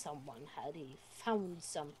met someone? Had he found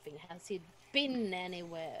something? Has he been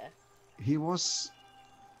anywhere? He was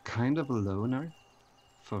kind of a loner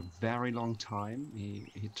for a very long time.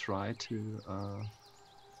 He tried to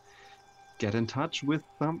get in touch with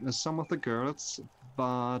some of the girls,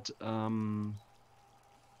 but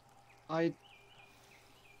I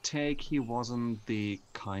take he wasn't the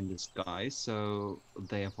kindest guy, so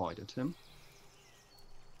they avoided him.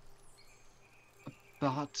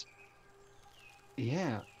 But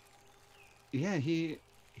yeah, he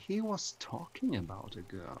was talking about a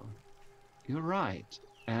girl. You're right,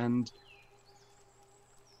 and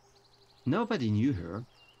nobody knew her.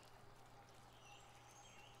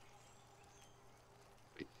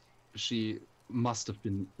 She must have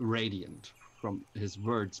been radiant from his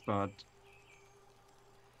words, but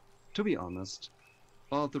to be honest,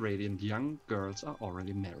 all the radiant young girls are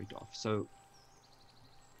already married off, so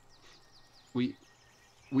we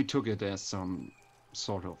took it as some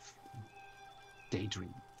sort of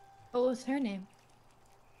daydream. What was her name?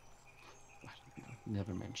 I don't know,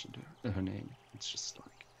 never mentioned her name. It's just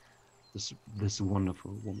like this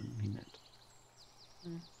wonderful woman he met.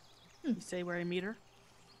 You say where I meet her?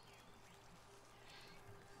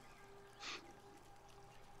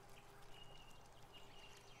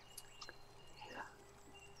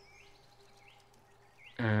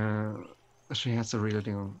 She has a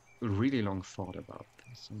really long thought about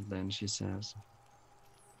this, and then she says,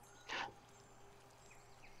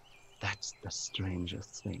 "That's the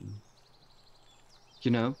strangest thing.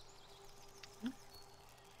 You know,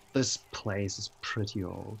 this place is pretty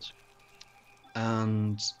old,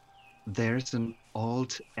 and there's an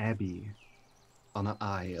old abbey on an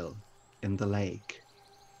isle in the lake.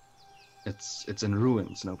 It's in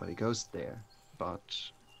ruins. Nobody goes there, but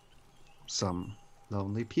some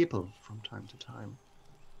lonely people from time to time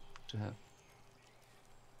to have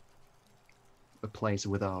a place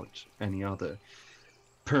without any other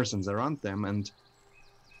persons around them, and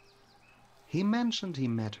he mentioned he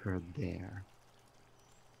met her there."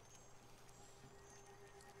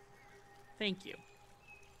 Thank you.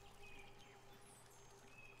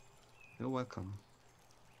 You're welcome.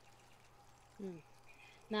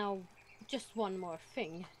 Now, just one more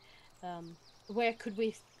thing. Where could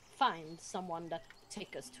we find someone that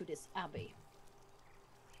take us to this abbey?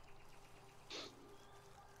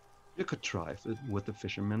 You could try with the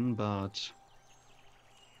fishermen, but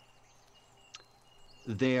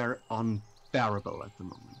they're unbearable at the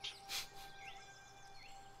moment.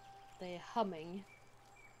 They're humming.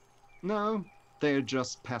 No, they're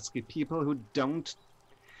just pesky people who don't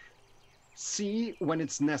see when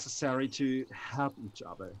it's necessary to help each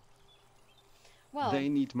other. Well, They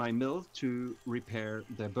need my mill to repair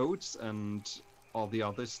their boats and all the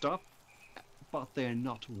other stuff, but they're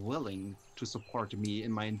not willing to support me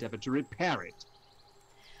in my endeavor to repair it.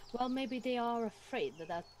 well, maybe they are afraid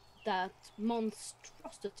that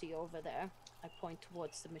monstrosity over there, I point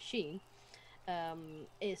towards the machine,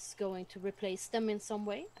 is going to replace them in some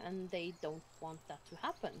way, and they don't want that to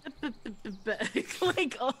happen.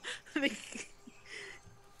 Like, oh,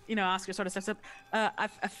 you know, Oscar sort of steps up. I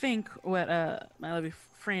think what my lovely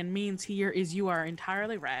friend means here is you are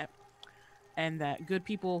entirely right, and that good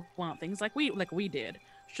people want things like we did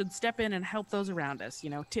should step in and help those around us. You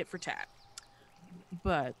know, tit for tat.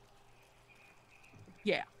 But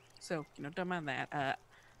yeah, so you know, don't mind that.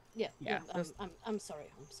 Yeah, Yeah, those- I'm sorry.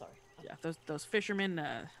 Yeah, those fishermen.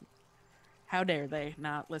 How dare they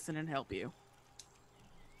not listen and help you?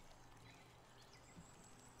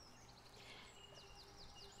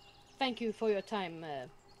 thank you for your time,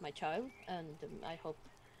 my child, and I hope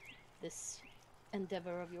this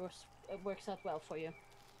endeavor of yours works out well for you.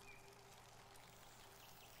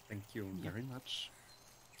 Thank you very much.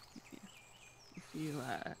 If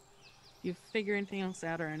you figure anything else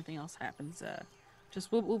out or anything else happens,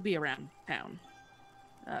 just we'll be around town.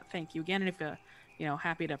 Thank you again, and if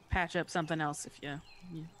happy to patch up something else if you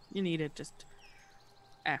need it, just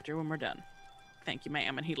after when we're done. Thank you,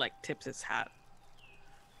 ma'am. And he tips his hat.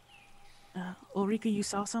 Ulrika, you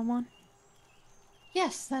saw someone?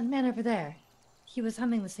 Yes, that man over there. He was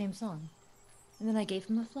humming the same song. And then I gave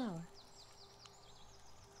him a flower.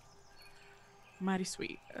 Mighty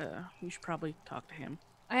sweet. We should probably talk to him.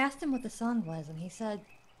 I asked him what the song was, and he said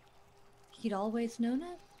he'd always known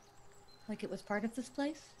it? Like it was part of this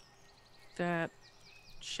place? That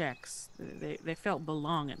checks. They felt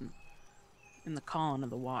belonging in the calling of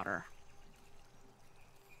the water.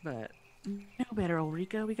 But you know better,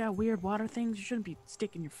 Ulrika. We got weird water things. You shouldn't be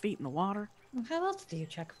sticking your feet in the water. Well, how else do you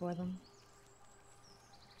check for them?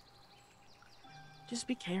 Just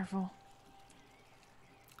be careful.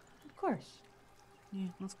 Of course. Yeah,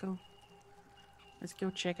 let's go. Let's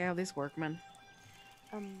go check out this workman.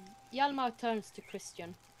 Hjalmar turns to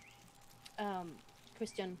Christian.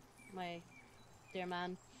 Christian, my dear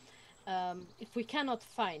man, if we cannot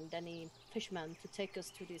find any fishermen to take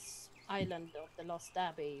us to this island of the Lost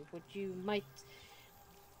Abbey, would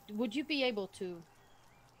you be able to,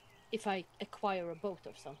 if I acquire a boat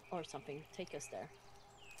or something, take us there?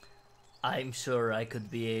 I'm sure I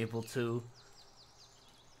could be able to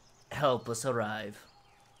help us arrive.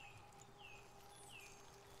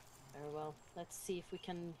 Very well. Let's see if we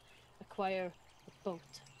can acquire a boat,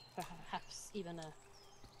 perhaps even a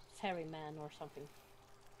ferryman or something.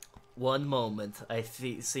 One moment, I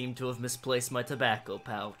seem to have misplaced my tobacco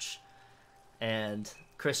pouch. And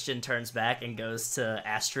Christian turns back and goes to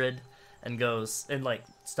Astrid and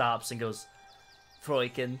stops and goes,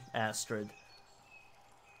 Freuchen, Astrid.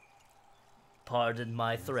 Pardon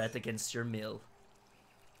my threat against your mill.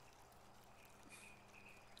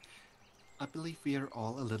 I believe we are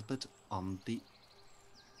all a little bit on the...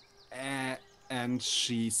 and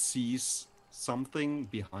she sees something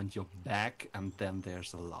behind your back, and then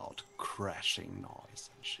there's a loud crashing noise,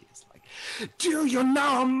 and she's like, do you know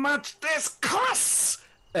how much this costs?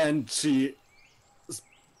 And she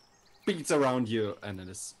beats around you, and it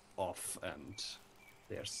is off, and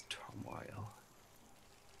there's turmoil.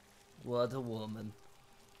 What a woman.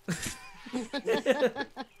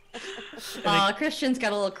 Aw, Christian's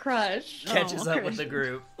got a little crush. Catches up with the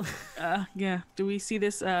group. Yeah. Do we see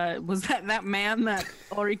this? Was that man that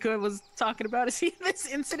Ulrika was talking about? Is he in this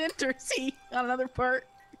incident, or is he on another part?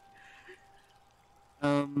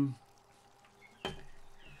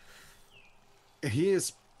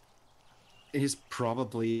 He's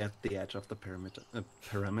probably at the edge of the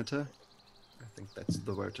perimeter. I think that's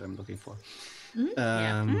the word I'm looking for.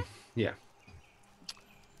 Yeah.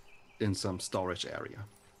 In some storage area.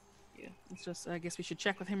 Yeah. It's just, I guess we should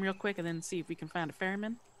check with him real quick and then see if we can find a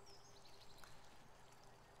ferryman.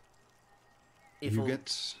 If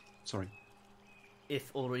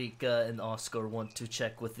Ulrika and Oscar want to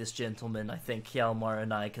check with this gentleman, I think Hjalmar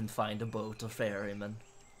and I can find a boat or ferryman.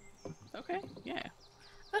 Okay, yeah.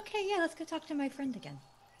 Okay, yeah, let's go talk to my friend again.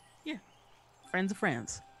 Yeah. Friends of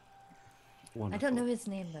friends. Wonderful. I don't know his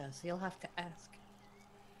name, though, so you'll have to ask.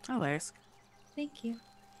 I'll ask. Thank you.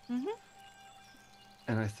 Mm-hmm.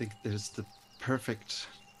 And I think there's the perfect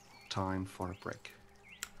time for a break.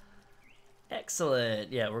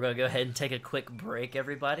 Excellent. Yeah, we're going to go ahead and take a quick break,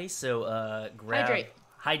 everybody. So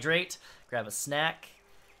hydrate, grab a snack,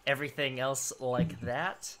 everything else like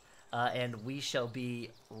that. And we shall be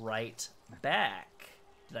right back.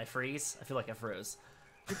 Did I freeze? I feel like I froze.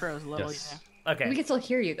 You froze a little, Yes. yeah. Okay. We can still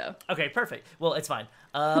hear you, though. Okay, perfect. Well, it's fine.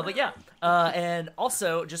 But yeah, and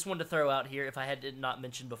also just wanted to throw out here, if I did not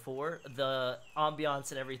mention before, the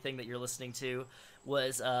ambiance and everything that you're listening to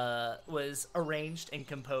was arranged and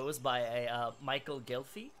composed by a Michael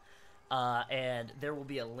Gelfi, and there will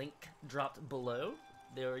be a link dropped below.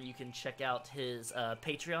 There you can check out his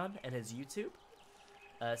Patreon and his YouTube.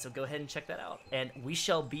 So go ahead and check that out, and we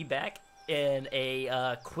shall be back in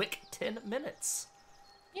a quick 10 minutes.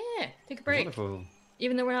 Yeah, take a break. Wonderful.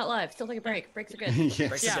 Even though we're not live, still take a break. Breaks are good. Yes.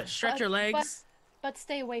 Breaks are Yeah, good. stretch your legs. But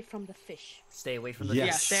stay away from the fish. Stay away from the Yes.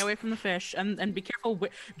 Yeah, fish. stay away from the fish and be careful.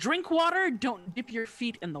 Drink water. Don't dip your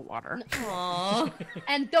feet in the water. Aww.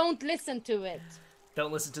 And don't listen to it.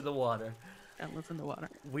 Don't listen to the water. Don't listen to water.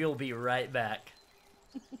 We'll be right back.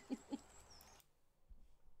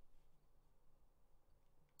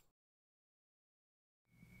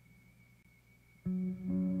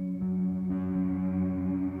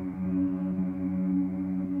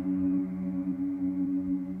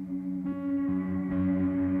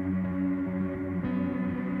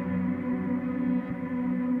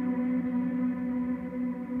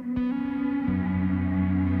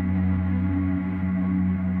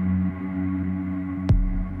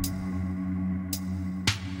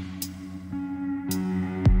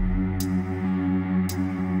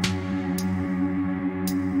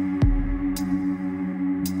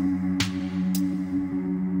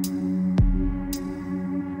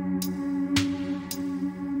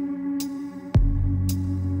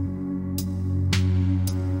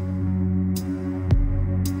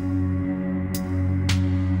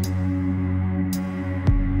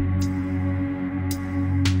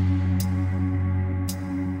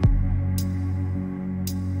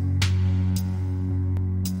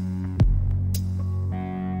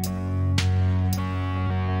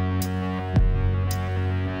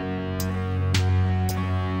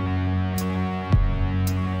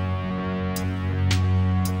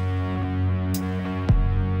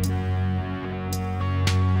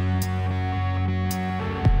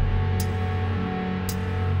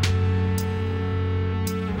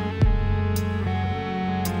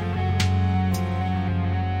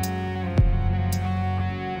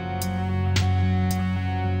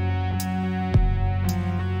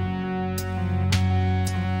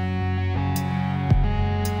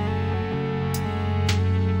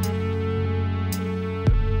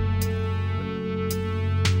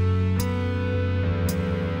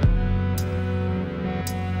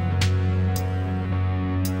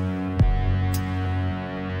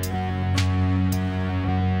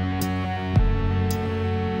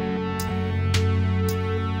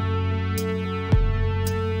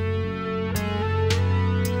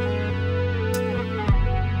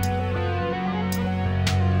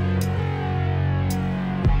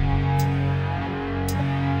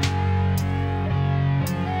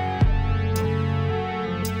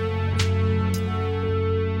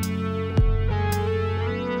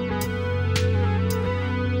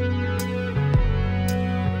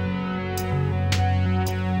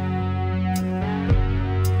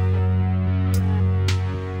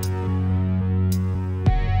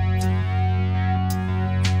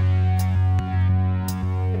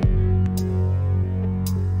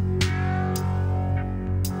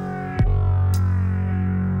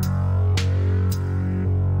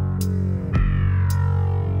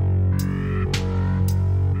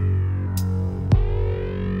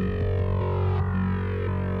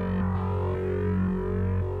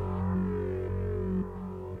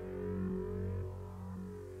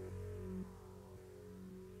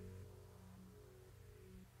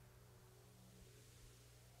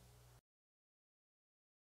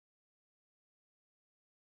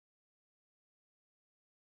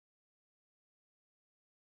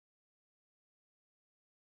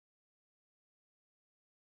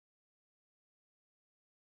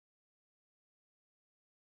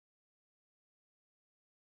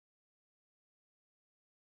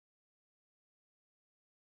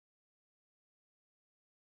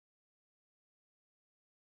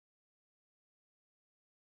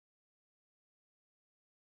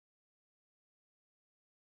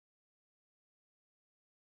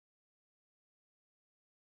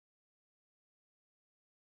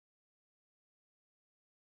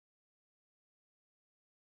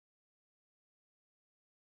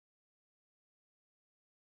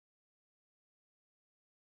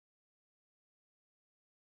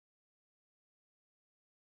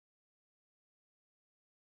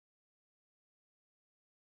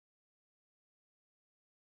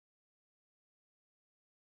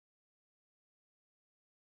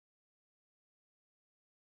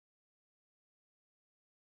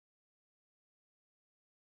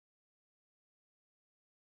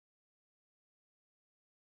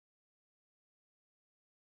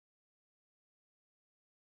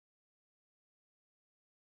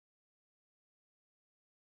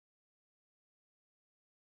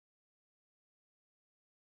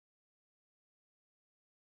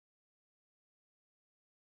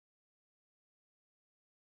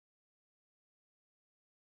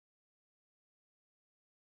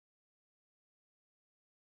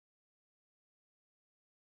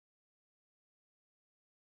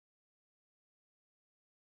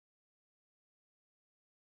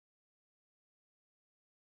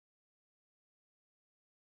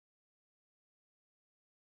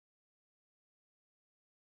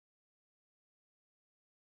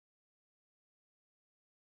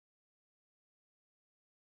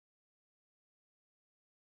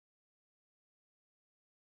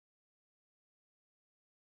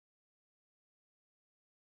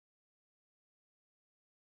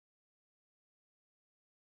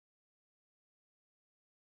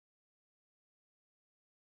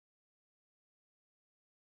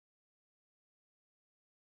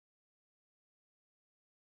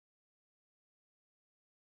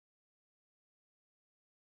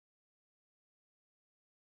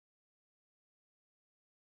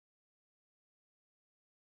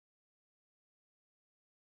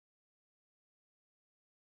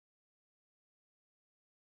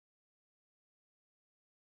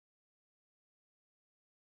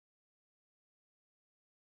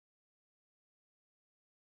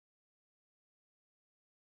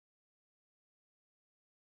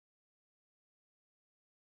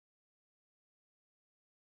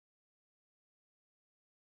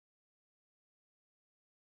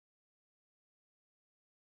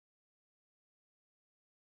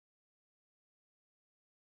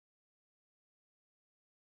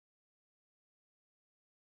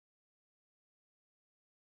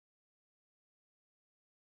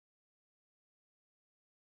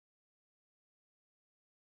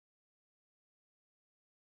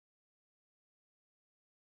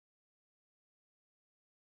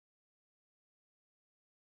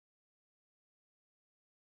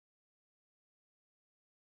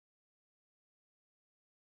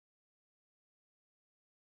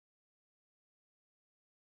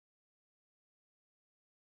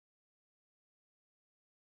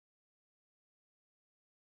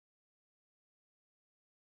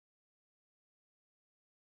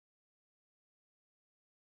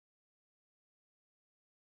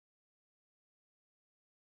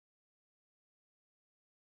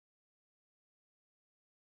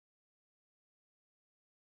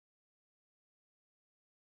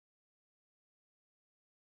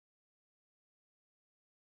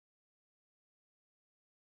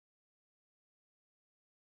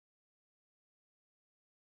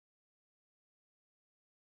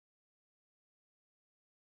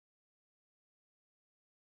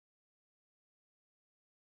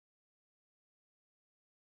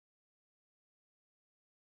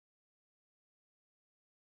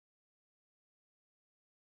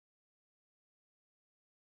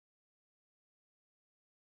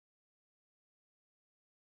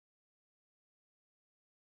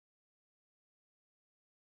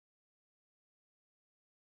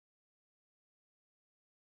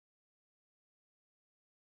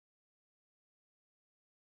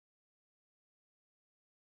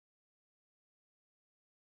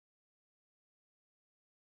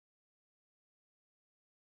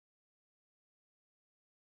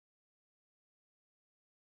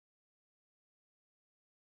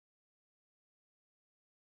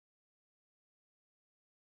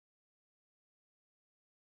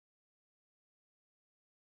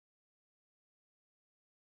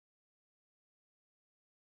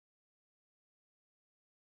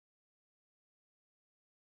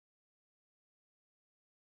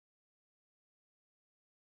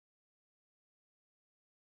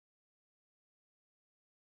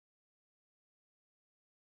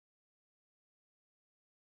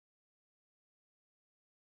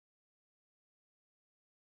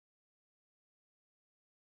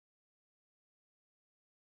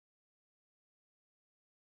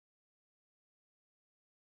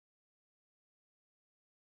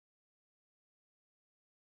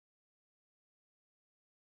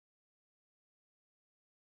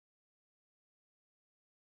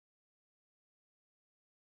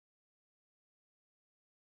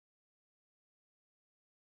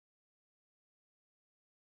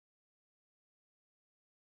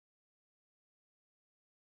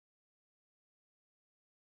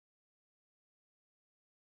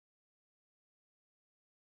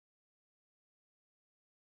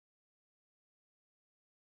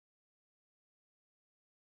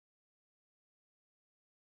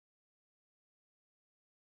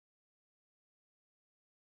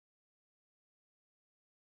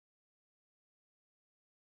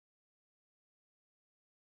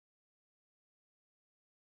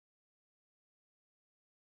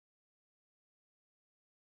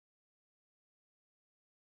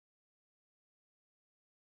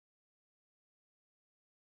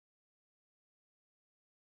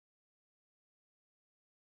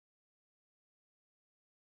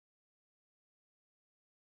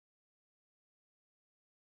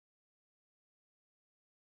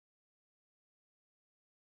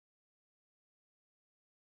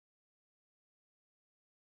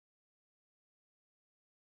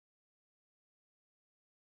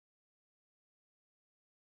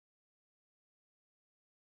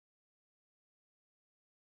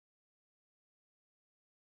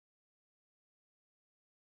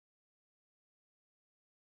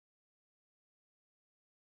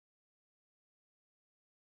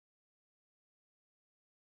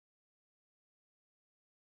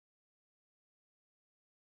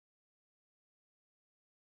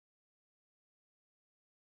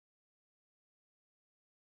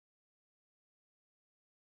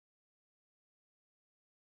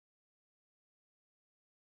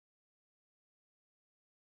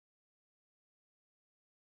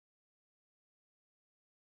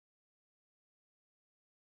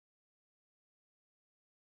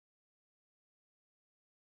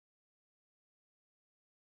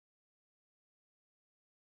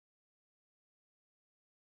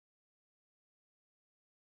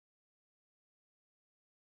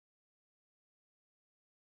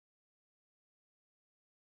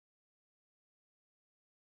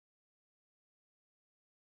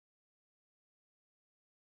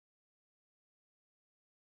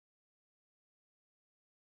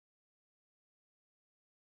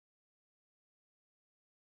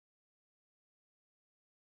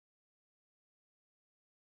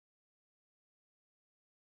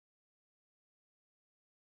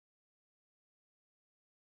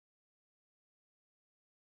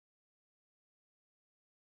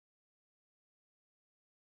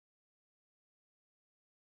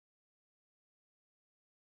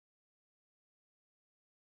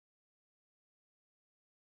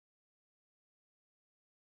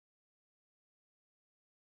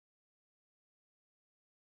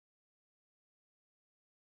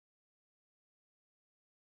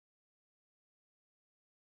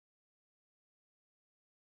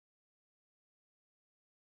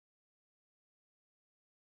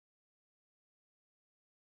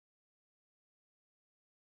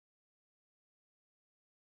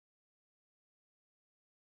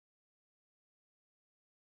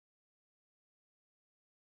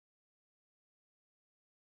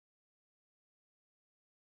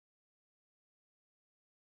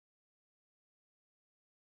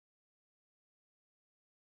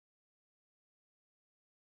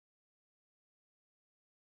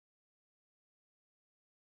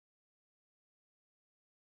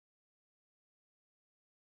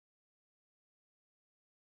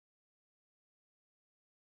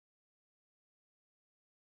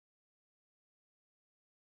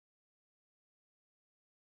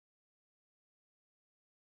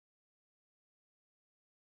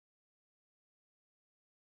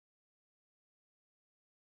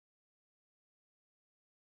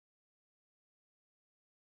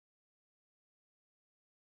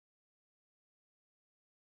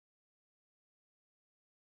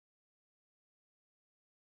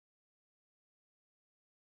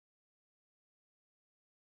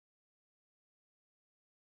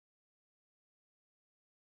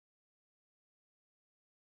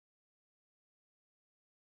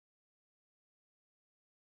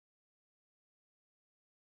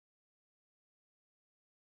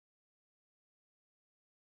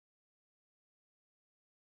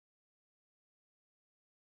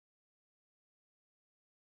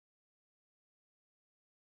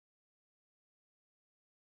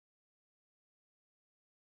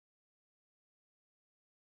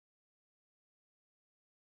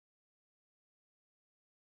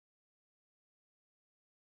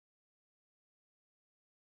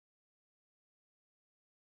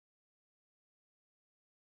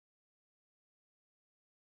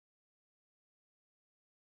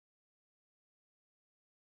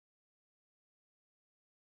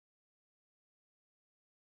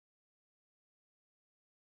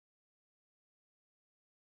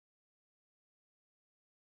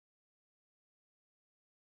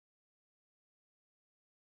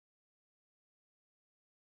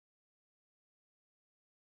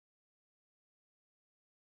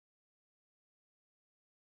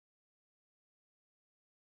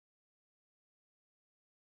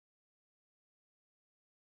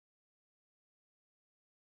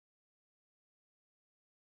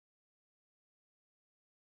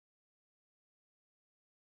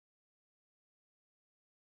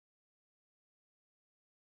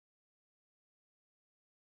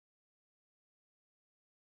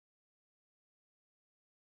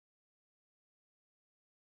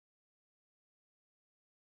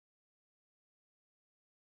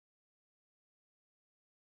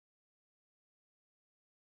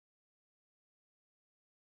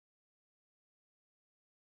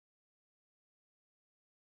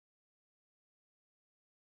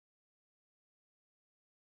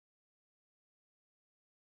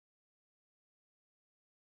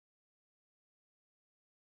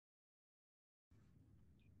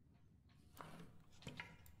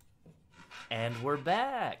 And we're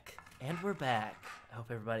back. And we're back. I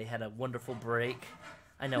hope everybody had a wonderful break.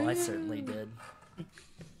 I know I certainly did.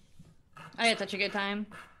 I had such a good time.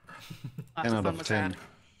 10 out of 10.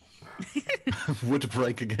 Would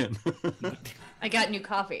break again. I got new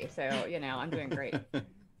coffee, so, you know, I'm doing great.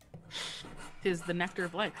 Tis the nectar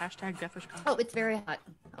of life. Hashtag Deathwish Coffee. Oh, it's very hot.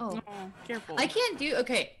 Oh. Careful. I can't do...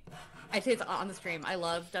 Okay. I say it's on the stream. I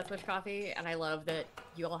love Deathwish Coffee, and I love that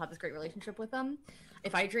you all have this great relationship with them.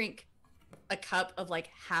 If I drink a cup of, like,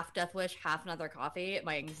 half Deathwish, half another coffee,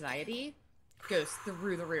 my anxiety goes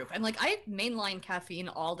through the roof. And, like, I mainline caffeine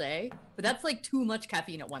all day, but that's, like, too much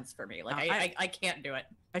caffeine at once for me. Like, I can't do it.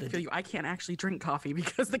 I feel you. I can't actually drink coffee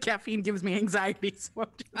because the caffeine gives me anxiety. So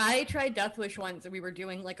I tried Deathwish once, and we were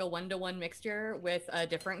doing, like, a 1-to-1 mixture with a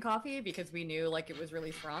different coffee because we knew, like, it was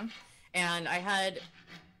really strong. And I had...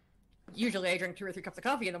 Usually I drink 2 or 3 cups of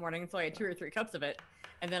coffee in the morning, so I had 2 or 3 cups of it.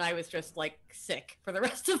 And then I was just, like, sick for the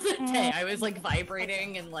rest of the day. I was, like,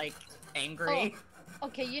 vibrating and, like, angry. Oh,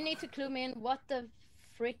 okay, you need to clue me in. What the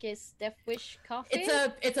frick is Deathwish coffee?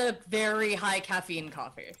 It's a very high caffeine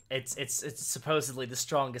coffee. It's supposedly the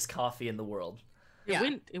strongest coffee in the world.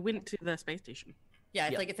 It went to the space station. Yeah,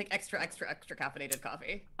 it's like extra caffeinated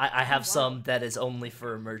coffee. I have some that is only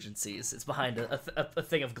for emergencies. It's behind a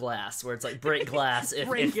thing of glass where it's like break glass if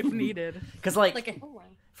needed. Because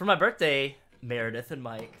for my birthday, Meredith and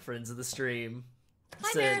Mike, friends of the stream,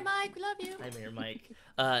 Hi, Mary and Mike, we love you. Hi, Mary and Mike.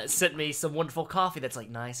 Sent me some wonderful coffee that's like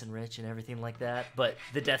nice and rich and everything like that. But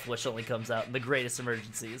the Death Wish only comes out in the greatest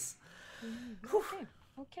emergencies.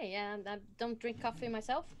 Okay, and I don't drink coffee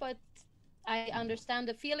myself, but I understand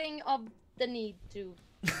the feeling of the need to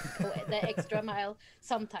go the extra mile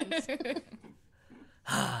sometimes.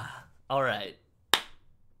 All right.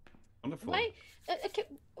 Wonderful. Okay,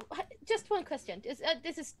 just one question.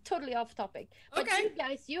 This is totally off topic. But Okay. you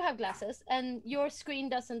guys, you have glasses, and your screen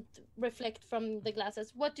doesn't reflect from the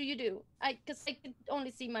glasses. What do you do? Because I could only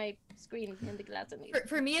see my screen in the glasses.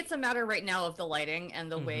 For me, it's a matter right now of the lighting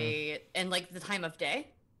and the way, and like the time of day.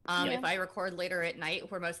 If I record later at night,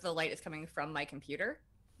 where most of the light is coming from my computer,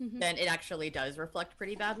 then it actually does reflect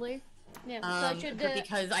pretty badly. Yeah.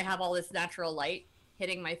 Because I have all this natural light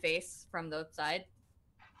hitting my face from the side.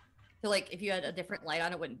 So, like, if you had a different light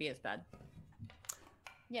on, it wouldn't be as bad.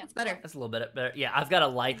 Yeah. It's better. That's a little bit better. Yeah, I've got a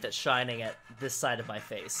light that's shining at this side of my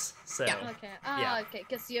face. So Okay. Okay,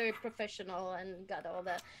 because you're professional and got all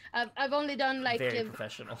that. I've only done like very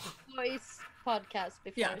professional voice podcast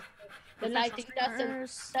before. Yeah. The lighting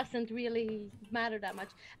doesn't really matter that much.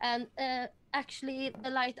 And actually, the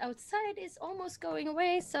light outside is almost going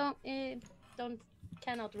away, so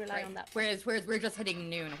cannot rely on that. Whereas we're just hitting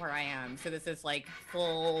noon where I am, so this is like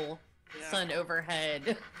full sun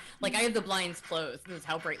overhead. Like, I have the blinds closed. This is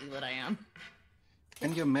how brightly lit I am.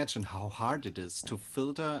 Can you imagine how hard it is to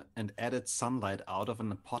filter and edit sunlight out of a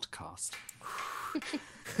podcast?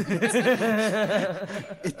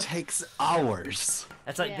 It takes hours.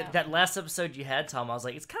 That's like that last episode you had, Tom. I was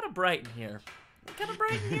like, it's kind of bright in here.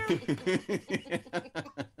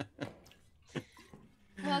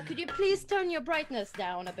 Well, could you please turn your brightness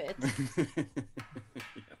down a bit?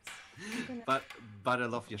 Yes. But I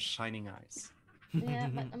love your shining eyes. Yeah,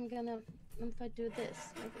 but if I do this,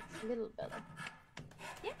 maybe it's a little better.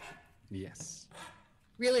 Yeah. Yes.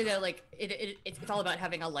 Really though, like it's all about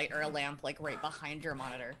having a light or a lamp like right behind your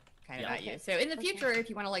monitor, kind of at you. So in the future, if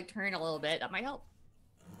you want to like turn a little bit, that might help.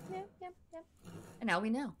 Yeah. And now we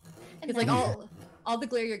know. Because like all the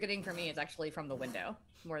glare you're getting from me is actually from the window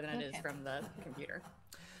more than it is from the computer.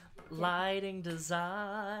 Lighting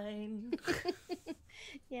design.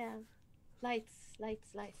 Yeah. Lights.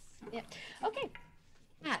 Yeah. Okay.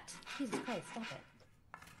 Cat. Jesus Christ, stop it.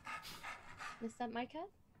 Is that my cat?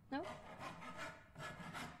 No?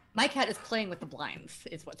 My cat is playing with the blinds,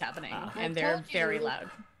 is what's happening. And I they're told very you. loud.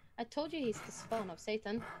 I told you he's the spawn of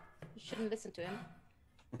Satan. You shouldn't listen to him.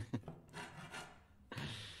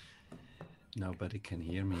 Nobody can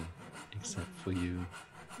hear me except for you.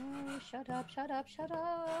 Oh, shut up.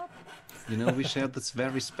 You know, we share this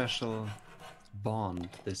very special bond,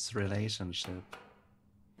 this relationship.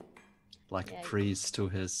 Like a priest to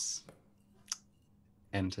his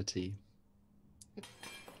entity.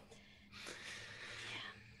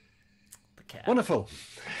 The cat. Wonderful.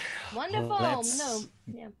 No.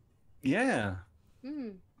 Yeah. Yeah.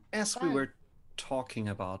 Mm. As we were talking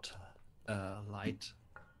about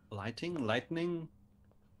lightning,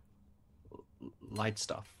 light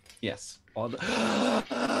stuff. Yes. All the...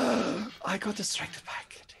 I got distracted by a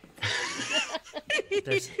kitty.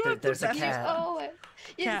 There's a cat. Oh,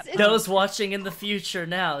 cat. Those watching in the future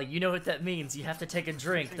now, you know what that means. You have to take a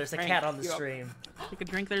drink. There's a cat on the Yep. stream. Take a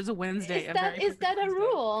drink. There's a Wednesday. Is that a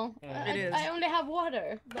rule? It is. I only have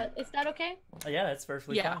water, but is that okay? Oh, yeah, that's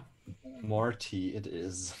perfectly Yeah. fine. More tea it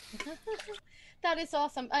is. That is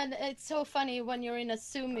awesome, and it's so funny when you're in a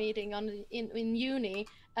Zoom meeting in uni,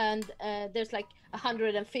 and there's like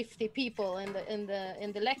 150 people in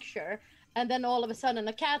the lecture, and then all of a sudden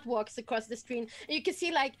a cat walks across the screen, and you can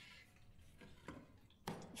see like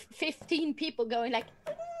 15 people going like,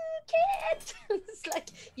 cat. It's like,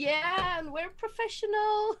 yeah, and we're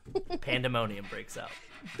professional. Pandemonium breaks out.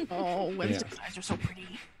 Oh, Wednesday eyes are so pretty.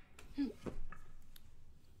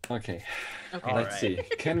 Okay, Okay. let's see.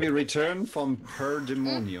 Can we return from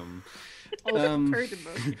Perdemonium?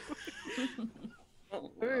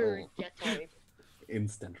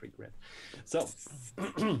 Instant regret. So,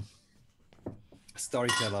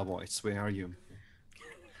 storyteller voice, where are you?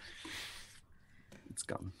 It's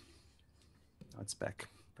gone. Now it's back.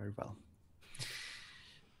 Very well.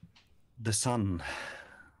 The sun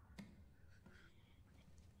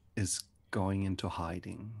is going into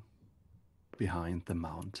hiding behind the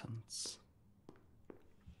mountains.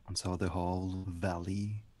 And so the whole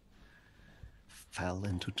valley fell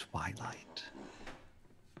into twilight.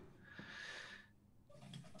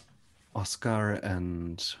 Oscar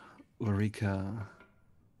and Ulrika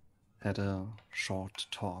had a short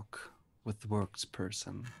talk with the works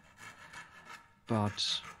person, but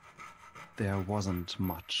there wasn't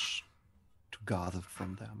much to gather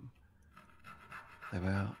from them. They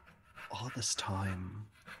were all this time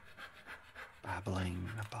babbling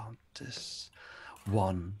about this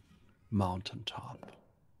one mountaintop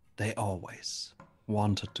they always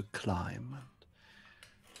wanted to climb and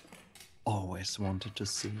always wanted to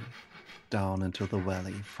see down into the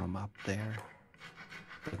valley from up there,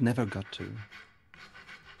 but never got to.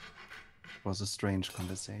 It was a strange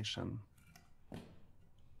conversation,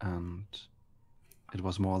 and it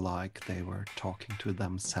was more like they were talking to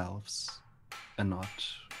themselves and not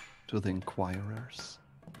to the inquirers.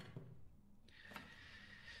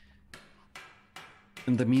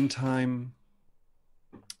 In the meantime,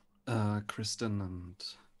 Kristen and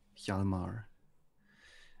Hjalmar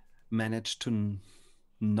managed to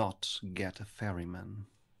not get a ferryman.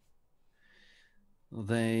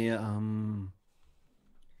 They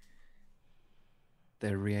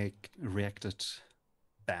reacted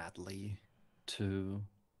badly to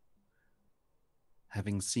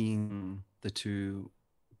having seen the two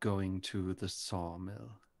going to the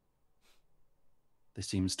sawmill. There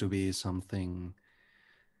seems to be something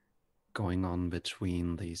going on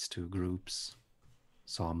between these two groups,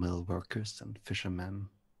 sawmill workers and fishermen.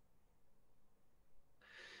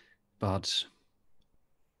 But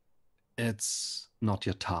it's not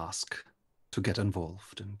your task to get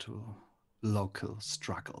involved into local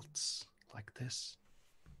struggles like this.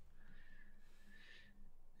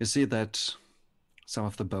 You see that some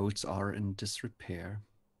of the boats are in disrepair,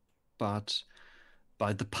 but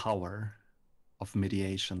by the power of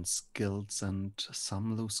mediation skills and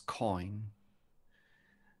some loose coin,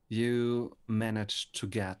 you managed to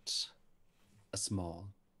get a small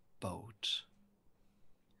boat.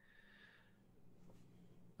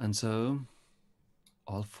 And so,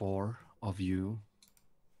 all four of you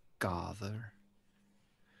gather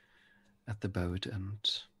at the boat, and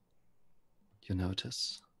you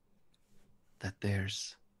notice that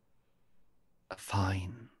there's a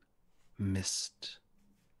fine mist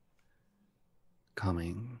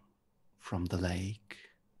coming from the lake,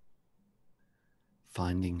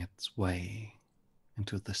 finding its way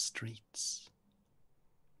into the streets.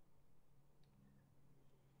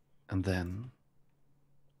 And then,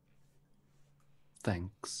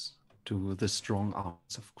 thanks to the strong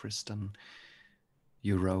arms of Kristen,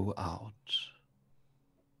 you row out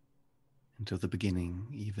into the beginning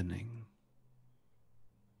evening.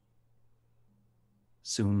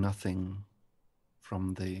 Soon nothing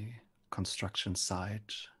from the construction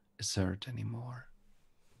site is heard anymore.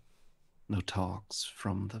 No talks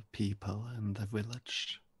from the people in the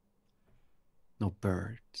village. No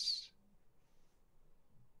birds.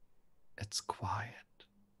 It's quiet.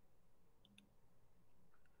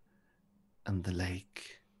 And the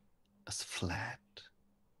lake is flat,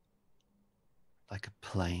 like a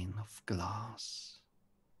plane of glass.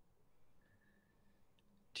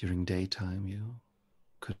 During daytime, you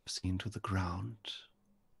could have seen to the ground,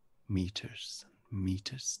 meters and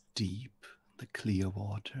meters deep in the clear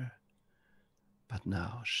water, but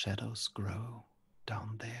now shadows grow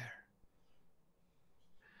down there.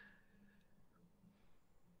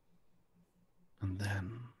 And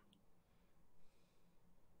then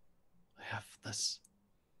I have this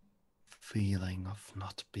feeling of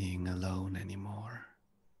not being alone anymore.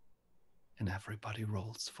 And everybody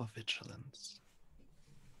rolls for vigilance.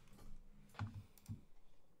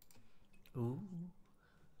 Ooh.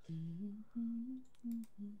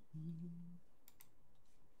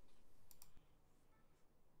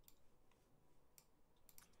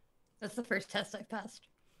 That's the first test I passed.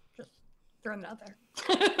 Just throwing it out there.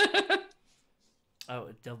 Oh,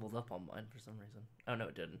 it doubled up on mine for some reason. Oh, no,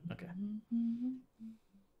 it didn't. Okay.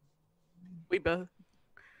 We both.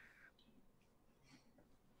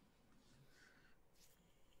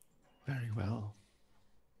 Very well.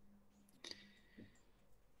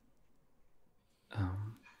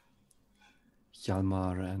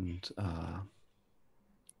 Hjalmar and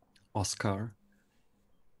Oscar,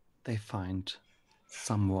 they find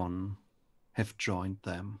someone have joined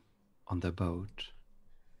them on the boat.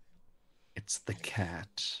 It's the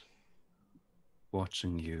cat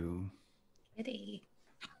watching you. Kitty.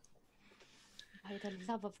 By the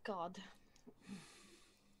love of God.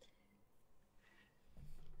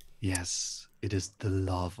 Yes, it is the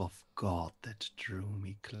love of God that drew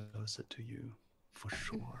me closer to you, for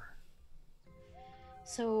sure.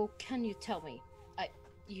 So, can you tell me?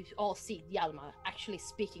 You all see Hjalmar actually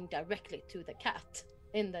speaking directly to the cat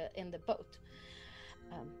in the boat.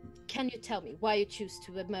 Can you tell me why you choose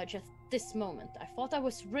to emerge at this moment? I thought I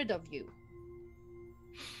was rid of you.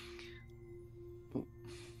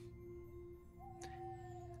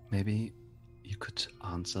 Maybe you could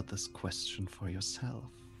answer this question for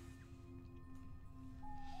yourself.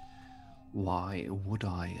 Why would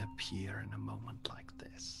I appear in a moment like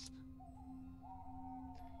this?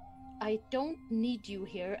 I don't need you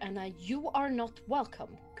here, and you are not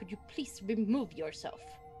welcome. Could you please remove yourself?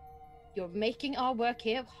 You're making our work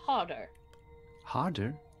here harder.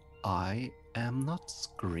 Harder? I am not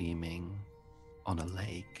screaming on a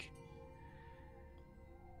lake.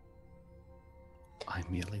 I'm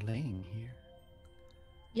merely laying here.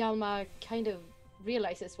 Hjalmar kind of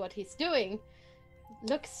realizes what he's doing,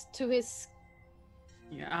 looks to his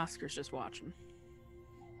Yeah, Oscar's just watching.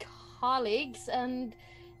 colleagues, and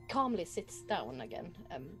calmly sits down again,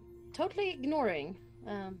 totally ignoring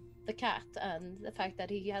the cat and the fact that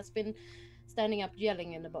he has been standing up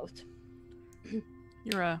yelling in the boat.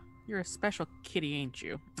 You're a special kitty, ain't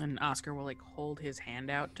you? And Oscar will like hold his hand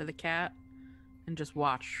out to the cat and just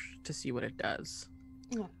watch to see what it does.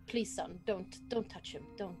 Oh, please, son, don't touch him.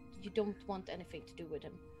 You don't want anything to do with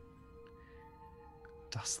him.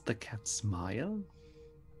 Does the cat smile?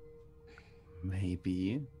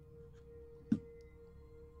 Maybe.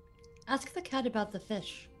 Ask the cat about the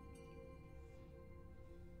fish.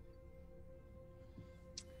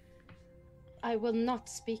 I will not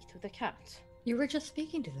speak to the cat. You were just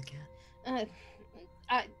speaking to the cat.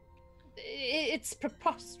 It's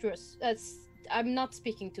preposterous. I'm not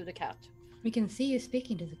speaking to the cat. We can see you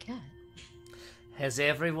speaking to the cat. Has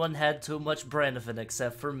everyone had too much Brennivin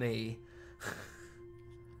except for me?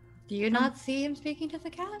 Do you not see him speaking to the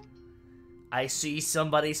cat? I see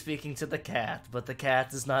somebody speaking to the cat, but the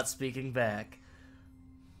cat is not speaking back.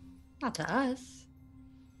 Not to us.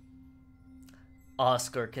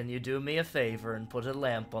 Oscar, can you do me a favor and put a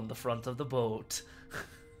lamp on the front of the boat?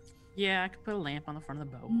 Yeah, I could put a lamp on the front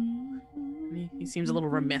of the boat. And he seems a little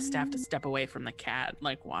remiss to have to step away from the cat,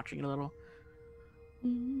 like watching it a little.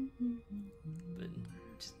 But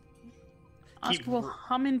just Oscar will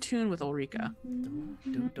hum in tune with Ulrika.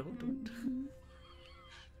 don't.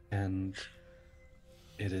 And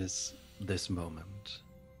it is this moment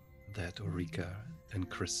that Ulrika and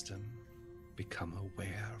Kristen become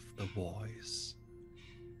aware of the voice.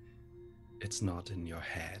 It's not in your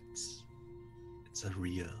heads. It's a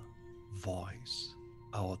real voice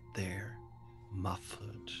out there,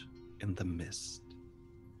 muffled in the mist.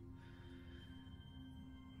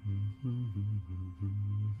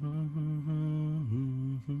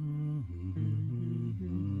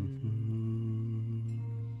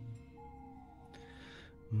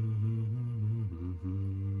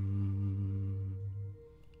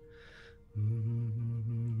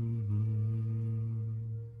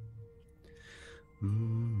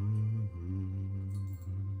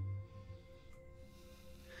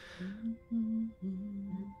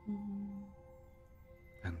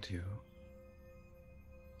 And you're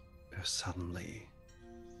suddenly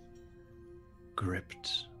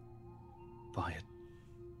gripped by a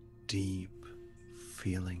deep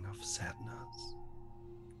feeling of sadness.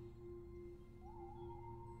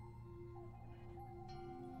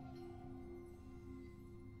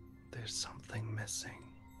 There's something missing.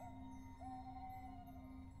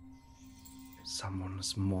 Someone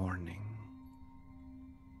is mourning.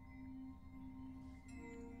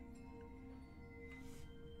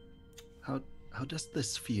 How does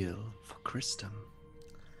this feel for Kristen?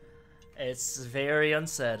 It's very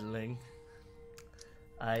unsettling.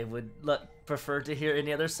 I would prefer to hear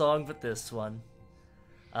any other song but this one.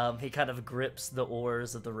 He kind of grips the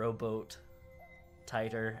oars of the rowboat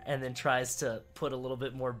tighter and then tries to put a little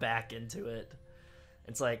bit more back into it.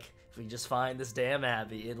 It's like, if we just find this damn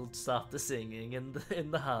abbey, it'll stop the singing and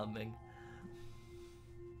the humming.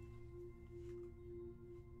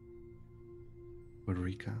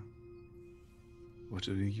 Ulrika, what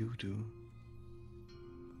do you do?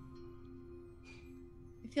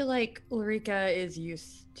 I feel like Ulrika is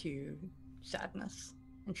used to sadness,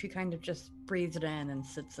 and she kind of just breathes it in and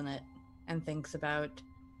sits in it and thinks about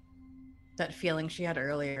that feeling she had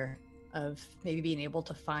earlier of maybe being able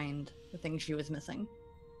to find the things she was missing.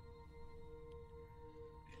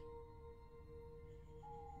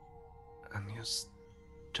 And you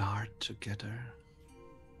start together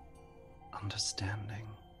understanding.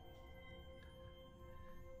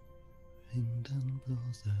 Vinden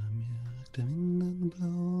blåser mjukt, vinden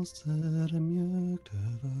blåser mjukt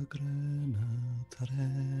över gröna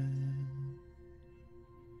träd.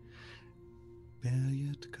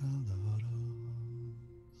 Berget kallar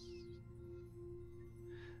oss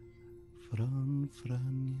från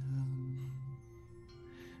Franjan.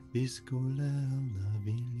 Vi skulle alla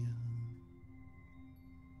vilja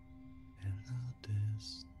hela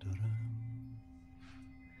dess dröm.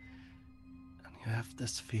 And you have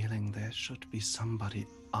this feeling there should be somebody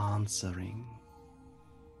answering.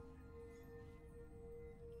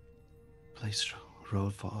 Please roll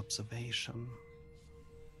for observation.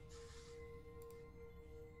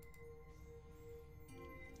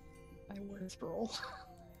 My words roll.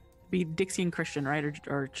 Be Dixie and Christian, right?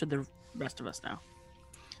 Or should the rest of us know?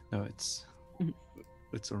 No, it's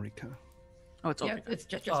Ulrika. Oh, it's Yeah, Ulrika. it's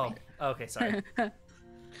just Oh, me. okay, sorry.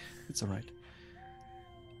 It's all right.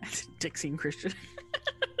 Dixie and Christian.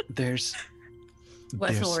 There's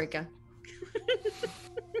What's Ulrika?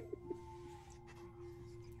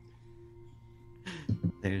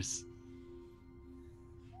 there's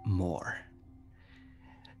more.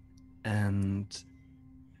 And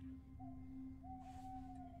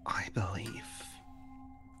I believe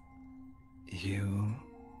you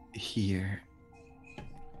hear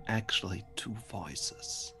actually two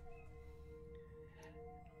voices.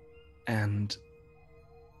 And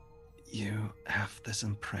you have this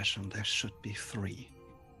impression there should be three,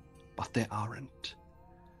 but there aren't.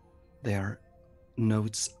 They're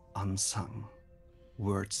notes unsung,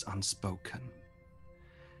 words unspoken,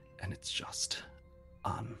 and it's just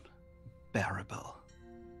unbearable.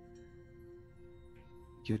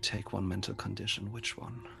 You take one mental condition, which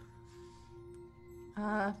one?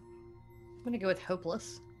 I'm gonna go with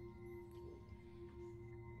hopeless.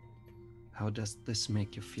 How does this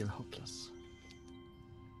make you feel hopeless?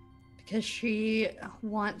 Because she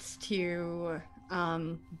wants to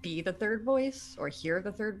be the third voice or hear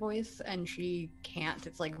the third voice, and she can't.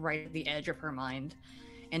 It's like right at the edge of her mind.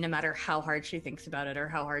 And no matter how hard she thinks about it or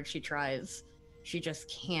how hard she tries, she just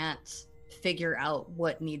can't figure out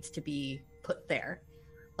what needs to be put there.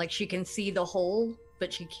 Like, she can see the hole,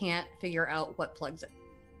 but she can't figure out what plugs it.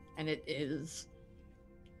 And it is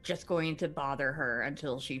just going to bother her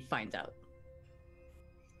until she finds out.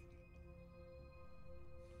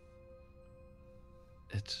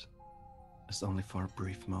 It is only for a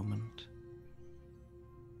brief moment.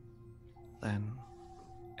 Then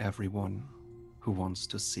everyone who wants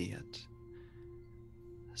to see it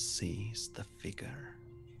sees the figure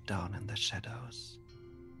down in the shadows.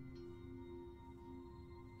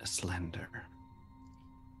 A slender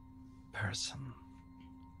person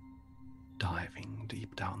diving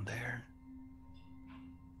deep down there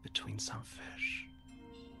between some fish.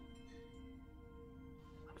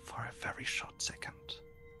 And for a very short second,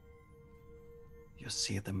 you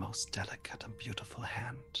see the most delicate and beautiful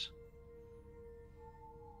hand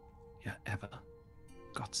you ever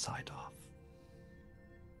got sight of.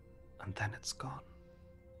 And then it's gone.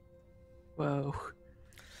 Whoa.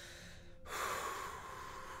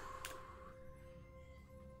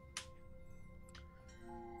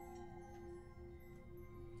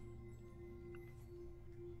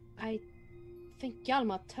 I think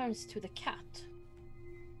Hjalmar turns to the cat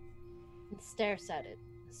and stares at it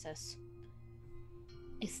and says,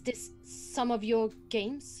 "Is this some of your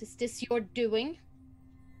games? Is this your doing?"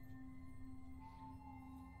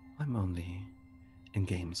 I'm only in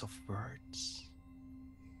games of words.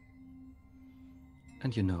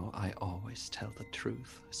 And you know, I always tell the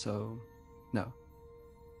truth, so no.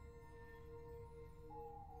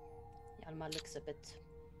 Hjalmar looks a bit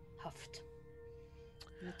huffed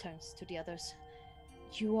and turns to the others.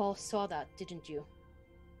 "You all saw that, didn't you?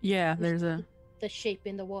 Yeah, there's a the shape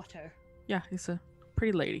in the water. yeah, it's a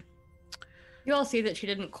pretty lady. You all see that she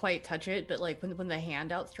didn't quite touch it, but like when the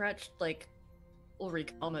hand outstretched, like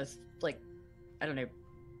Ulrich almost like, I don't know,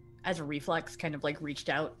 as a reflex, kind of like reached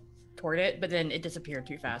out toward it, but then it disappeared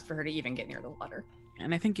too fast for her to even get near the water.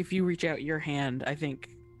 And I think if you reach out your hand, I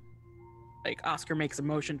think like Oscar makes a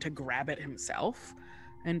motion to grab it himself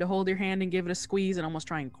and to hold your hand and give it a squeeze and almost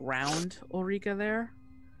try and ground Ulrika there.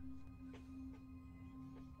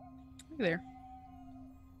 There.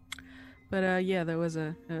 But yeah, there was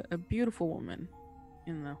a beautiful woman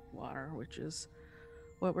in the water, which is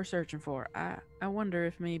what we're searching for. I wonder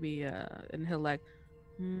if maybe and he'll like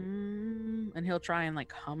and he'll try and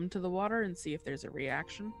like hum to the water and see if there's a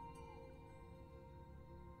reaction.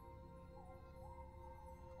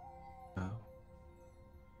 No.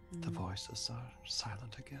 The voices are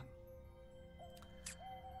silent again.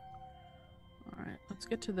 All right, let's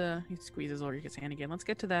get to the. He squeezes Ulrika's hand again. Let's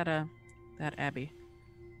get to that abbey.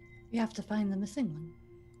 You have to find the missing one.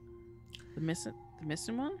 The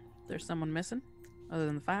missing one? There's someone missing, other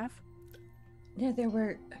than the 5. Yeah, there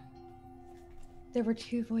were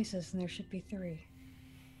 2 voices, and there should be 3.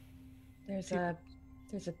 There's a.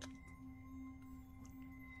 It's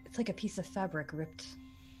like a piece of fabric ripped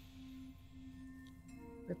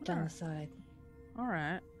down the side. All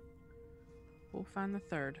right, we'll find the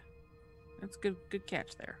 3rd. That's good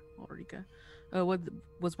catch there, Ulrika. What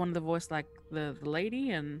was one of the voice like the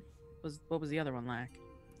lady, and what was the other one like?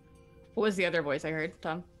 What was the other voice I heard,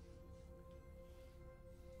 Tom?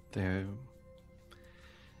 They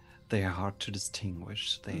are hard to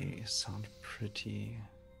distinguish. They sound pretty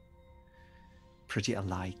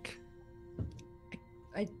alike.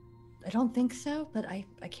 I don't think so, but I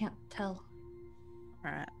can't tell.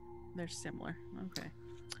 All right, they're similar. Okay,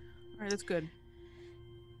 all right, that's good.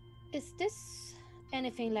 Is this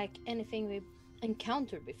anything like anything we've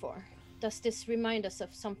encountered before? Does this remind us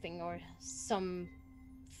of something or some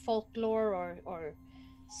folklore or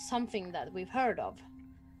something that we've heard of?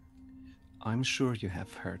 I'm sure you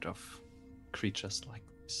have heard of creatures like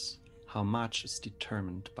this. How much is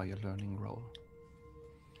determined by your learning roll.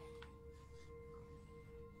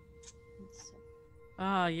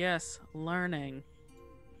 Ah, yes, learning.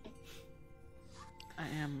 I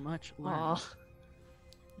am much learned.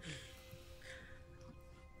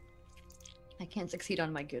 I can't succeed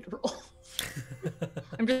on my good roll.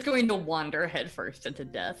 I'm just going to wander headfirst into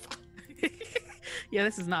death. Yeah,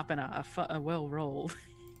 this has not been a well-rolled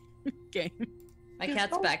game. My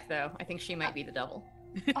cat's back, though. I think she might be the devil.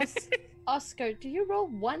 Oscar, do you roll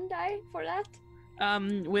 1 die for that?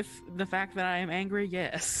 With the fact that I am angry,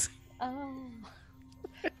 yes. Oh.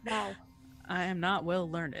 Wow. I am not well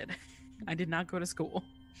learned. I did not go to school.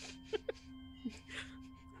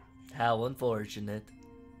 How unfortunate.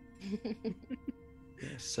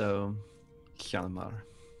 So, Hjalmar.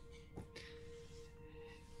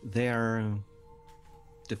 There are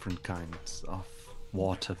different kinds of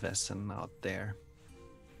water Vaesen out there.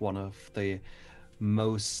 One of the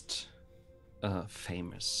most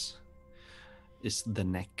famous is the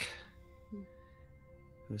Neck,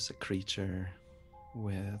 who's a creature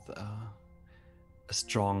with a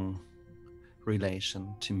strong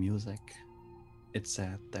relation to music. It's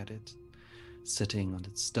said that it's sitting on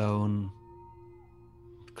its stone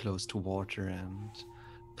close to water and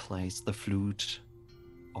plays the flute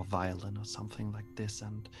or violin or something like this,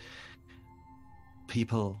 and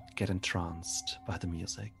people get entranced by the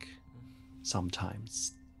music,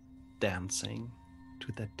 sometimes dancing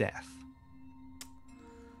to their death.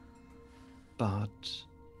 But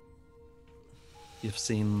you've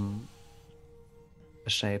seen a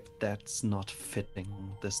shape that's not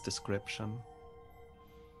fitting this description,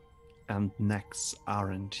 and necks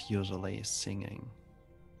aren't usually singing.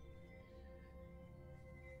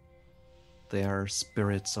 They are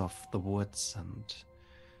spirits of the woods and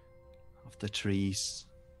of the trees,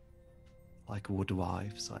 like wood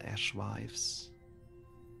wives or ash wives,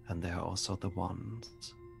 and they are also the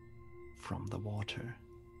ones from the water.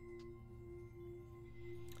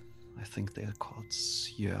 I think they are called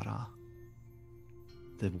Sjöra,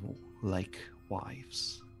 the lake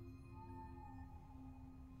wives.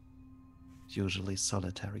 Usually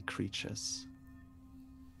solitary creatures.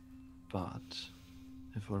 But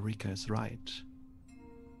if Ulrika is right,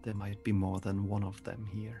 there might be more than one of them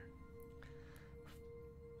here.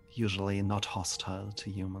 Usually not hostile to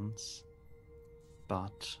humans,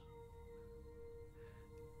 but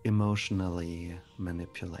emotionally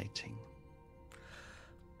manipulating.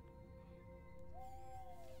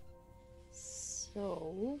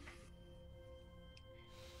 So,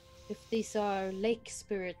 if these are lake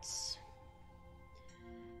spirits,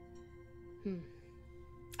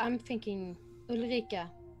 I'm thinking, Ulrika,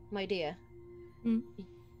 my dear,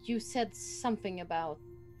 you said something about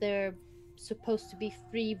there supposed to be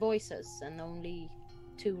 3 voices and only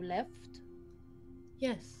 2 left.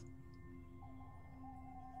 Yes.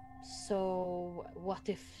 So what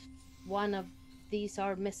if one of these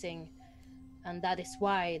are missing, and that is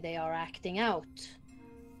why they are acting out?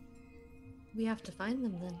 We have to find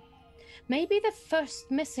them then. Maybe the first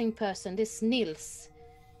missing person is Nils.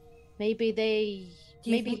 Maybe they... Do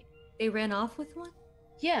you think they ran off with one?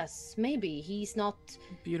 Yes, maybe. He's not...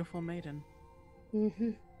 Beautiful maiden.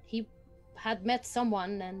 He had met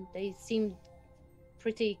someone and they seemed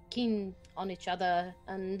pretty keen on each other,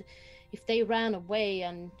 and if they ran away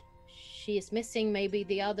and she is missing, maybe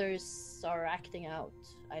the others are acting out.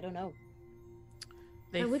 I don't know.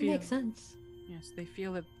 That would make sense. Yes, they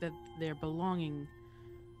feel that their belonging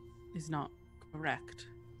is not correct.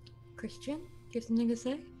 Christian, do you have something to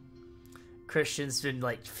say? Christian's been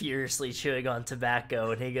like furiously chewing on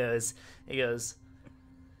tobacco, and he goes,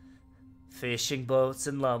 fishing boats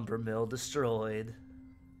and lumber mill destroyed.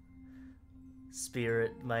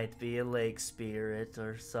 Spirit might be a lake spirit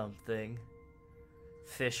or something.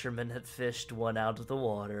 Fishermen had fished one out of the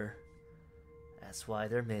water. That's why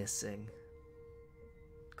they're missing.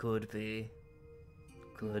 Could be.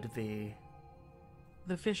 Could be.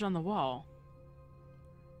 The fish on the wall.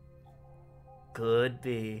 Could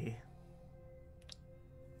be.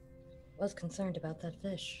 I was concerned about that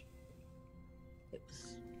fish. It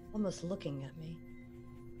was almost looking at me.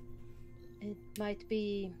 It might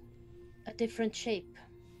be a different shape.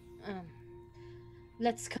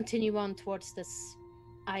 Let's continue on towards this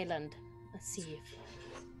island and see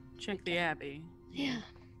if... Check the abbey. Yeah.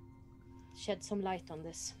 Shed some light on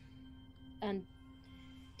this. And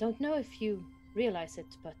don't know if you realize it,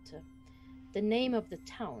 but the name of the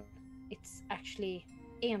town, it's actually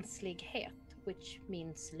Enslighet, which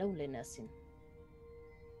means loneliness in...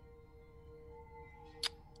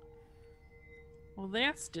 Well,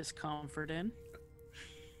 that's discomforting.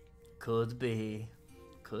 Could be.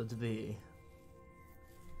 Could be.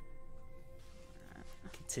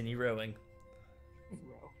 Continue rowing.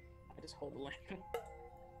 Row. I just hold the lamp.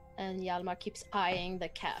 And Hjalmar keeps eyeing the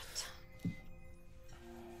cat.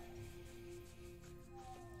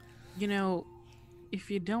 You know, if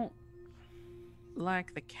you don't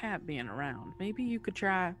like the cat being around, maybe you could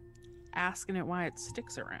try asking it why it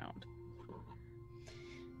sticks around.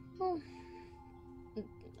 Oh,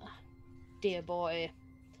 dear boy.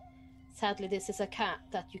 Sadly, this is a cat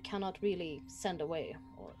that you cannot really send away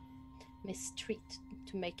or mistreat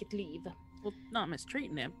to make it leave. Well, not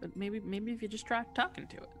mistreating it, but maybe if you just try talking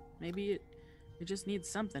to it. Maybe it just needs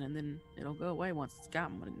something, and then it'll go away once it's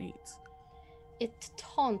gotten what it needs. It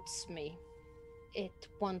taunts me. It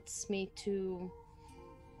wants me to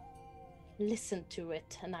listen to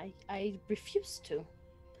it, and I refuse to.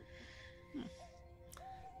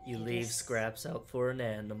 You leave scraps out for an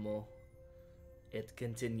animal. It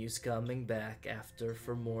continues coming back after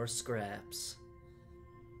for more scraps.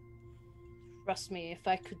 Trust me, if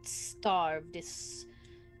I could starve this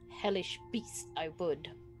hellish beast, I would.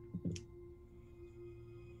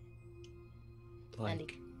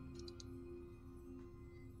 Like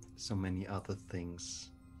so many other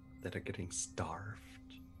things that are getting starved.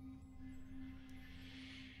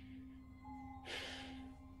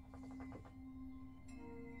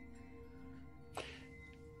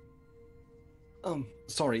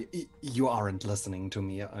 Sorry, you aren't listening to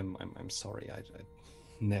me. I'm sorry. I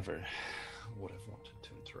never would have wanted to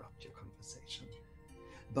interrupt your conversation.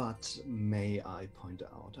 But may I point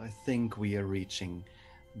out, I think we are reaching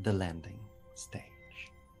the landing stage.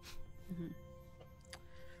 Mm-hmm.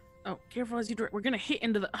 Oh, careful as you drive. We're gonna hit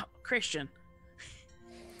into the... Oh, Christian.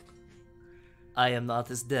 I am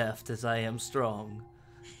not as deft as I am strong.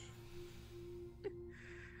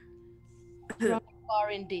 You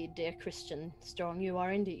are indeed, dear Christian. Strong you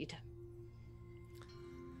are indeed.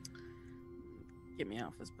 Get me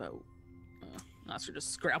off this boat. Oscar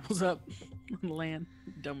just scrabbles up on the land.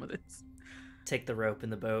 Done with this. Take the rope in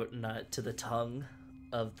the boat and to the tongue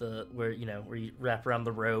of the where you wrap around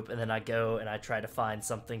the rope, and then I go and I try to find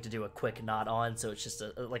something to do a quick knot on, so it's just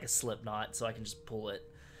like a slip knot, so I can just pull it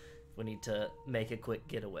if we need to make a quick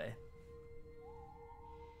getaway.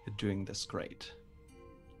 You're doing this great.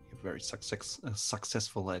 You're very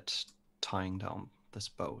successful at tying down this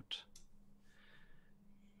boat.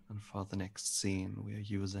 And for the next scene, we are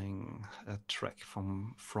using a track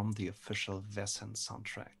from the official Vaesen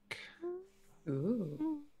soundtrack.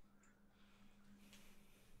 Ooh.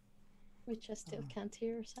 Which I still can't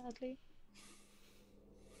hear, sadly.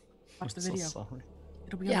 Watch the I'm video. so sorry.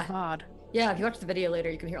 It'll be on the VOD. Yeah, if you watch the video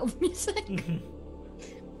later, you can hear all the music.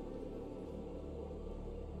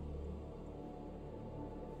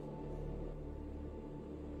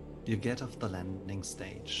 You get off the landing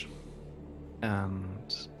stage,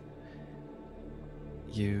 and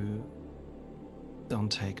you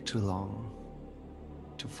don't take too long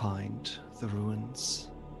to find the ruins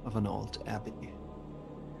of an old abbey.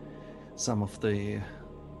 Some of the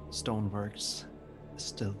stoneworks is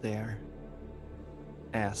still there,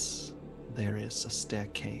 as there is a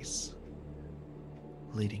staircase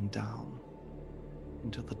leading down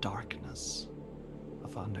into the darkness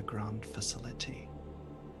of an underground facility.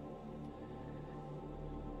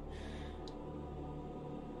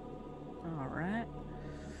 All right.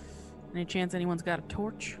 Any chance anyone's got a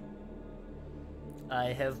torch?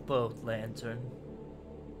 I have boat lantern.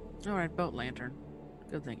 All right, boat lantern.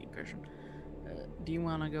 Good thinking, Christian. Do you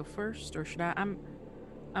want to go first, or should I?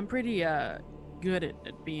 I'm pretty good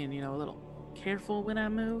at being, a little careful when I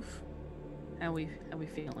move. How we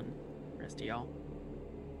feeling, rest of y'all?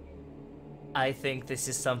 I think this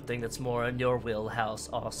is something that's more in your wheelhouse,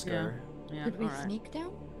 Oscar. Yeah. Could we all right. sneak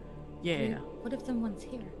down? Yeah. What if someone's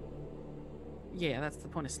here? Yeah, that's the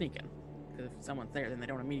point of sneaking. Because if someone's there, then they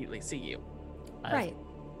don't immediately see you. Right.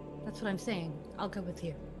 That's what I'm saying. I'll go with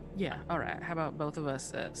you. Yeah. All right. How about both of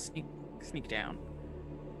us sneak down?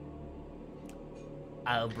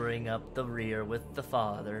 I'll bring up the rear with the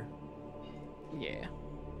father. Yeah.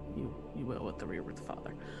 You will with the rear with the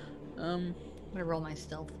father. I'm gonna roll my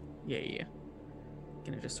stealth. Yeah.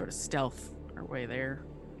 Gonna just sort of stealth our way there,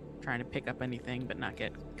 trying to pick up anything but not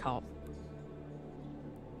get caught.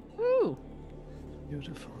 Woo!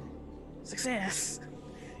 Beautiful. Success!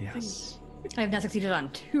 Yes. I have now succeeded on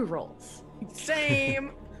 2 rolls.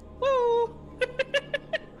 Same! Woo!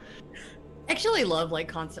 Actually, love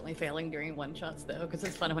constantly failing during one shots though, because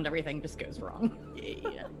it's fun when everything just goes wrong.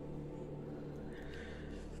 Yeah.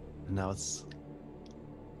 And now it's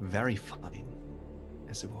very fine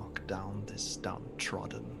as you walk down this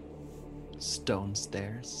downtrodden stone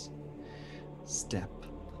stairs, step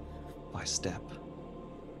by step,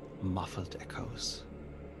 muffled echoes.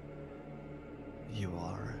 You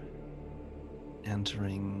are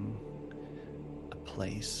entering a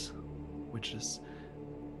place which is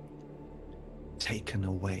taken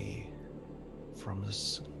away from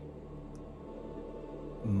this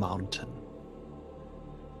mountain.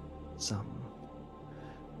 Some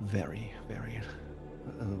very,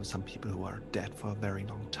 some people who are dead for a very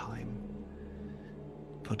long time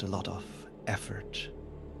put a lot of effort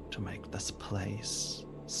to make this place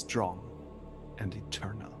strong and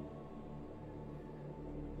eternal.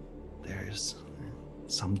 There's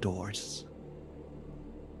some doors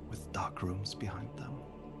with dark rooms behind them.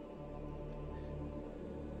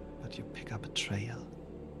 But you pick up a trail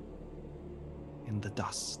in the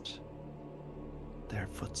dust. Their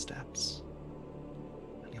footsteps,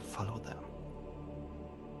 and you follow them.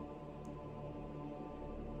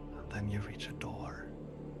 And then you reach a door.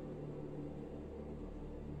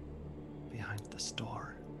 Behind this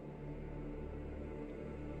door,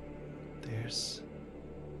 there's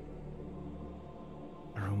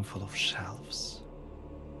a room full of shelves.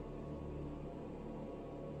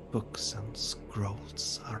 Books and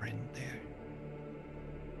scrolls are in there.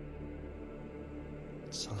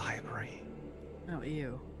 It's a library. Oh,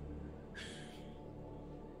 ew.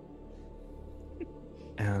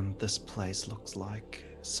 And this place looks like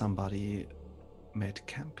somebody made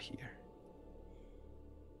camp here.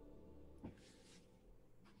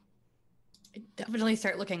 I definitely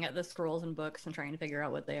start looking at the scrolls and books and trying to figure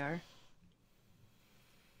out what they are.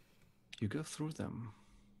 You go through them,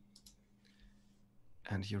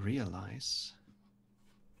 and you realize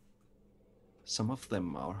some of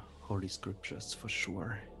them are holy scriptures for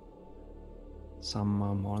sure. Some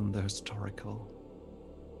are more on the historical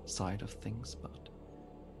side of things, but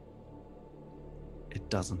it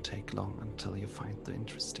doesn't take long until you find the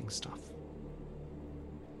interesting stuff.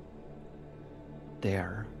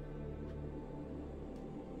 There,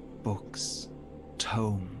 books,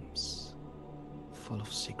 tomes, full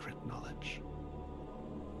of secret knowledge.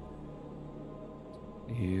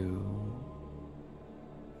 You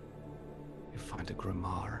find a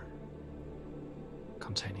grimoire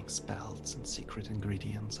containing spells and secret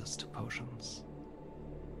ingredients as to potions.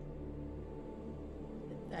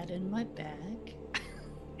 Put that in my bag.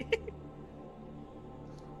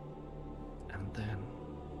 And then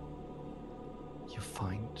you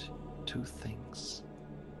find 2 things.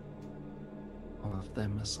 One of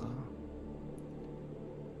them is a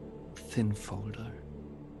thin folder.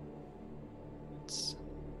 Its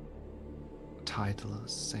title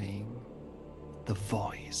is saying The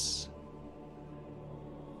Voice.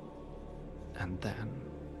 And then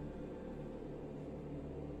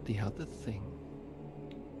the other thing,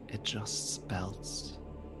 it just spells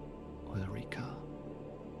Ulrika.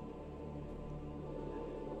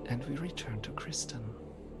 And we return to Kristen.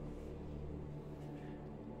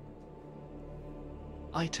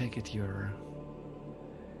 I take it you're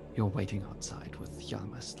waiting outside with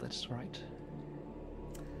Hjalmar Slits, right?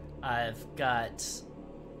 I've got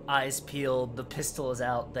eyes peeled, the pistol is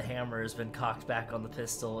out, the hammer has been cocked back on the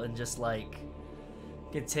pistol, and just like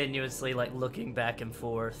continuously like looking back and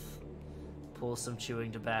forth. Pulls some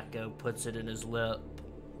chewing tobacco, puts it in his lip.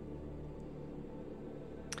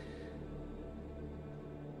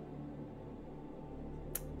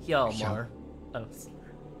 Hjalmar. Oh,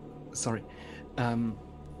 sorry.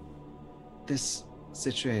 This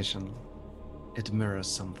situation, it mirrors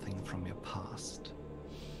something from your past.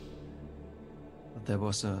 There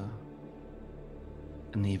was an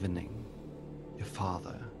evening your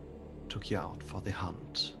father took you out for the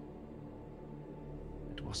hunt.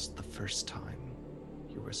 It was the first time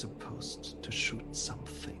you were supposed to shoot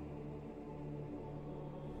something.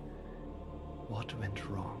 What went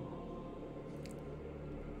wrong?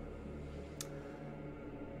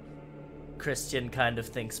 Christian kind of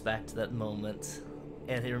thinks back to that moment,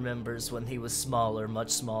 and he remembers when he was smaller, much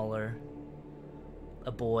smaller.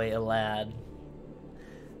 A boy, a lad.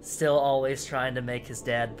 Still always trying to make his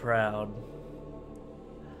dad proud.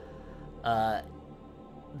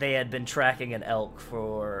 They had been tracking an elk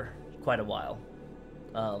for quite a while.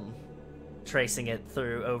 Tracing it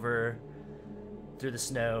through the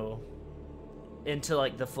snow into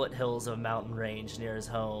like the foothills of a mountain range near his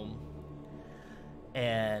home.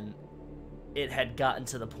 And it had gotten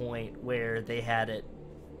to the point where they had it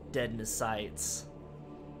dead in his sights.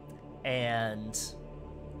 And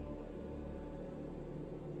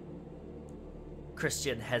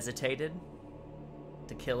Christian hesitated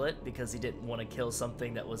to kill it because he didn't want to kill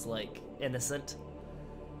something that was like innocent,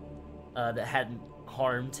 that hadn't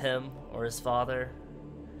harmed him or his father.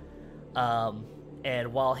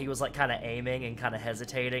 And while he was like kind of aiming and kind of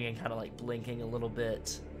hesitating and kind of like blinking a little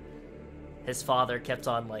bit, his father kept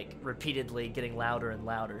on like repeatedly getting louder and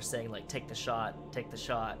louder, saying like, take the shot,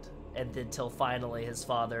 and then till finally his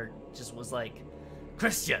father just was like,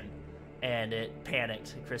 Christian, and it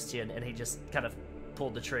panicked Christian, and he just kind of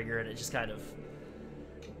pulled the trigger, and it just kind of,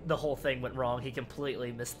 the whole thing went wrong. He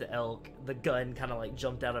completely missed the elk. The gun kind of like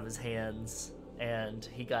jumped out of his hands, and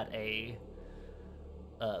he got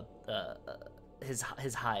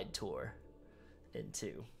his hide tore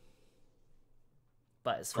into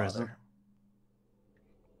by his father.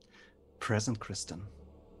 Present, Kristen.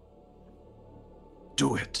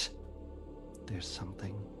 Do it. There's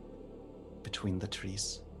something between the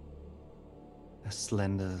trees. A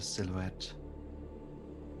slender silhouette.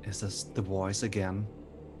 Is this the voice again?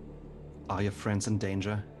 Are your friends in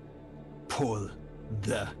danger? Pull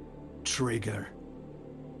the trigger.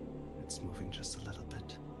 It's moving just a little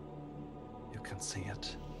bit. You can see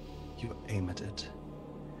it. You aim at it.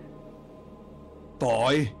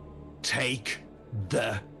 Boy, take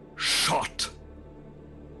the shot.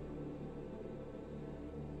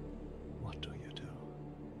 What do you do?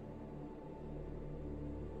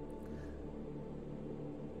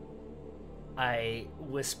 I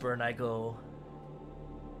whisper and I go,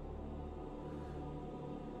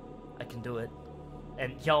 I can do it.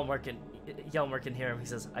 And Hjalmar can hear him. He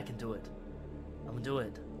says, I can do it. I'm gonna do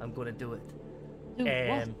it. I'm gonna do it. Do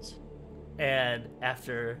and what? And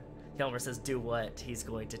after Hjalmar says do what, he's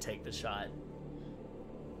going to take the shot.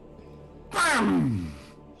 Bam!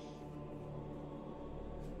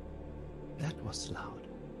 That was loud.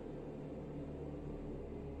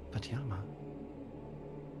 But Hjalmar,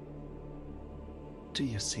 do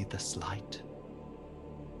you see this light?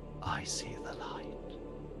 I see the light.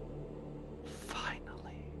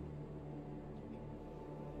 Finally.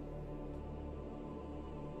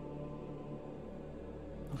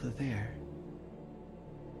 Over there.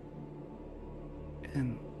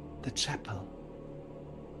 In the chapel.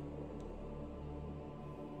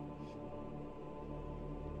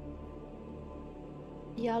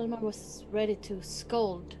 Hjalmar was ready to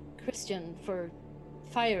scold Christian for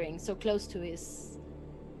firing so close to his,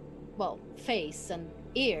 face and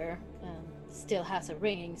ear. Still has a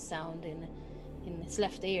ringing sound in his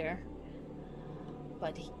left ear.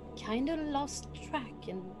 But he kind of lost track,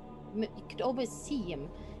 and you could always see him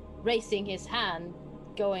raising his hand,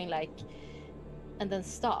 going like, and then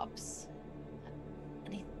stops.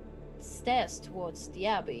 And he stares towards the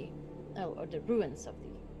abbey, or the ruins of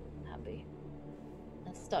the abbey,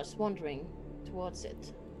 and starts wandering towards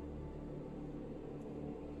it.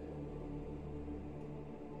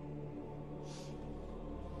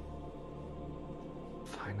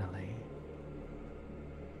 Finally.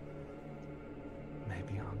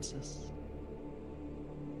 Maybe answers.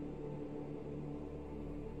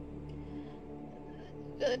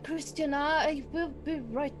 Christian, I will be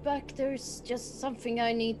right back. There's just something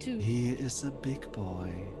I need He is a big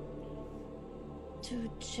boy. to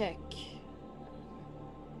check.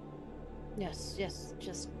 Yes,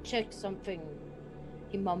 just check something.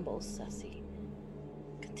 He mumbles as he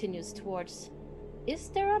continues towards. Is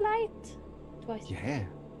there a light? Do I... Yeah,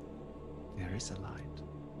 there is a light.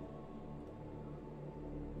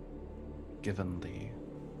 Given the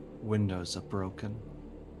windows are broken,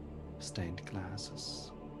 stained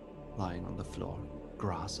glasses lying on the floor,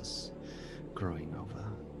 grasses growing over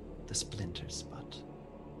the splinters, but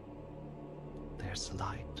there's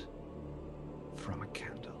light from a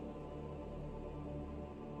candle.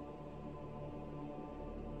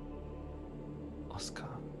 Oscar,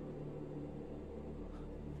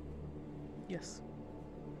 Yes.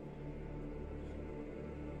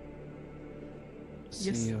 see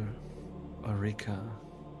Yes. your Ulrika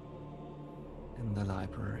in the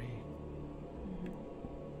library,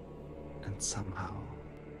 and somehow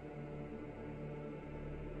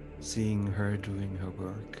seeing her doing her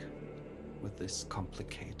work with this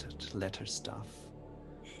complicated letter stuff,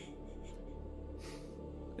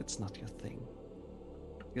 it's not your thing.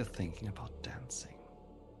 You're thinking about dancing,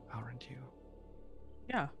 aren't you?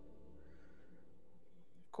 Yeah. Of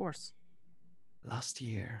course. Last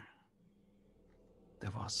year,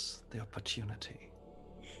 there was the opportunity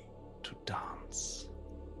to dance.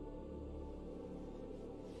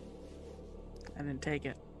 I didn't take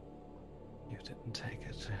it. You didn't take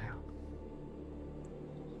it.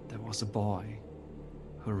 There was a boy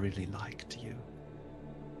who really liked you.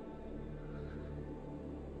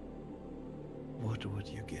 What would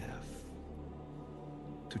you give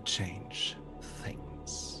to change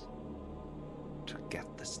things, to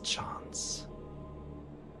get this chance?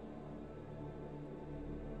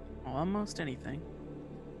 Almost anything.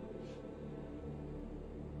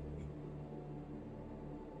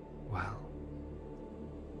 Well,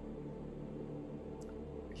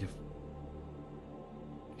 you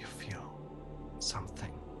feel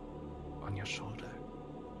something on your shoulder.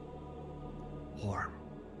 Warm,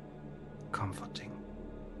 comforting,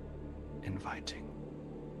 inviting.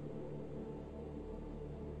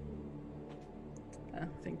 I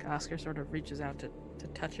think Oscar sort of reaches out to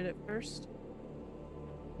touch it at first,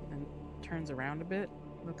 and turns around a bit,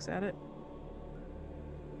 looks at it.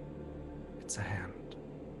 It's a hand.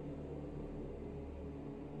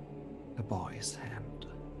 A boy's hand.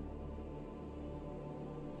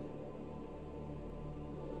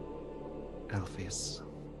 Elfie is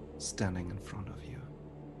standing in front of you.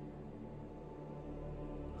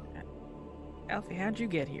 Alfie, how'd you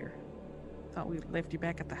get here? Thought we left you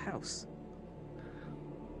back at the house.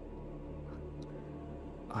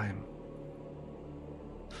 I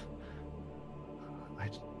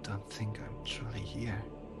don't think I'm truly here.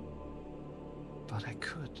 But I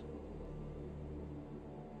could.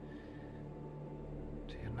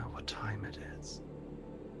 Do you know what time it is?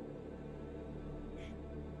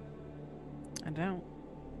 I don't.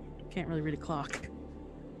 Can't really read a clock.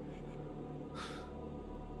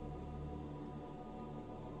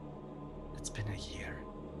 It's been a year.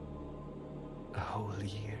 A whole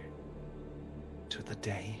year. To the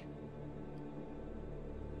day.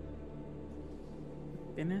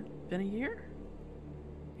 Been a year?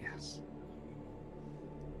 Yes.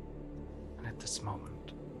 And at this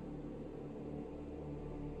moment,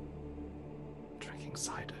 drinking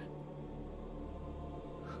cider,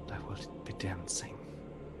 and I will be dancing.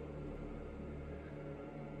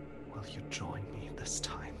 Will you join me this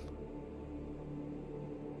time?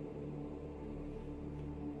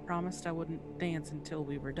 Promised I wouldn't dance until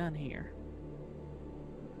we were done here.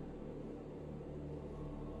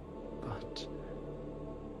 But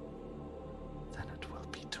then it will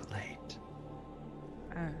be too late.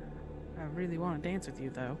 I really want to dance with you,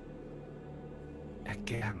 though.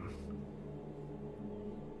 Again.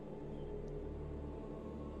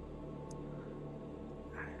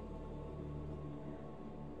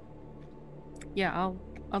 Yeah,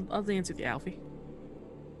 I'll dance with you, Alfie.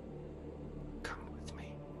 Come with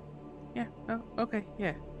me. Yeah. Oh, okay.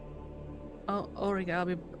 Yeah.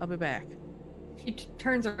 Ulrika, I'll be back. She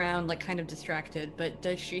turns around, like, kind of distracted, but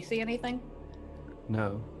does she see anything?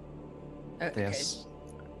 No. Okay. There's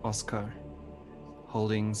Oscar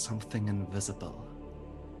holding something invisible,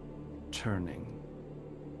 turning,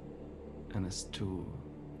 and is to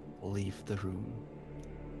leave the room.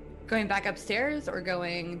 Going back upstairs or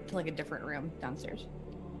going to, like, a different room downstairs?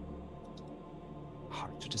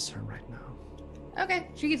 Hard to discern right now. Okay.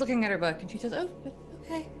 She keeps looking at her book, and she says, "Oh,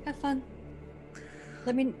 okay, have fun.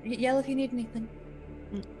 Let me yell if you need anything."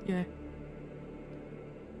 Yeah.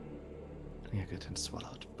 You're getting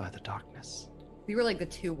swallowed by the darkness. We were like the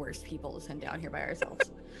two worst people to send down here by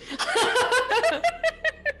ourselves.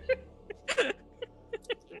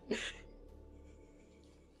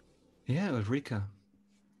 Yeah, Ulrika.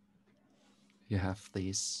 You have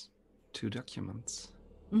these 2 documents.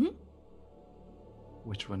 Mm-hmm.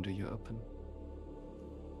 Which one do you open?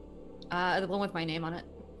 The one with my name on it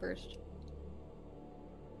first.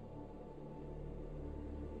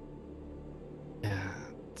 Yeah,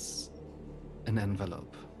 it's an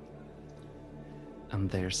envelope. And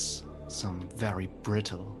there's some very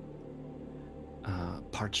brittle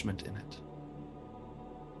parchment in it.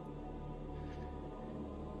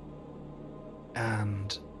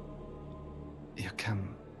 And you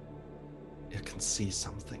can see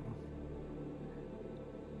something.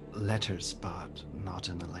 Letters, but not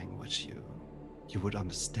in a language you would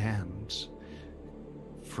understand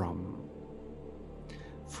from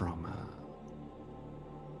a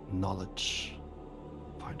knowledge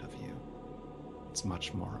point of view. It's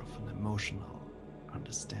much more of an emotional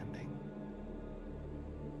understanding.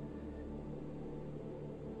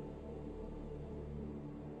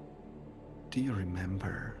 Do you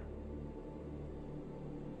remember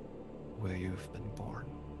where you've been born?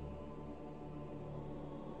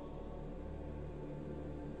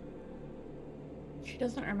 She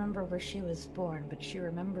doesn't remember where she was born, but she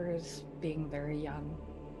remembers being very young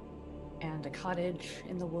and a cottage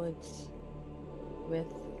in the woods with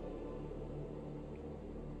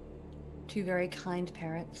 2 very kind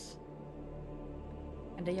parents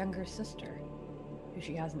and a younger sister who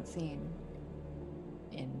she hasn't seen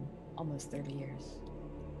in almost 30 years.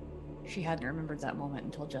 She hadn't remembered that moment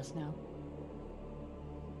until just now.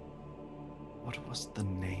 What was the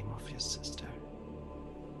name of your sister?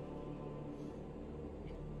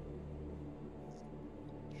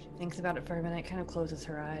 She thinks about it for a minute, kind of closes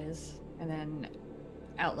her eyes, and then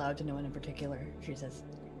out loud to no one in particular, she says,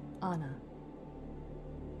 Anna.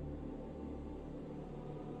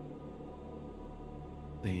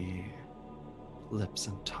 The lips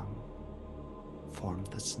and tongue formed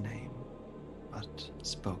this name, but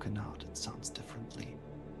spoken out it sounds differently.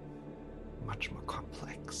 Much more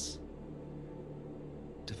complex.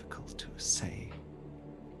 Difficult to say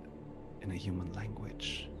in a human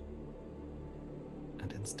language.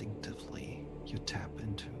 And instinctively you tap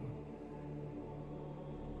into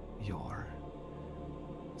your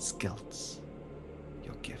skills,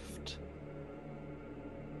 your gift.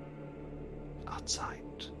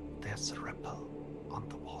 Outside, there's a ripple on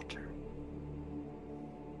the water.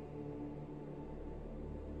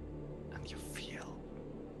 And you feel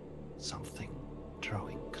something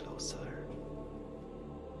drawing closer.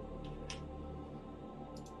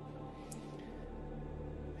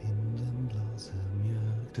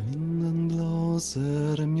 Vinden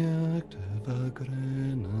blåser mjukt över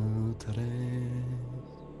gröna träd.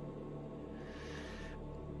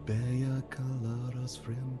 Berga kallar oss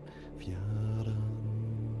från fjärran.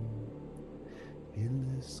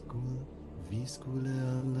 Vi skulle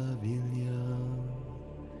alla vilja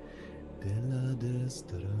dela dess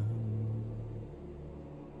dröm.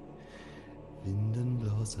 Vinden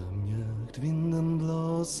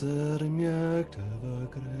blåser mjukt över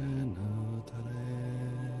gröna träd.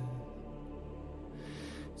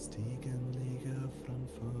 Stigen ligger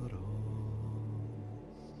framför oss.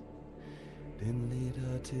 Den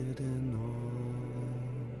leder till den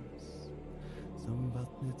oss som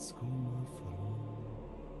vattnet skummar från.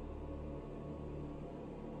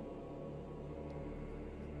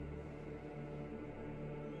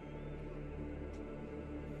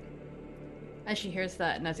 As she hears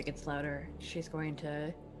that, and as it gets louder, she's going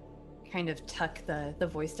to kind of tuck the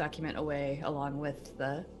voice document away along with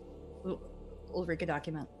the Ulrika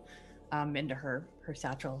document into her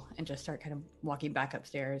satchel and just start kind of walking back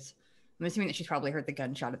upstairs. I'm assuming that she's probably heard the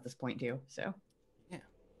gunshot at this point too, so. Yeah,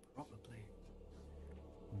 probably.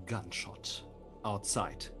 Gunshot.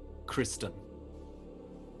 Outside. Kristen.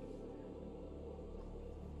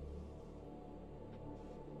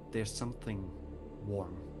 There's something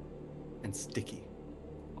warm and sticky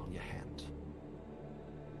on your hand.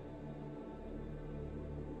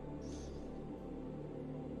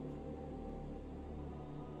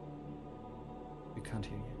 We can't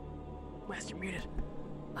hear you. Wes, you're muted.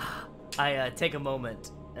 I take a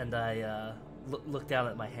moment and I look down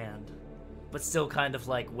at my hand, but still kind of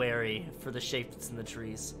like wary for the shape that's in the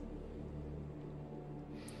trees.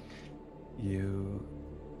 You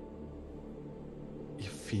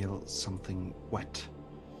feel something wet,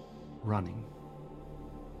 running,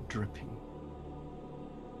 dripping.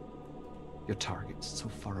 Your target's so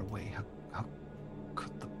far away. How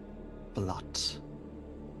could the blood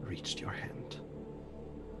reach your hand?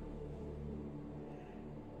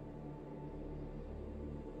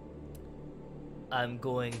 I'm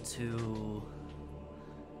going to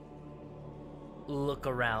look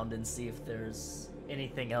around and see if there's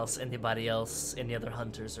anything else, anybody else, any other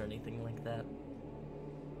hunters or anything like that.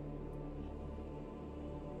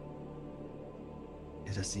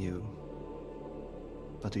 It is you,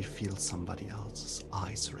 but you feel somebody else's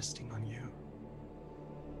eyes resting on you,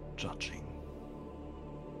 judging.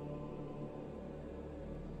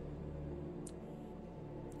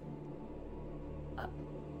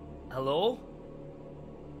 Hello?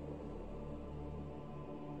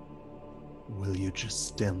 Will you just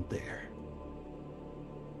stand there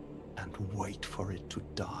and wait for it to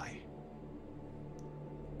die?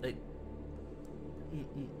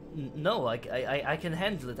 No, I can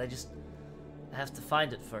handle it. I have to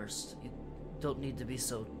find it first. You don't need to be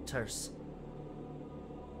so terse.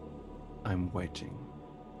 I'm waiting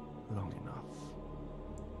long enough.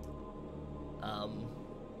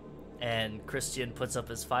 And Christian puts up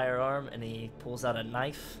his firearm and he pulls out a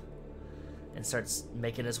knife and starts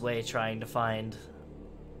making his way trying to find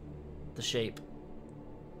the shape.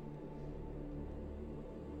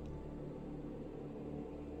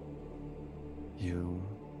 You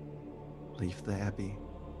leave the abbey.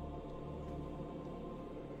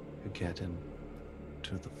 You get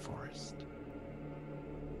into the forest.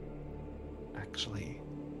 Actually,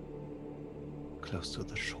 close to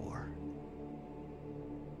the shore.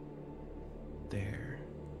 There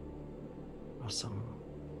are some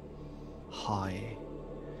high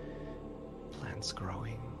plants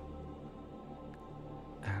growing,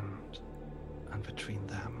 and between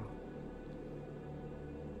them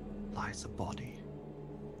lies a body.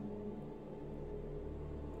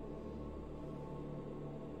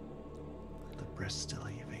 The breast still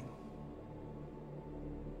heaving.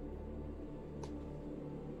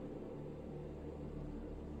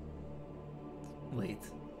 Wait.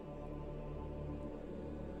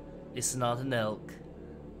 It's not an elk.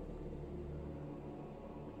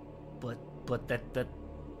 But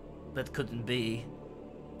that couldn't be.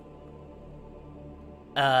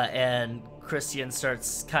 And Christian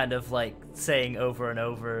starts kind of like saying over and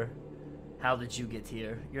over, "How did you get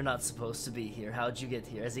here? You're not supposed to be here. How'd you get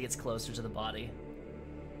here?" As he gets closer to the body.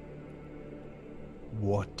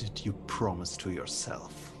 What did you promise to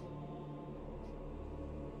yourself?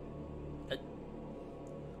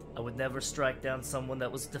 I would never strike down someone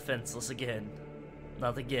that was defenseless again.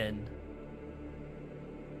 Not again.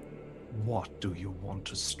 What do you want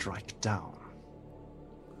to strike down?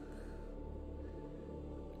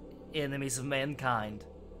 Enemies of mankind.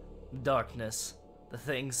 Darkness. The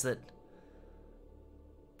things that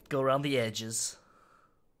go around the edges.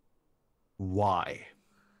 Why?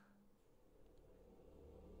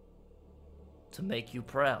 To make you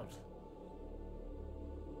proud.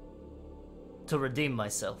 To redeem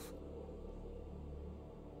myself.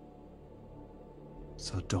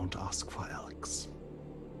 So don't ask for elks.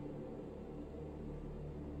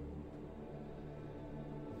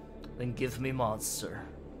 Then give me monster.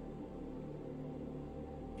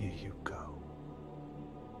 Here you go.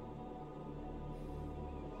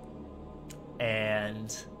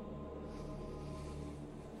 And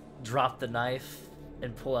drop the knife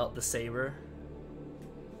and pull out the saber.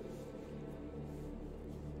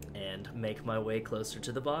 And make my way closer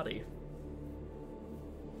to the body.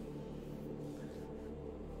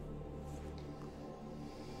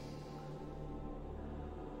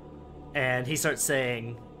 And he starts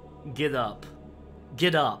saying, "Get up.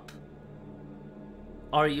 Get up.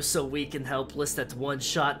 Are you so weak and helpless that one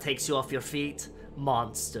shot takes you off your feet?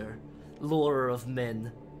 Monster. Lurer of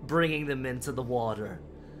men. Bringing them into the water.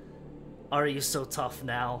 Are you so tough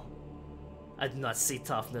now? I do not see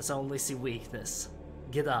toughness, I only see weakness.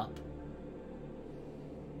 Get up."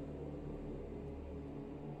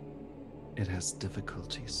 It has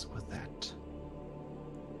difficulties with that.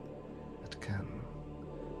 It can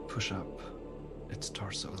push up its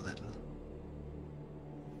torso a little.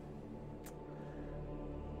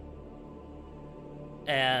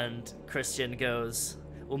 And Christian goes,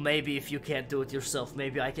 "Well, maybe if you can't do it yourself,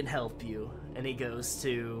 maybe I can help you." And he goes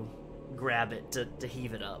to grab it to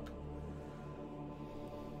heave it up.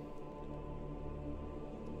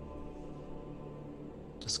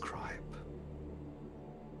 Describe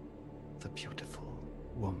the beautiful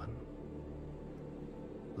woman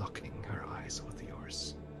locking her eyes with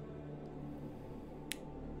yours.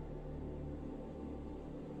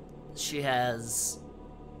 She has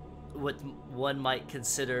what one might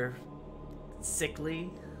consider sickly,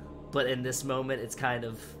 but in this moment it's kind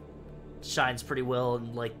of shines pretty well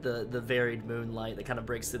in like the varied moonlight that kind of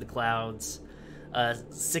breaks through the clouds.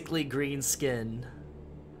 Sickly green skin,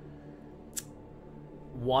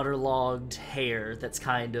 waterlogged hair that's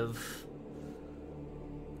kind of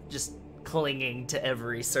just clinging to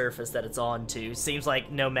every surface that it's onto. Seems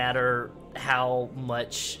like no matter how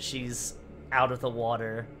much she's out of the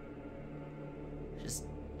water, just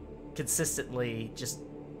consistently just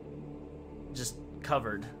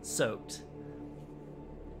covered, soaked.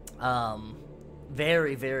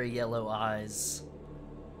 Very, very yellow eyes,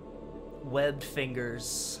 webbed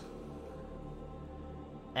fingers,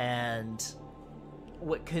 and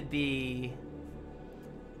what could be,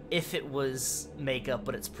 if it was makeup,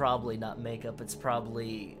 but it's probably not makeup, it's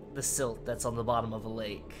probably the silt that's on the bottom of a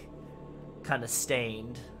lake, kind of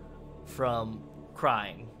stained from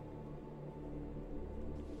crying.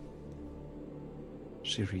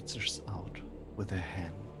 She reaches out with her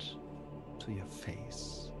hand to your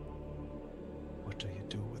face. What do you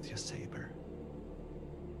do with your saber?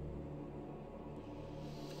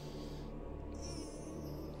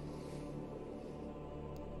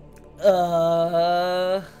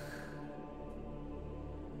 Oh,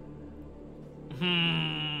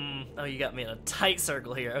 you got me in a tight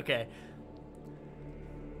circle here. Okay.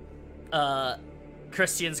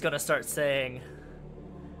 Christian's gonna start saying,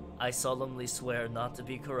 I solemnly swear not to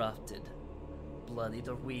be corrupted, bloodied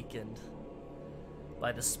or weakened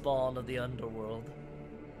by the spawn of the underworld.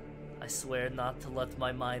 I swear not to let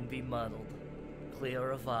my mind be muddled, clear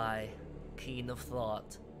of eye, keen of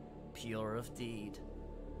thought, pure of deed.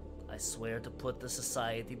 I swear to put the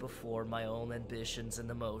society before my own ambitions and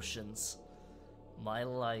emotions. My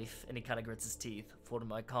life, and he kind of grits his teeth, for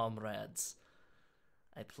my comrades.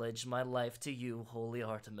 I pledge my life to you, Holy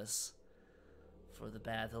Artemis, for the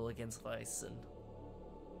battle against Vaesen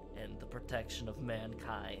and the protection of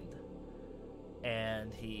mankind.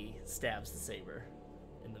 And he stabs the saber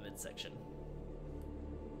in the midsection.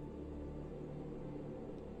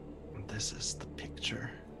 And this is the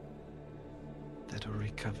picture that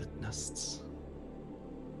Ulrika witnessed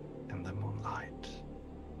in the moonlight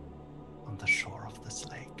on the shore of this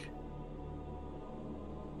lake.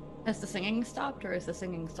 Has the singing stopped, or is the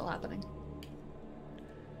singing still happening?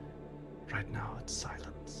 Right now it's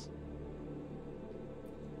silence.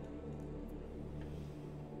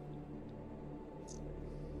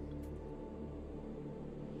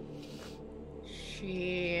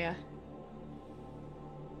 She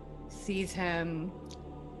sees him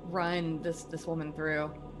run this woman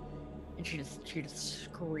through, and she just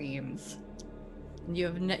screams. And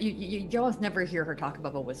you almost never hear her talk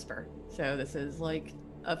above a whisper, so this is like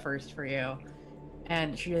a first for you.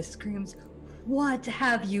 And she just screams, "What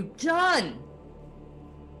have you done?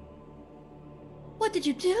 What did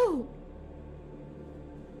you do?"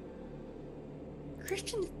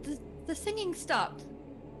 Christian, the singing stopped.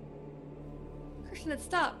 Christian, it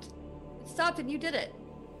stopped. It stopped and you did it.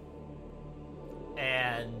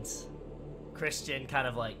 And Christian kind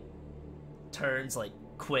of like turns like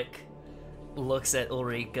quick, looks at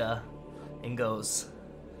Ulrika and goes,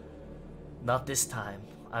 "Not this time.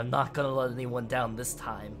 I'm not gonna let anyone down this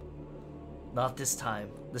time. Not this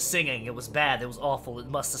time. The singing, it was bad, it was awful, it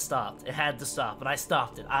must have stopped. It had to stop, and I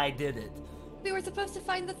stopped it. I did it." We were supposed to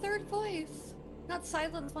find the third voice, not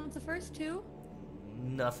silence one of the first two.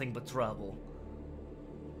 Nothing but trouble.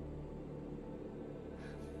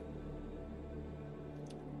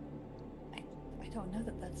 I don't know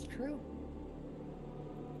that that's true.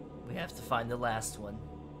 We have to find the last one.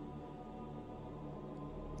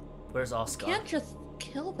 Where's Oscar? You can't just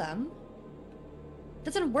kill them. It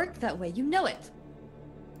doesn't work that way, you know it.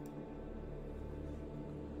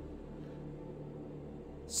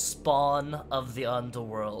 Spawn of the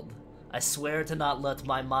underworld. I swear to not let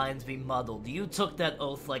my mind be muddled. You took that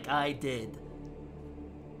oath like I did.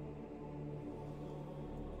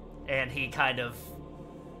 And he kind of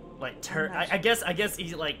like I guess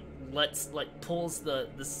he like pulls the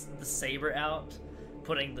saber out,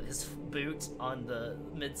 putting his boot on the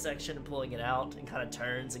midsection and pulling it out, and kind of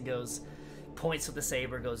turns and goes, points with the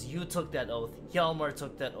saber, goes, "You took that oath. Hjalmar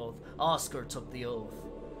took that oath. Oscar took the oath."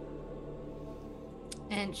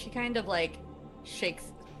 And she kind of like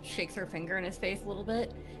shakes her finger in his face a little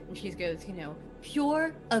bit, and she goes,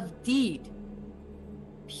 "Pure of deed.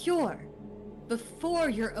 Pure. Before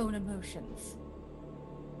your own emotions.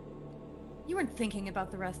 You weren't thinking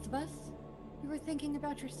about the rest of us. You were thinking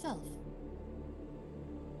about yourself."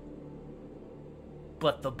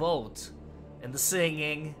 But the boat, and the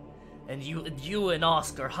singing, and you and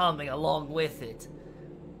Oscar humming along with it.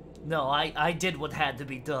 No, I did what had to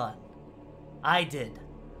be done. I did.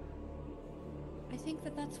 I think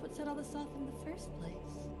that's what set all this off in the first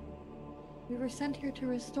place. We were sent here to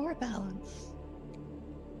restore balance.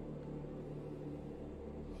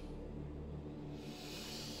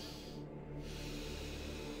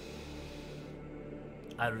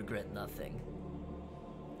 I regret nothing.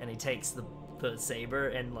 and he takes the saber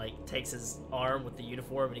and like takes his arm with the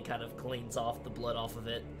uniform and he kind of cleans off the blood off of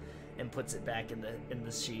it and puts it back in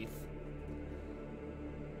the sheath.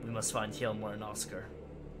 We must find Hjalmar and Oscar.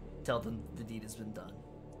 Tell them the deed has been done.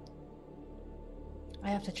 I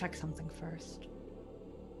have to check something first.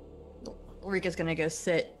 Ulrika's gonna go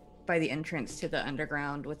sit by the entrance to the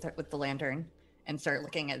underground with the lantern and start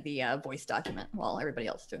looking at the voice document while everybody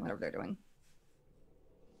else is doing whatever they're doing.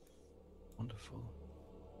 Wonderful.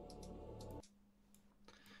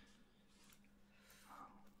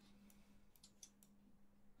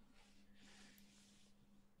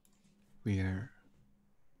 We are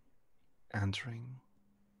entering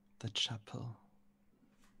the chapel.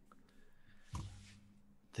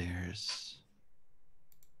 There's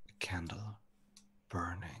a candle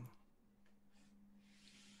burning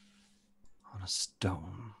on a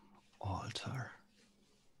stone altar.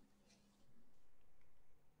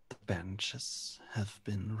 The benches have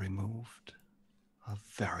been removed a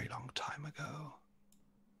very long time ago.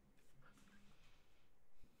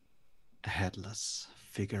 A headless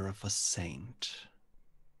figure of a saint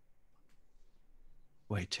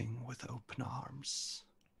waiting with open arms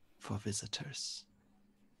for visitors.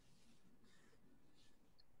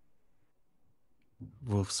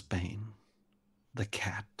 Wolfsbane, the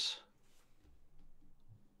cat,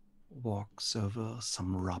 walks over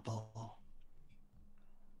some rubble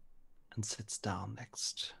and sits down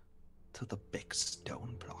next to the big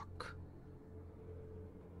stone block.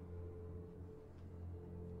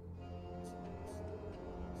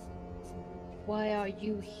 Why are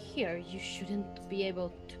you here? You shouldn't be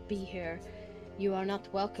able to be here. You are not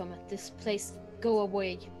welcome at this place. Go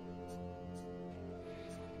away.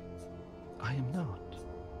 I am not.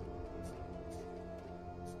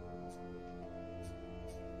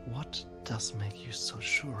 What does make you so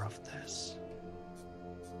sure of this?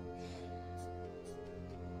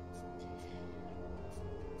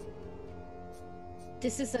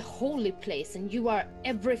 This is a holy place and you are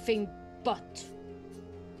everything but.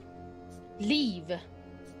 Leave,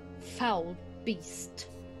 foul beast.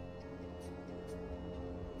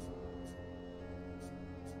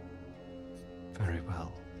 Very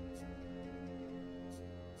well.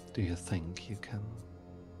 Do you think you can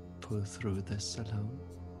pull through this alone?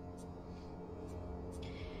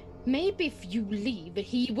 Maybe if you leave,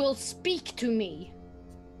 he will speak to me.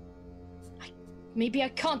 Maybe I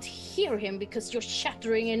can't hear him because you're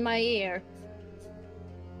shattering in my ear.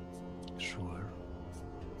 Sure.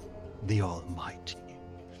 The Almighty,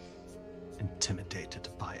 intimidated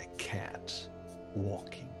by a cat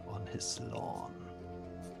walking on his lawn.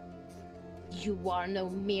 You are no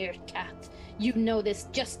mere cat. You know this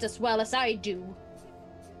just as well as I do.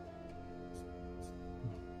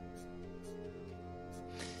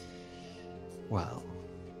 Well,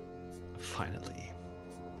 finally,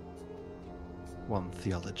 one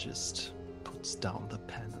theologist puts down the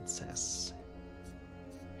pen and says,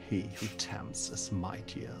 "He who tempts is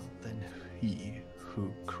mightier than he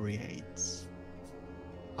who creates."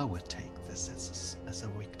 I would take this as a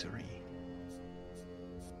victory.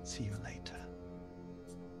 See you later.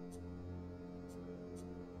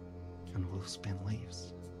 And Wolfsbane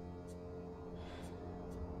leaves.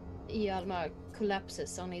 Hjalmar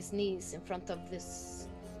collapses on his knees in front of this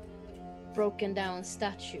broken down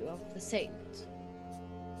statue of the saint.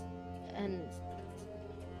 And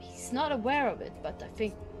he's not aware of it, but I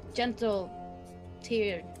think gentle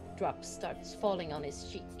teardrops starts falling on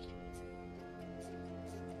his cheek.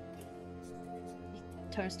 He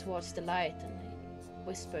turns towards the light and he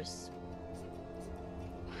whispers,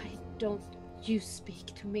 "Why don't you speak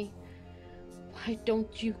to me? Why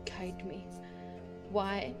don't you guide me?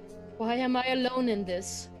 Why am I alone in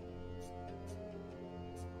this?"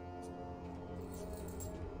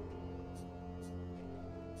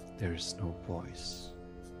 There is no voice.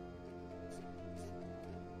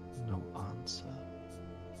 No answer.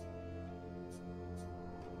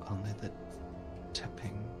 Only the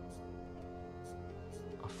tapping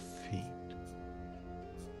of feet.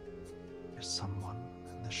 There's someone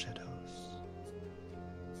in the shadows.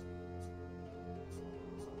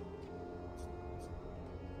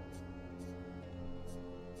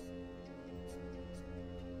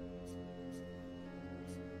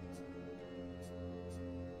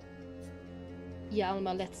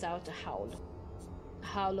 Hjalmar lets out a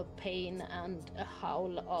howl of pain and a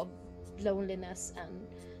howl of loneliness and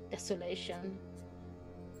desolation,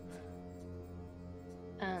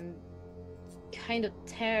 and kind of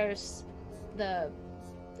tears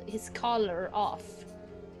his collar off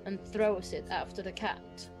and throws it after the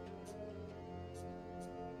cat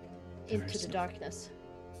into the darkness.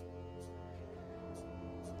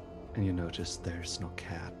 And you notice there's no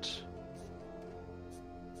cat.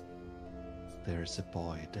 There's a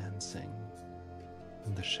boy dancing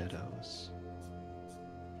in the shadows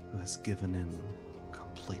who has given in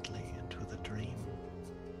completely into the dream.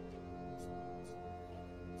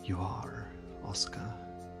 You are, Oscar,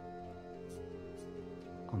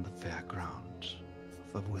 on the fairground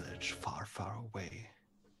of a village far, far away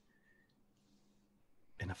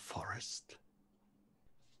in a forest.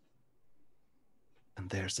 And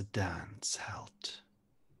there's a dance held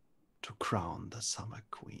to crown the summer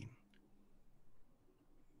queen.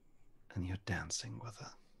 And you're dancing with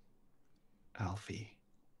a Alfie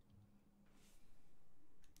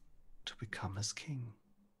to become his king.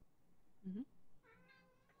 Mm-hmm.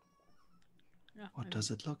 Yeah, What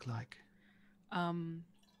does it look like?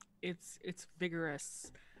 It's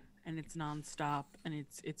vigorous, and it's nonstop, and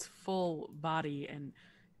it's full body, and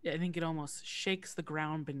I think it almost shakes the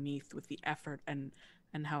ground beneath with the effort and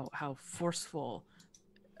how forceful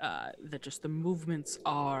that just the movements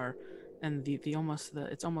are, and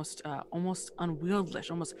it's almost unwieldy,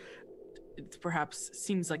 almost it perhaps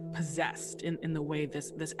seems like possessed in the way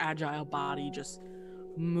this agile body just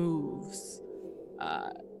moves,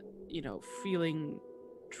 feeling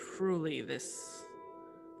truly this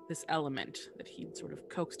element that he'd sort of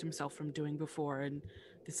coaxed himself from doing before, and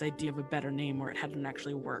this idea of a better name where it hadn't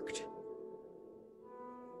actually worked.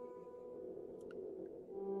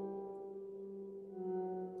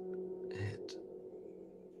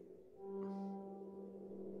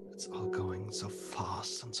 It's all going so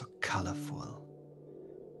fast and so colorful.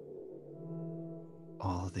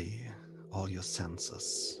 All your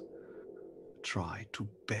senses try to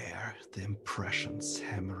bear the impressions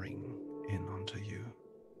hammering in onto you.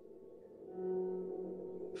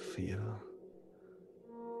 Feel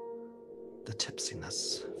the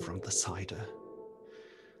tipsiness from the cider.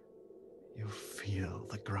 You feel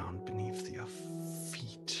the ground beneath your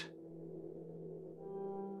feet.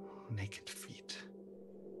 Naked feet.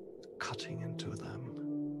 Cutting into them.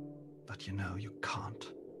 But you know you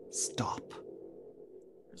can't stop.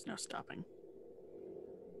 There's no stopping.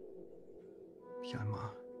 Hjalmar.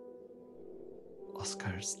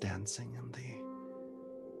 Oscar's dancing in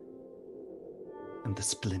the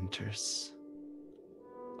splinters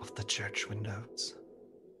of the church windows.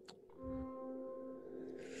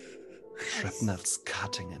 Shrapnel's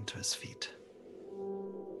cutting into his feet.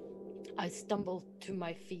 I stumble to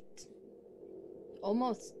my feet,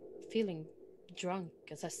 almost feeling drunk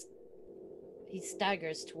as he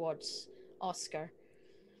staggers towards Oscar.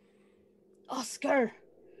 Oscar!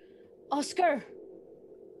 Oscar!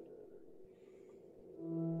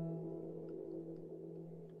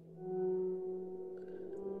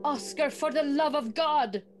 Oscar, for the love of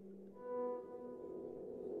God!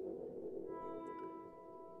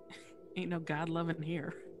 Ain't no God loving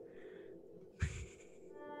here.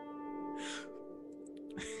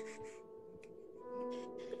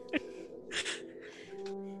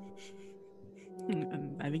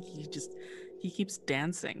 And I think he keeps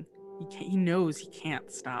dancing. He knows he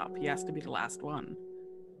can't stop. He has to be the last one.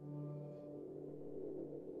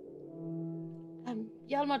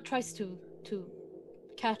 Hjalmar tries to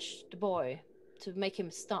catch the boy, to make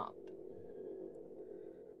him stop.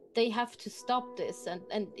 They have to stop this,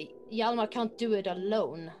 and Hjalmar can't do it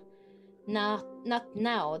alone. Not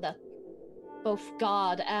now that both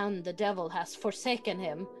God and the devil has forsaken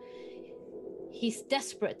him. He's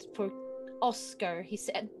desperate for Oscar, he's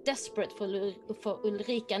desperate for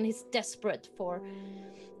Ulrika, and he's desperate for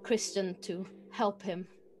Christian to help him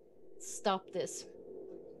stop this.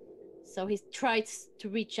 So he tries to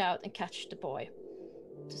reach out and catch the boy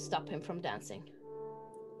to stop him from dancing.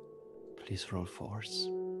 Please roll force.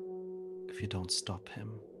 If you don't stop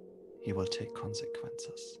him, he will take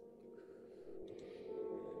consequences.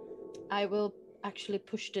 I will actually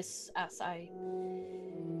push this as I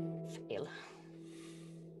fail.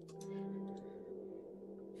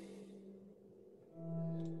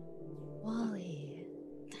 Wally.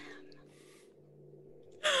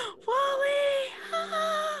 Wally!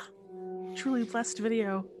 Ah! Truly blessed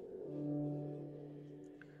video.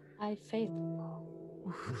 I failed.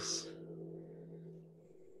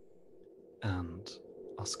 And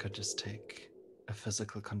Oscar just take a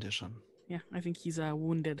physical condition. Yeah, I think he's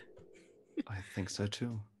wounded. I think so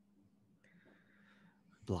too.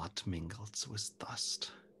 Blood mingles with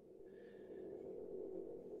dust.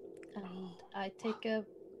 And I take a...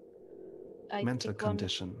 Mental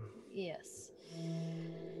condition. Yes.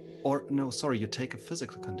 Or, no, sorry, you take a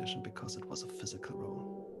physical condition because it was a physical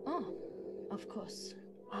roll. Oh, of course.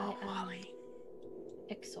 Oh, I am Wally.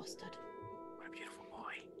 exhausted. What a beautiful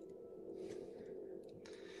boy.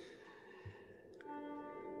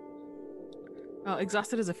 Oh,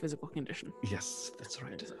 exhausted is a physical condition. Yes, that's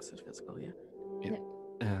right. Exhausted physical, yeah.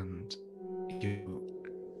 And you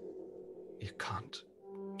can't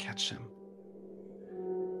catch him.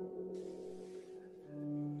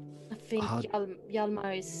 I think How-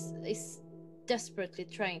 Hjalmar is desperately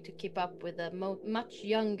trying to keep up with a much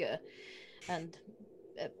younger and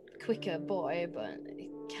quicker boy, but it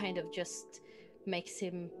kind of just makes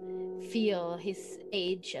him feel his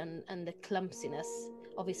age and the clumsiness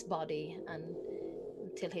of his body, and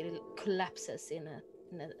until he collapses in an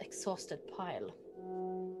exhausted pile.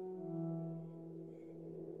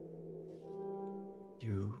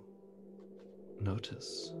 You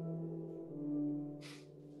notice,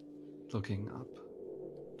 looking up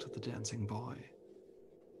to the dancing boy,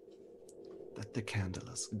 that the candle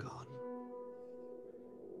is gone.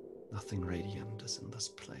 Nothing radiant is in this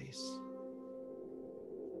place.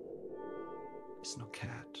 There's no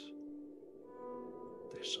cat.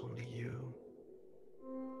 There's only you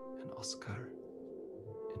and Oscar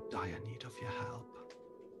in dire need of your help.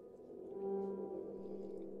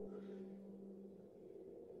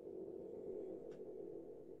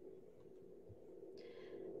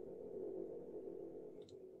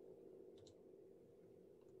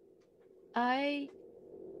 I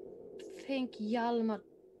think Hjalmar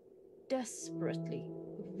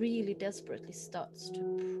really desperately starts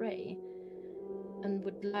to pray and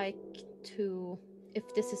would like to,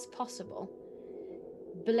 if this is possible,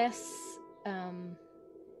 bless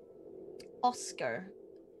Oscar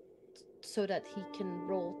so that he can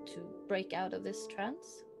roll to break out of this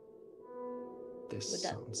trance. This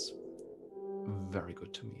sounds very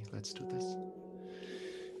good to me. Let's do this.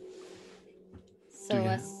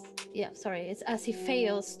 So it's as he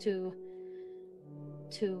fails to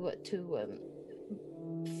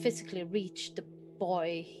physically reach the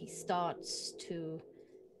boy, he starts to,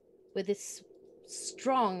 with this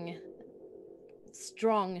strong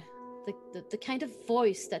the kind of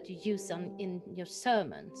voice that you use in your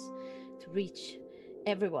sermons to reach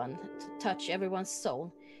everyone, to touch everyone's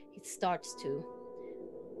soul. It starts to,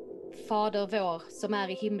 Fader vår som är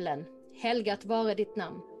i himlen, helgat vare ditt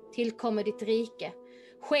namn, tillkommer ditt rike,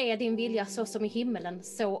 ske din vilja så som i himmelen,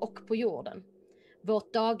 så och på jorden.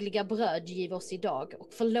 Vårt dagliga bröd giv oss idag,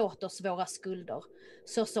 och förlåt oss våra skulder,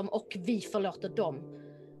 så som och vi förlåter dem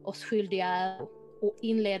oss skyldiga är, och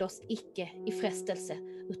inled oss icke i frestelse,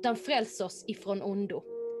 utan fräls oss ifrån ondo.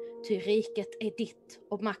 Ty riket är ditt,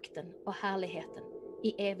 och makten och härligheten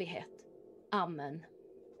i evighet. Amen.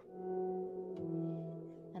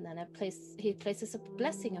 And then he places a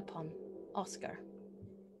blessing upon Oscar.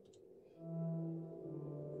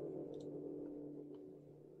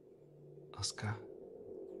 Oscar,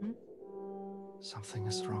 something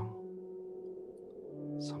is wrong.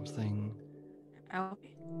 Something...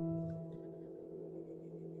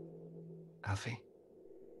 Alfie,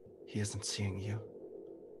 he isn't seeing you.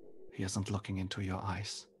 He isn't looking into your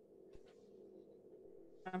eyes.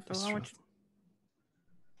 Please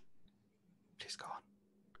go on.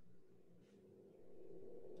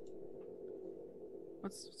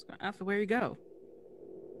 What's going after where you go?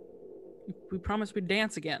 We promised we'd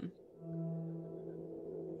dance again.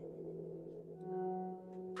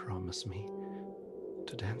 Promise me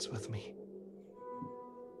to dance with me.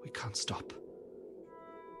 We can't stop.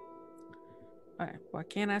 Alright, why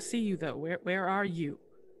can't I see you though? Where are you?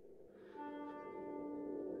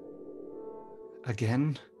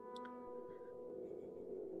 Again?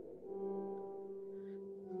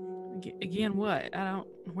 Again what?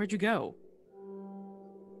 Where'd you go?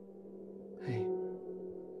 Hey,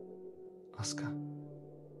 Oscar.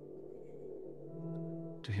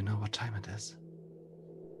 Do you know what time it is?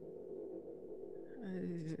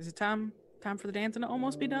 Is it time for the dancing to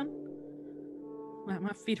almost be done?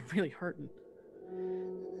 My feet are really hurting.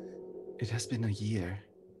 It has been a year.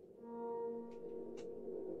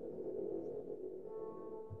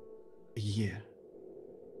 A year.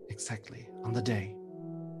 Exactly. On the day.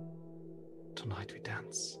 Tonight we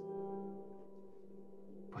dance.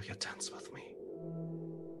 Will you dance with me?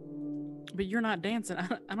 But you're not dancing.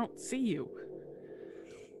 I don't see you.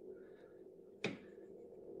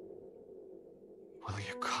 Will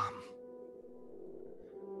you come?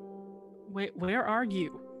 Wait, where are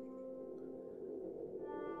you?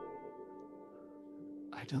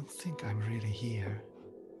 I don't think I'm really here.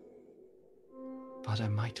 But I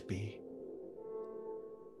might be.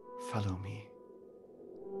 Follow me.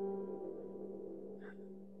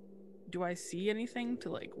 Do I see anything to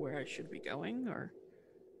like where I should be going, or?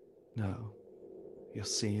 No. You'll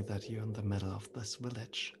see that you're in the middle of this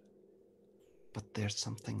village. But there's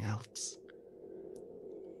something else.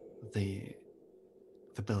 The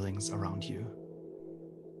buildings around you,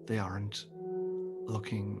 they aren't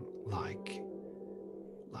looking like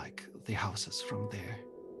the houses from there.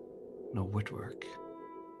 No woodwork.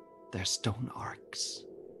 They're stone arcs,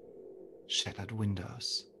 shattered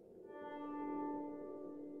windows,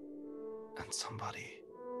 and somebody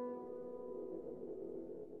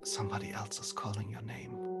else is calling your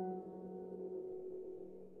name.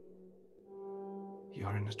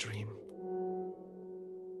 You're in a dream.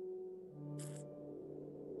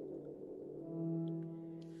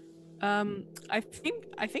 I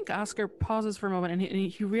think Oscar pauses for a moment and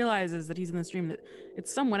he realizes that he's in this dream, that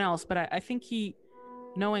it's someone else, but I think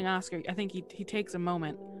knowing Oscar, I think he takes a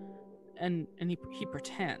moment and he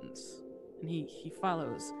pretends and he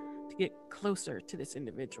follows to get closer to this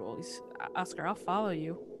individual. He's, Oscar, I'll follow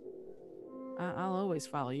you. I'll always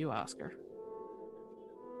follow you, Oscar.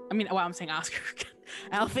 I mean, well, I'm saying Oscar.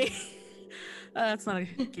 Alfie. That's not a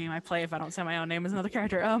game I play if I don't say my own name as another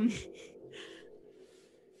character.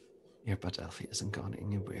 Yeah, but Alfie isn't gone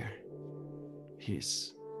anywhere.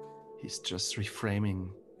 He's just reframing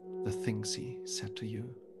the things he said to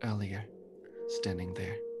you earlier, standing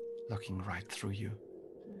there, looking right through you.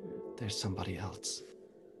 There's somebody else,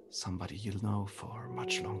 somebody you'll know for a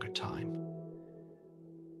much longer time.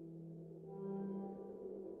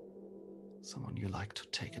 Someone you like to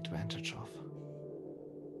take advantage of.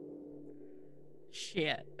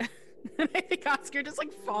 Shit. And I think Oscar just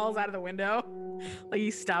like falls out of the window. Like he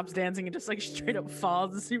stops dancing and just like straight up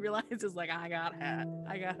falls as he realizes like I got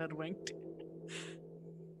hoodwinked.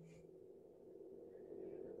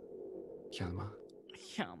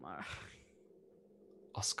 Hjalmar.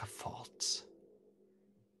 Oscar falls.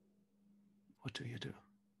 What do you do?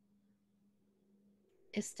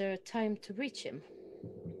 Is there time to reach him?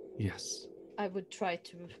 Yes. I would try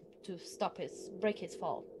to break his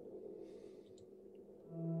fall.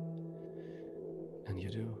 And you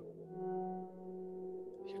do.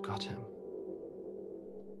 You got him.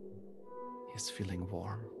 He's feeling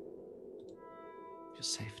warm. You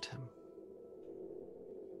saved him.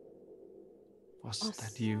 Was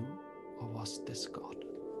that you, or was this God?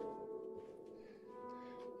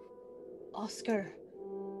 Oscar,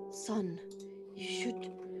 son,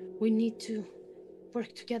 we need to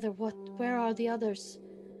work together. Where are the others?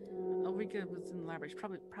 Ulrika was in the library. She's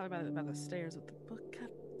probably by the stairs with the book. God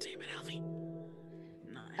damn it, Alfie.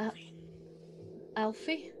 Not Alfie.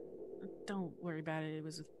 Alfie? Don't worry about it. It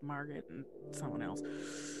was with Margaret and someone else.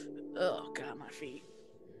 Oh god, my feet.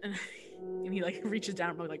 And he like reaches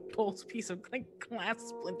down and like pulls a piece of like glass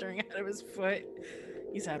splintering out of his foot.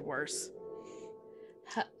 He's had worse.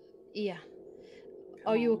 Yeah.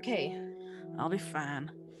 Are you okay? I'll be fine.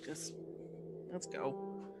 Just let's go.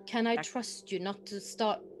 Can I trust you not to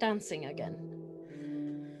start dancing again?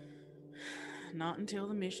 Not until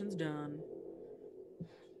the mission's done.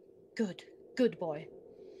 Good boy.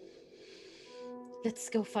 Let's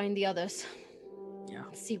go find the others. Yeah.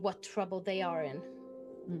 See what trouble they are in.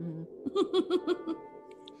 Mm-hmm.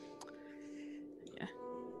 Yeah.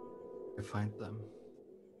 You find them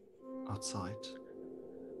outside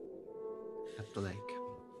at the lake.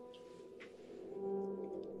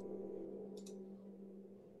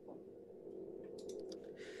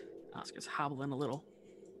 Oscar's hobbling a little.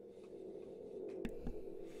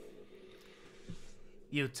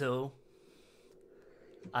 You two.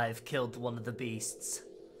 I've killed one of the beasts.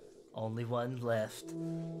 Only one left.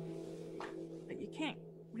 But you can't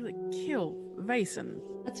really kill Vaesen.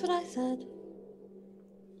 That's what I said.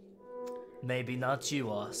 Maybe not you,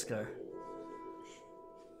 Oscar.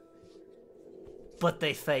 But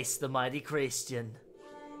they faced the mighty Christian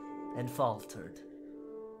and faltered.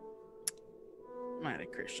 Mighty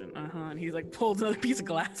Christian, and he like pulls another piece of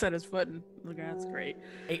glass at his foot and look, that's great.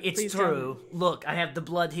 It's Please true. Look, I have the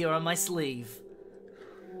blood here on my sleeve.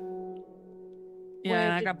 Yeah,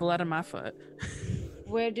 and I got blood on my foot.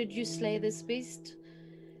 Where did you slay this beast?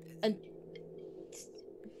 And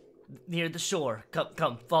Near the shore.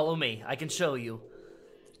 Come, follow me. I can show you.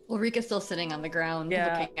 Ulrika's still sitting on the ground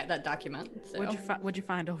looking at that document. So. What'd you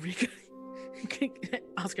find, Ulrika?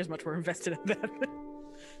 Oscar's much more invested in that.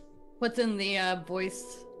 What's in the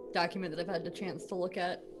voice document that I've had the chance to look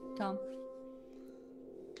at, Tom?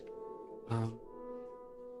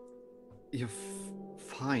 You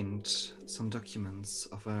find some documents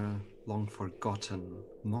of a long-forgotten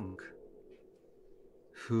monk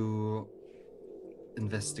who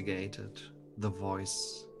investigated the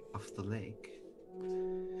voice of the lake.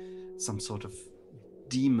 Some sort of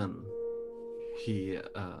demon he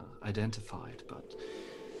identified, but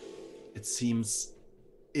it seems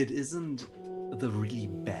it isn't the really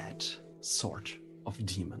bad sort of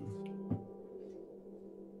demon.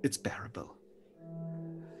 It's bearable.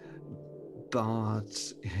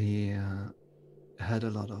 But he had a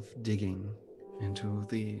lot of digging into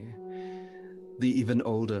the even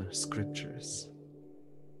older scriptures,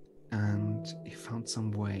 and he found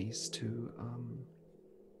some ways to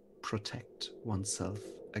protect oneself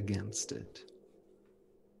against it,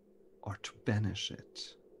 or to banish it.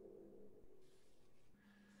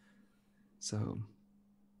 So,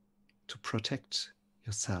 to protect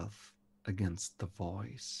yourself against the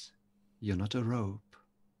voice, you're not a rope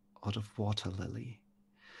out of water lily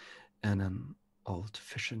and an old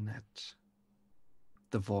fishing net.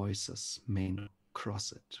 The voices may not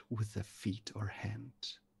cross it with their feet or hand.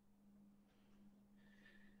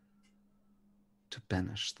 To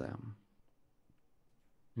banish them,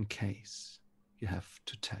 in case you have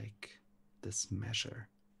to take this measure.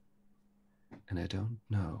 And I don't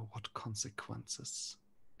know what consequences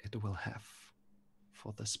it will have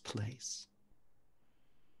for this place.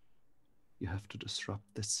 You have to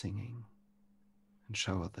disrupt the singing and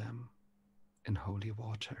shower them in holy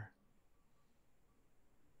water.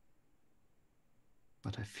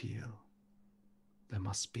 But I feel there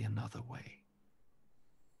must be another way.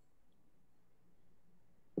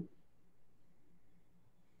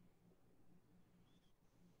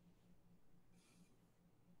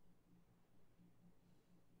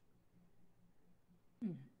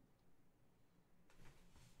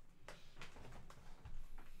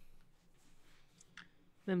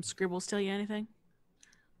 Them scribbles tell you anything?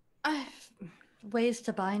 Ways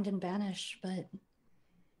to bind and banish, but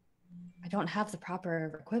I don't have the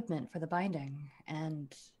proper equipment for the binding,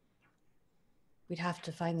 and we'd have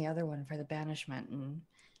to find the other one for the banishment. And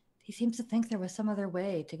he seems to think there was some other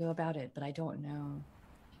way to go about it, but I don't know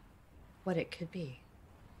what it could be.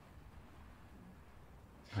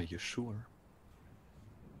 Are you sure?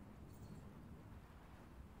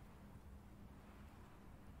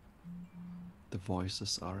 The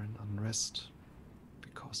voices are in unrest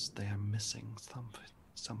because they are missing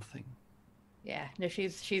something. Yeah, no,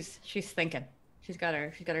 she's thinking. She's got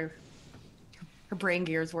her brain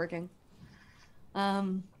gears working.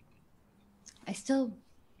 I still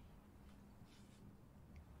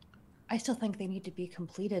think they need to be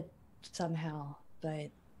completed somehow, but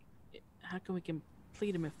How can we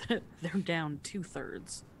complete them if they're down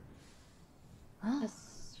 2/3?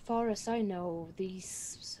 As far as I know,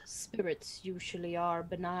 these spirits usually are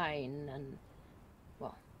benign and,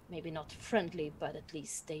 well, maybe not friendly, but at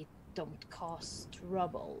least they don't cause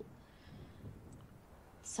trouble.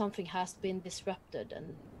 Something has been disrupted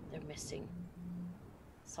and they're missing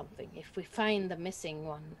something. If we find the missing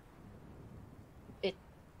one, it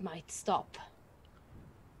might stop.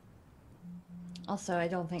 also I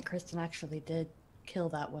don't think Kristen actually did kill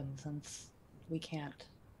that one, since we can't.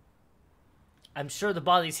 I'm sure the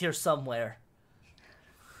body's here somewhere.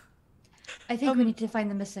 I think we need to find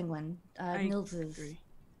the missing one. I Nils's agree.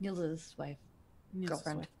 wife, Niels'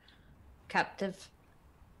 girlfriend, wife. captive,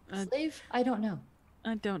 Uh, slave. I don't know.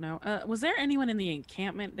 I don't know. Was there anyone in the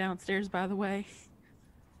encampment downstairs, by the way?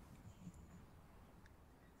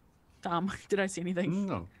 Tom, did I see anything?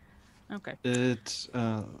 No. Okay. It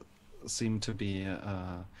seemed to be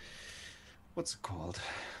what's it called?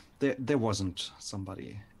 There wasn't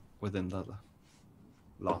somebody within the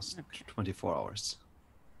last Okay. 24 hours.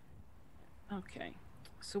 Okay.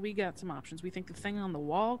 So we got some options. We think the thing on the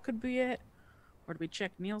wall could be it, or do we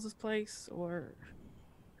check Niels' place, or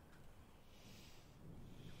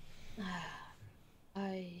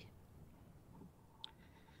I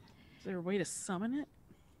is there a way to summon it?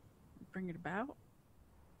 Bring it about?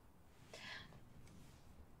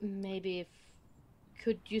 maybe if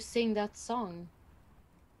could you sing that song,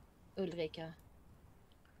 Ulrika?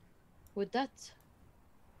 Would that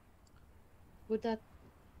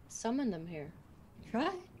summon them here? Try.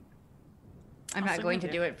 I'm I'll not sing going with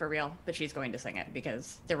to you. do it for real, but she's going to sing it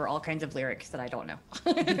because there were all kinds of lyrics that I don't know.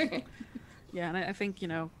 Yeah, and I think,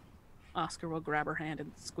 Oscar will grab her hand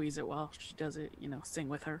and squeeze it while she does it, sing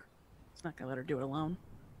with her. It's not gonna let her do it alone.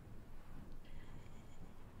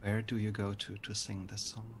 Where do you go to sing this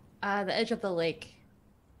song? The edge of the lake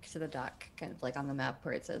to the dock, kind of like on the map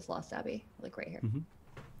where it says Lost Abbey, like right here. Mhm.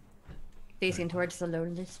 Facing towards the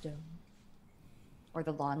lonely stone. Or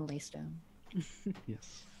the lonely stone.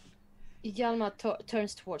 Yes. Hjalmar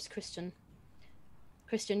turns towards Christian.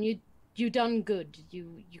 Christian, you done good.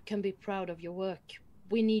 You can be proud of your work.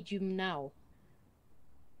 We need you now.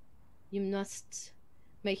 You must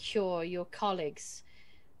make sure your colleagues,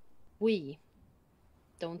 we,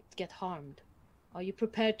 don't get harmed. Are you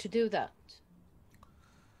prepared to do that?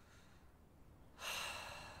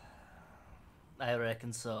 I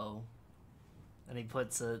reckon so. And he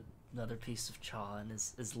puts another piece of chaw in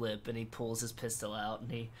his lip, and he pulls his pistol out,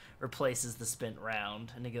 and he replaces the spent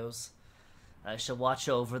round, and he goes, I shall watch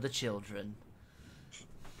over the children.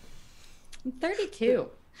 I'm 32.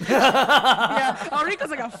 Yeah, Ulrika's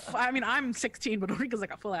like I'm 16, but Ulrika's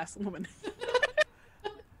like a full-ass woman.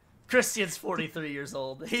 Christian's 43 years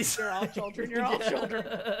old. You're all children. You're all children.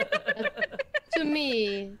 To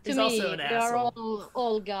me, He's also an we are asshole.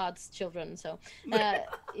 all God's children. So,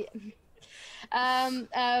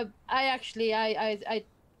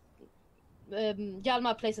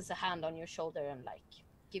 Hjalmar places a hand on your shoulder and like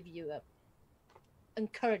give you a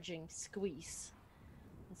encouraging squeeze,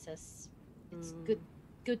 and says, "It's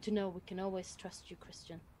good to know we can always trust you,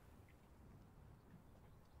 Christian."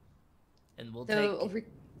 And we'll Sorry,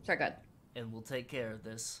 go ahead. And we'll take care of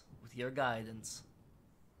this with your guidance.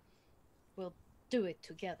 We'll do it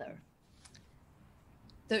together.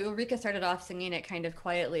 So Ulrika started off singing it kind of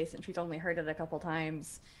quietly since she's only heard it a couple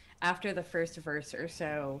times. After the first verse or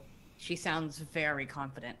so, she sounds very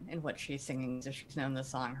confident in what she's singing. So she's known the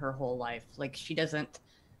song her whole life. Like she doesn't.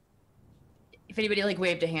 If anybody like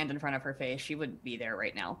waved a hand in front of her face, she wouldn't be there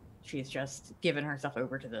right now. She's just given herself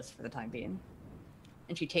over to this for the time being.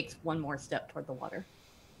 And she takes one more step toward the water.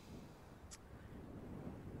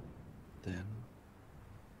 Then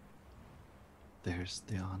there's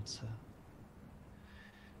the answer.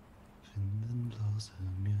 Vinden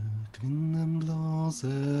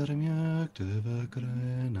blåser mjukt över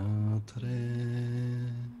gröna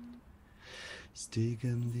träd.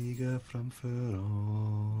 Stigen ligger framför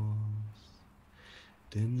oss.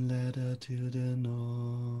 Den leder till den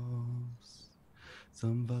oss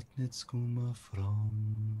som vattnet skummar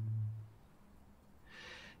från.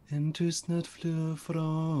 En tystnad flyr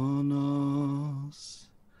från oss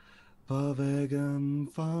på vägen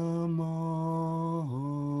framåt.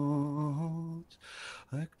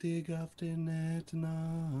 Och det gav den ett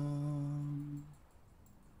namn.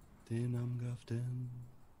 Det namn gav den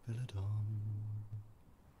Belladon.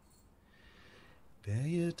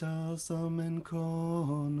 Berget är som en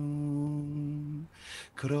konung,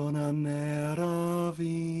 kronan är av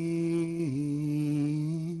is,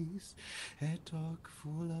 ett och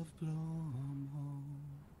full av blommor.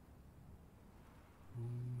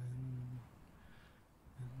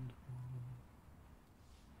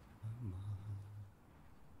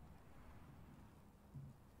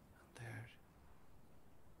 And there,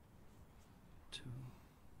 two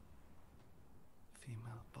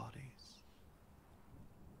female bodies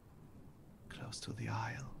close to the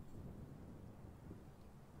isle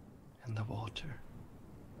in the water.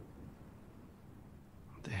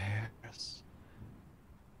 The hairs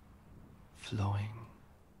flowing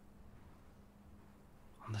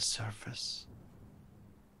on the surface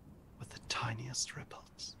with the tiniest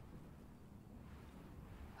ripples,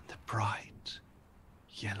 and the bright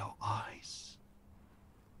yellow eyes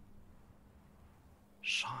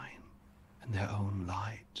shine in their own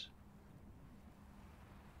light,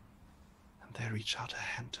 and they reach out a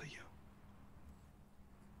hand to you.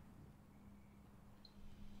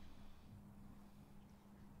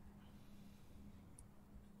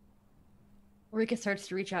 Ulrika starts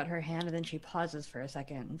to reach out her hand, and then she pauses for a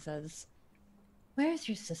second and says, "Where's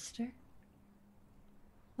your sister?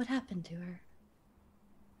 What happened to her?"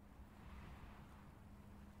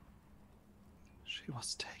 She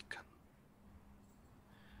was taken.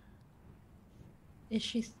 Is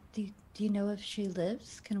she? Do you know if she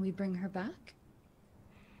lives? Can we bring her back?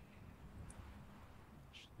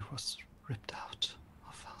 She was ripped out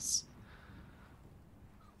of us,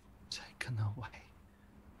 taken away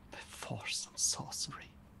by force and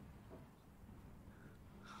sorcery.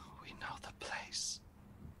 We know the place.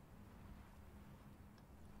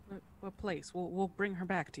 What place? We'll bring her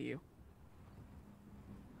back to you.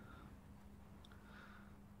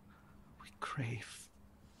 We crave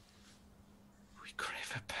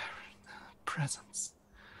a presence.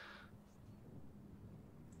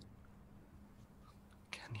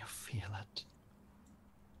 Can you feel it?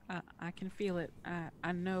 I can feel it.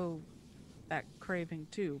 I know that craving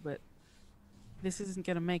too, but this isn't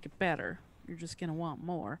gonna make it better. You're just gonna want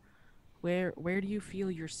more. Where do you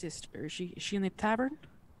feel your sister? Is she in the tavern?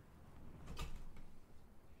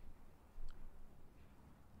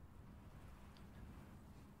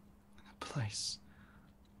 In a place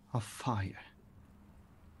of fire.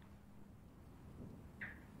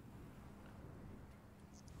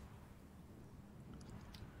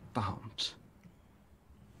 Bound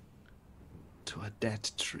to a dead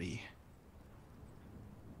tree.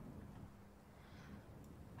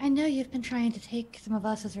 I know you've been trying to take some of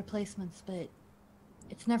us as replacements, but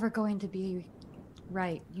it's never going to be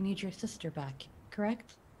right. You need your sister back,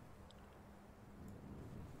 correct?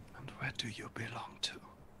 And where do you belong to?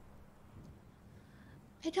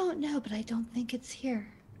 I don't know, but I don't think it's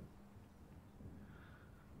here.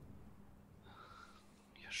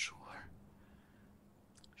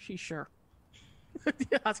 She's sure.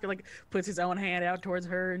 Oscar like puts his own hand out towards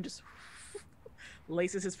her and just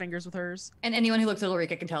laces his fingers with hers. And anyone who looks at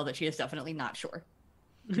Ulrika can tell that she is definitely not sure.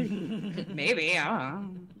 Maybe, I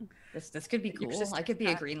don't know. This could be cool. I could be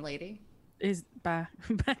a green lady. Is by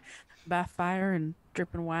fire and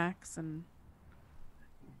dripping wax and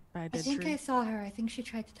by a dead I think tree. I saw her. I think she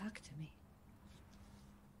tried to talk to me.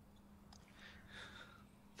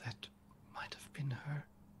 That might have been her.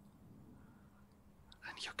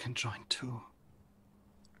 And you can join too.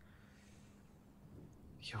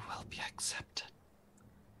 You will be accepted,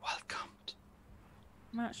 welcomed,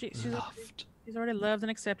 Well, she's loved. She's already loved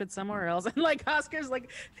and accepted somewhere else. And like Oscar's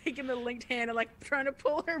like taking the linked hand and like trying to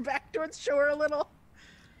pull her back towards shore a little.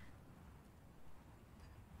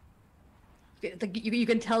 You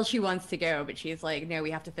can tell she wants to go, but she's like, no,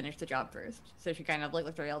 we have to finish the job first. So she kind of like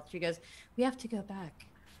looks at her else. She goes, we have to go back.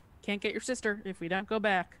 Can't get your sister if we don't go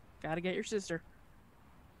back. Gotta get your sister.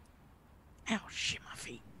 Ow, shit, my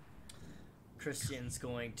feet. Christian's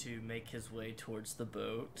going to make his way towards the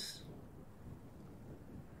boat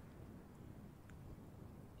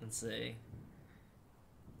and say,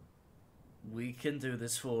 we can do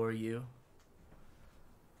this for you.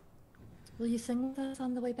 Will you sing with us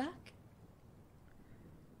on the way back?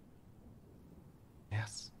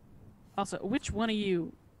 Yes. Also, which one of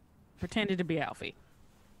you pretended to be Alfie?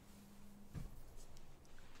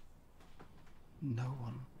 No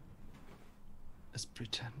one is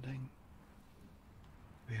pretending.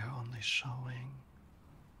 We are only showing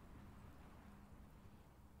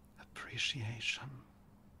appreciation.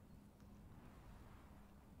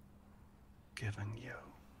 Giving you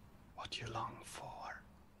what you long for.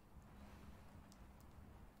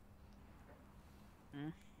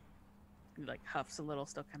 He like huffs a little,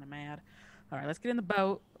 still kind of mad. All right, let's get in the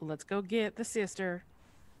boat. Let's go get the sister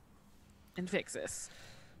and fix this.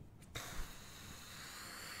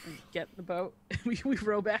 And get in the boat. we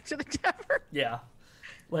row back to the tavern. Yeah.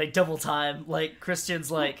 Like double time. Like Christian's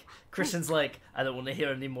like, I don't want to hear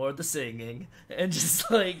any more of the singing. And just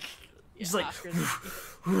like, just like,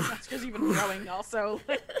 Oscar's even rowing also.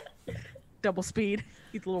 Double speed.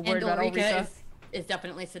 He's a little worried And about Ulrika. is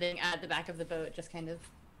definitely sitting at the back of the boat, just kind of.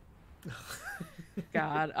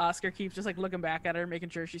 God, Oscar keeps just like looking back at her, making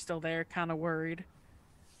sure she's still there, kind of worried.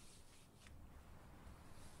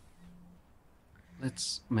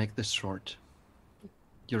 Let's make this short.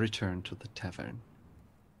 You return to the tavern.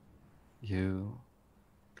 You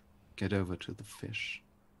get over to the fish.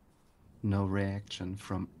 No reaction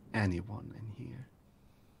from anyone in here.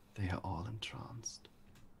 They are all entranced.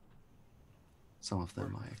 Some of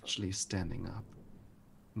them are actually standing up.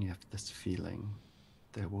 And you have this feeling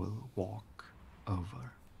they will walk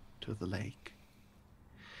over to the lake.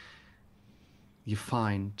 You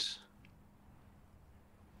find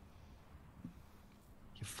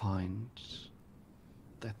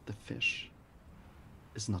that the fish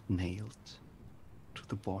is not nailed to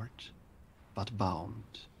the board, but bound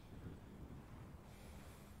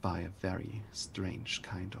by a very strange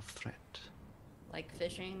kind of thread. Like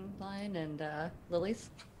fishing line and lilies.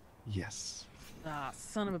 Yes. Ah,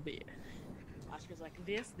 son of a bitch. Oscar's like,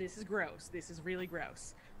 this is gross. This is really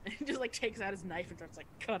gross. And he just like takes out his knife and starts like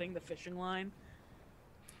cutting the fishing line.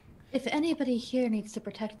 If anybody here needs to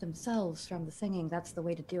protect themselves from the singing, that's the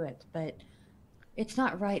way to do it. But it's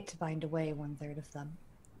not right to bind away 1/3 of them.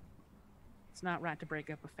 It's not right to break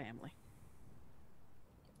up a family.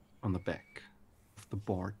 On the back of the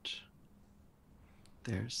board,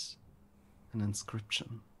 there's an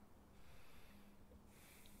inscription.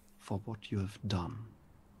 For what you have done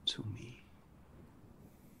to me.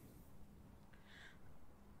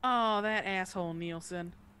 Oh, that asshole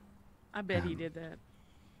Nielsen. I bet he did that.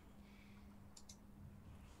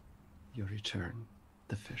 You return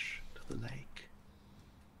the fish to the lake.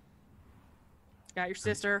 Got your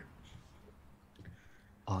sister.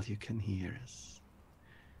 All you can hear is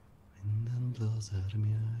Vinden blåser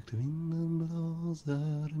mjölk, vinden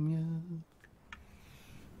blåser mjölk.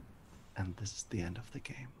 And this is the end of the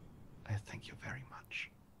game. I thank you very much.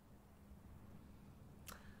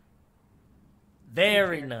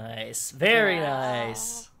 very nice. Very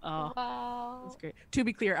nice. Oh, Wow. that's great. To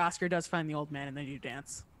be clear, Oscar does find the old man and then you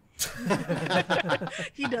dance.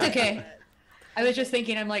 He does. Okay. I was just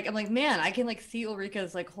thinking, I'm like, man, I can like see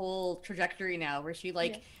Ulrika's like whole trajectory now, where she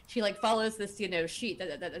follows this, sheet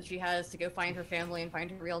that she has to go find her family and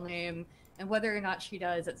find her real name, and whether or not she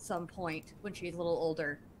does at some point when she's a little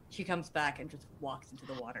older, she comes back and just walks into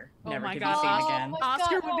the water, Oh never my to be God. seen Oh again. my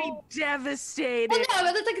Oscar God, would be oh. devastated. Well,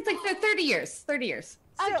 no, it's like 30 years. 30 years.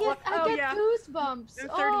 I Still, get yeah. goosebumps. In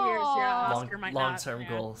 30 years, yeah. Oh. Oscar might not, Long-term yeah.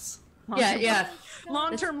 goals. Yeah.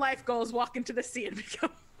 Long-term life goals: walk into the sea and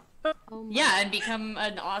become Oh my Yeah, and become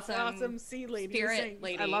an Awesome sea lady. who spirit sings.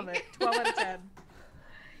 lady. I love it. 12 out of 10.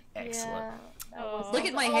 Excellent. Yeah, that was Look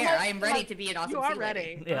at my awesome. hair. Oh I am ready to be an awesome You are sea lady.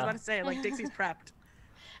 ready. I was Yeah. about to say, like, Dixie's prepped.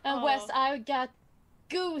 And Wes, I got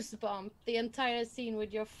goosebump the entire scene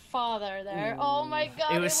with your father there. Oh my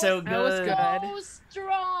god, It was so That was good. good. so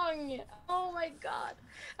strong. Oh my god.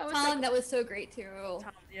 I was Tom, like, that was so great too.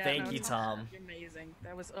 Tom, yeah, Thank you, Tom. you're amazing.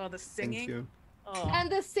 That was, the Thank singing. you. Oh,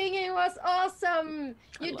 and the singing was awesome.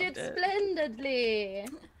 You loved did it. splendidly.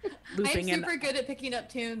 I'm looping in. super good at picking up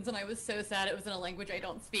tunes, and I was so sad it was in a language I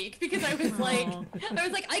don't speak because I was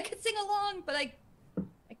like, I could sing along, but I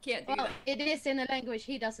can't do Well, that. it is in a language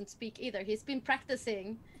he doesn't speak either. He's been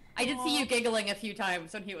practicing. I did see you giggling a few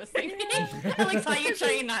times when he was singing. I like saw you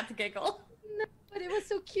trying not to giggle. But it was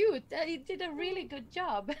so cute. He did a really good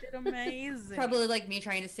job. Did amazing. Probably like me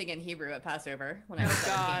trying to sing in Hebrew at Passover when I was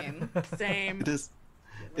God. 17. Same.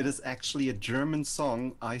 It is actually a German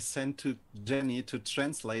song I sent to Jenny to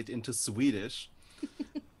translate into Swedish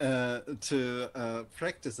to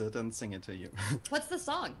practice it and sing it to you. What's the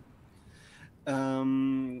song?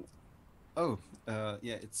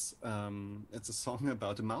 Yeah, it's a song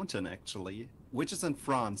about a mountain actually, which is in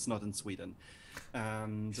France, not in Sweden,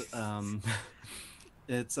 and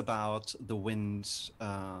it's about the wind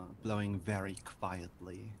blowing very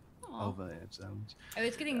quietly Aw. over it. And I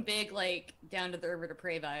was getting big, like, down to the river to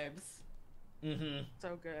pray vibes. Mm-hmm.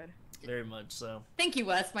 So good. Very much so. Thank you,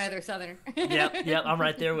 Wes, my other southerner. Yep, I'm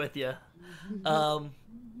right there with you.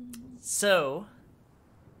 So,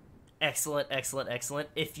 excellent.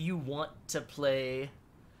 If you want to play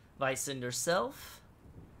Vaesen yourself,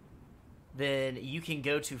 then you can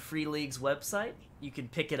go to Free League's website. You can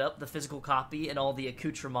pick it up, the physical copy, and all the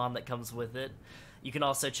accoutrement that comes with it. You can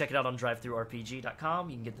also check it out on drivethrurpg.com.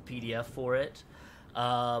 You can get the PDF for it.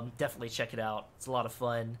 Definitely check it out. It's a lot of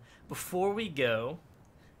fun. Before we go,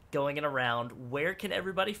 going in around, where can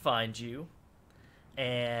everybody find you?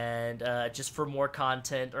 And just for more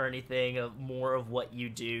content or anything of more of what you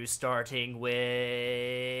do, starting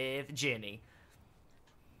with Jenny.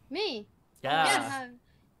 Me? Yeah.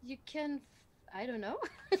 You can, I don't know.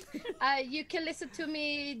 You can listen to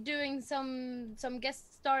me doing some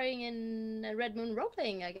guest starring in Red Moon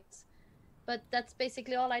role-playing, I guess. But that's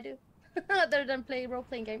basically all I do, other than play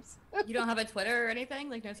role-playing games. You don't have a Twitter or anything?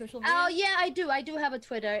 Like, no social media? Oh, yeah, I do. I do have a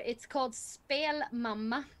Twitter. It's called Spel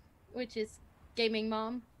Mamma, which is gaming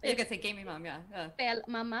mom. You could say gaming mom, yeah. Spel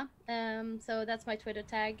Mamma. So that's my Twitter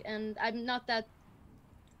tag. And I'm not that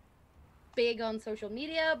big on social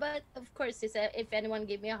media, but of course, if anyone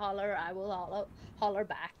give me a holler, I will holler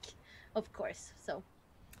back, of course. So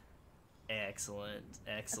Excellent.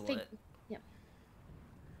 I think, yeah.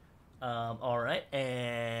 All right,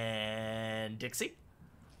 and Dixie.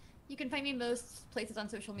 You can find me most places on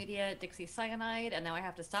social media at Dixie Cyanide, and now I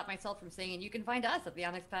have to stop myself from saying you can find us at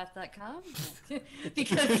theonyxpath.com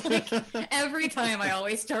because like, every time I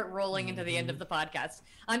always start rolling into the end of the podcast.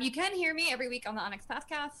 You can hear me every week on the Onyx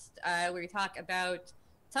Pathcast, where we talk about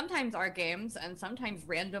sometimes our games and sometimes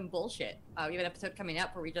random bullshit. We have an episode coming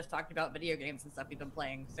up where we just talked about video games and stuff we've been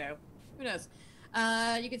playing, so who knows.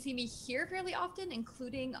 You can see me here fairly often,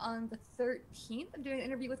 including on the 13th. I'm doing an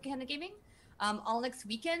interview with Gehenna Gaming. All next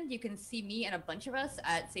weekend, you can see me and a bunch of us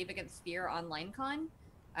at Save Against Fear Online Con,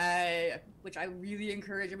 which I really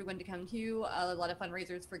encourage everyone to come to. A lot of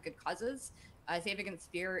fundraisers for good causes. Save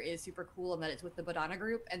Against Fear is super cool in that it's with the Bodana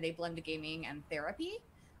group, and they blend gaming and therapy.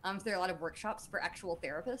 So there are a lot of workshops for actual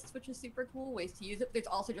therapists, which is super cool, ways to use it. There's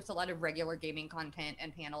also just a lot of regular gaming content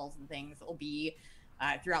and panels and things that will be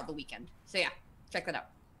throughout the weekend. So yeah, check that out.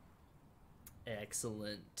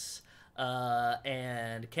 Excellent.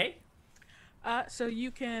 And Kay? So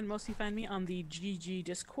you can mostly find me on the GG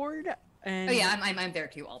Discord. And Oh yeah, I'm there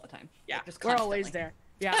too all the time. yeah, Like, just we're always constantly. there.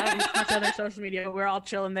 Yeah, I don't touch other social media, but we're all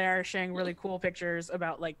chilling there, sharing really cool pictures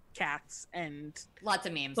about like cats and Lots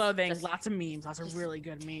of memes. clothing, Just lots of memes, lots of just really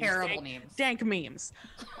good memes. terrible memes. Dank memes.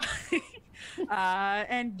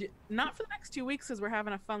 And not for the next 2 weeks because we're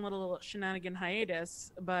having a fun little shenanigan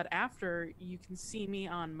hiatus, but after you can see me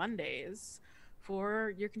on Mondays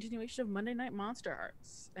for your continuation of Monday Night Monster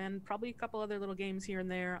Hearts and probably a couple other little games here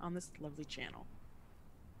and there on this lovely channel.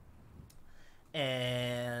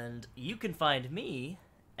 And you can find me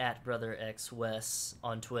at BrotherXWes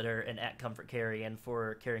on Twitter and at Comfort Carrion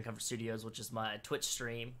for Carrion Comfort Studios, which is my Twitch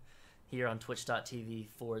stream here on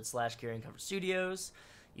twitch.tv/Carrion Comfort Studios.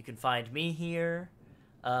 You can find me here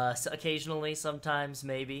occasionally, sometimes,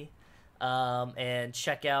 maybe. And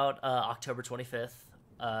check out October 25th.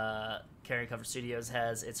 Carrion Comfort Studios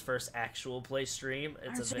has its first actual play stream.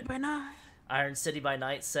 It's Iron City by Night. Iron City by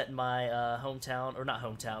Night, set in my hometown, or not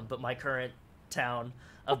hometown, but my current town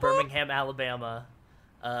of Birmingham, Alabama.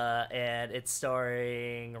 And it's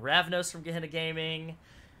starring Ravnos from Gehenna Gaming,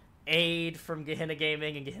 Aid from Gehenna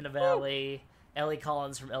Gaming and Gehenna Valley, Ellie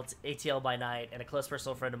Collins from ATL by Night, and a close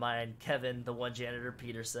personal friend of mine, Kevin, the one janitor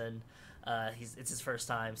Peterson. It's his first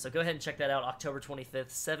time. So go ahead and check that out, October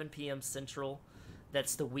 25th, 7 p.m. Central.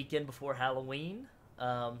 That's the weekend before Halloween,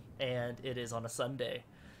 and it is on a Sunday.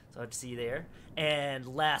 So I hope to see you there. And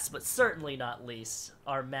last but certainly not least,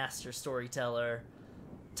 our master storyteller,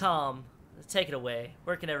 Tom, take it away.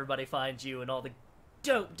 Where can everybody find you and all the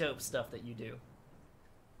dope stuff that you do?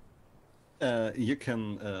 You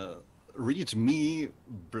can read me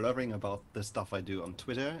blubbering about the stuff I do on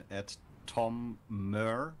Twitter at Tom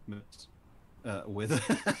Murr, with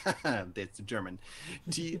that's German,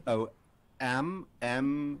 TOMMURR,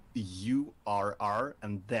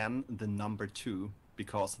 and then the number 2,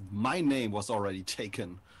 because my name was already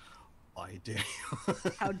taken. I dare you.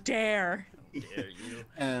 How dare! Dare you.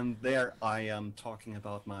 And there I am talking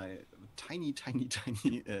about my tiny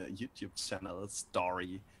YouTube channel,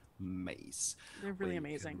 Story Maze. They're really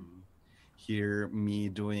amazing. Hear me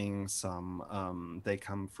doing some they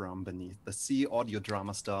come from beneath the sea audio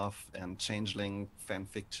drama stuff and changeling fan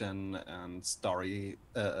fiction and story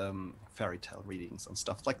fairy tale readings and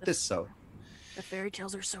stuff like this. So The fairy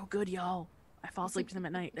tales are so good, y'all. I fall asleep to them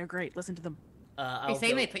at night. They're great. Listen to them. They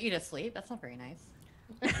say they put you to sleep. That's not very nice.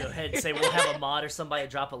 Go ahead and say we'll have a mod or somebody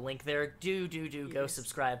drop a link there. Do go Yes.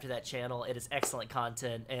 subscribe to that channel. It is excellent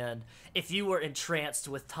content, and if you were entranced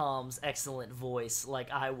with Tom's excellent voice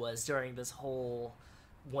like I was during this whole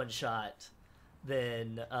one shot,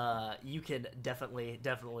 then you can definitely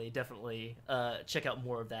check out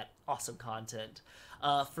more of that awesome content.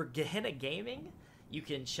 For Gehenna Gaming, you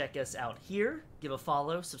can check us out here, give a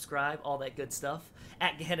follow, subscribe, all that good stuff.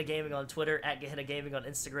 At Gehenna Gaming on Twitter, at Gehenna Gaming on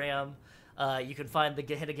Instagram. You can find the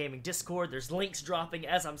Gehenna Gaming Discord. There's links dropping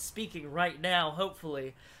as I'm speaking right now,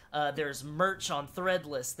 hopefully. There's merch on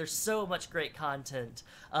Threadless. There's so much great content.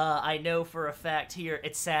 I know for a fact here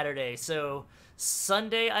it's Saturday, so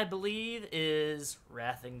Sunday, I believe, is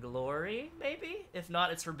Wrath and Glory, maybe? If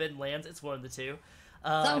not, it's Forbidden Lands. It's one of the two.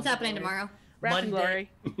 Something's happening tomorrow. Wrath and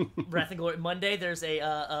Glory. Wrath and Glory. Monday, there's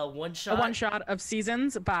a one-shot. A one-shot of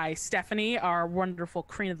Seasons by Stephanie, our wonderful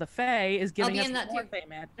Queen of the Fae, is giving us in that more too. Fae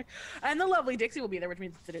magic. And the lovely Dixie will be there, which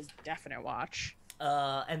means it is definite watch.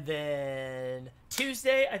 And then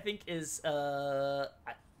Tuesday, I think, is I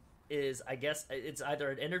guess it's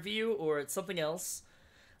either an interview or it's something else.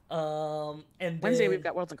 And Wednesday, then we've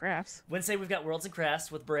got Worlds and Crafts. Wednesday we've got Worlds and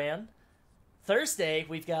Crafts with Bran. Thursday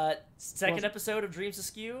we've got second Worlds- episode of Dreams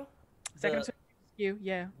Askew. Second The- episode, you,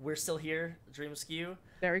 yeah, We're still here, Dream Askew.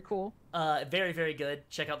 very cool. Very good.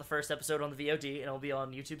 Check out the first episode on the VOD, and it'll be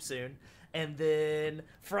on YouTube soon. And then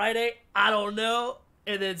Friday, I don't know.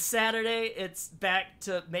 And then Saturday, it's back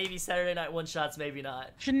to maybe Saturday night one shots, maybe not.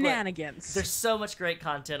 But Shenanigans. there's so much great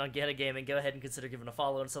content on Gehenna Gaming. Go ahead and consider giving a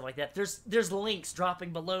follow and stuff like that. There's links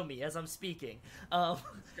dropping below me as I'm speaking. But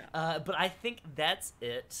I think that's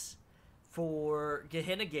it for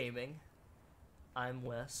Gehenna Gaming. I'm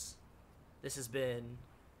Wes. This has been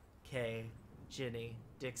Kay, Jenny,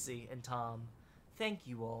 Dixie, and Tom. Thank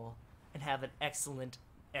you all, and have an excellent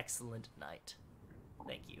night.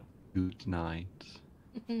 Thank you. good night.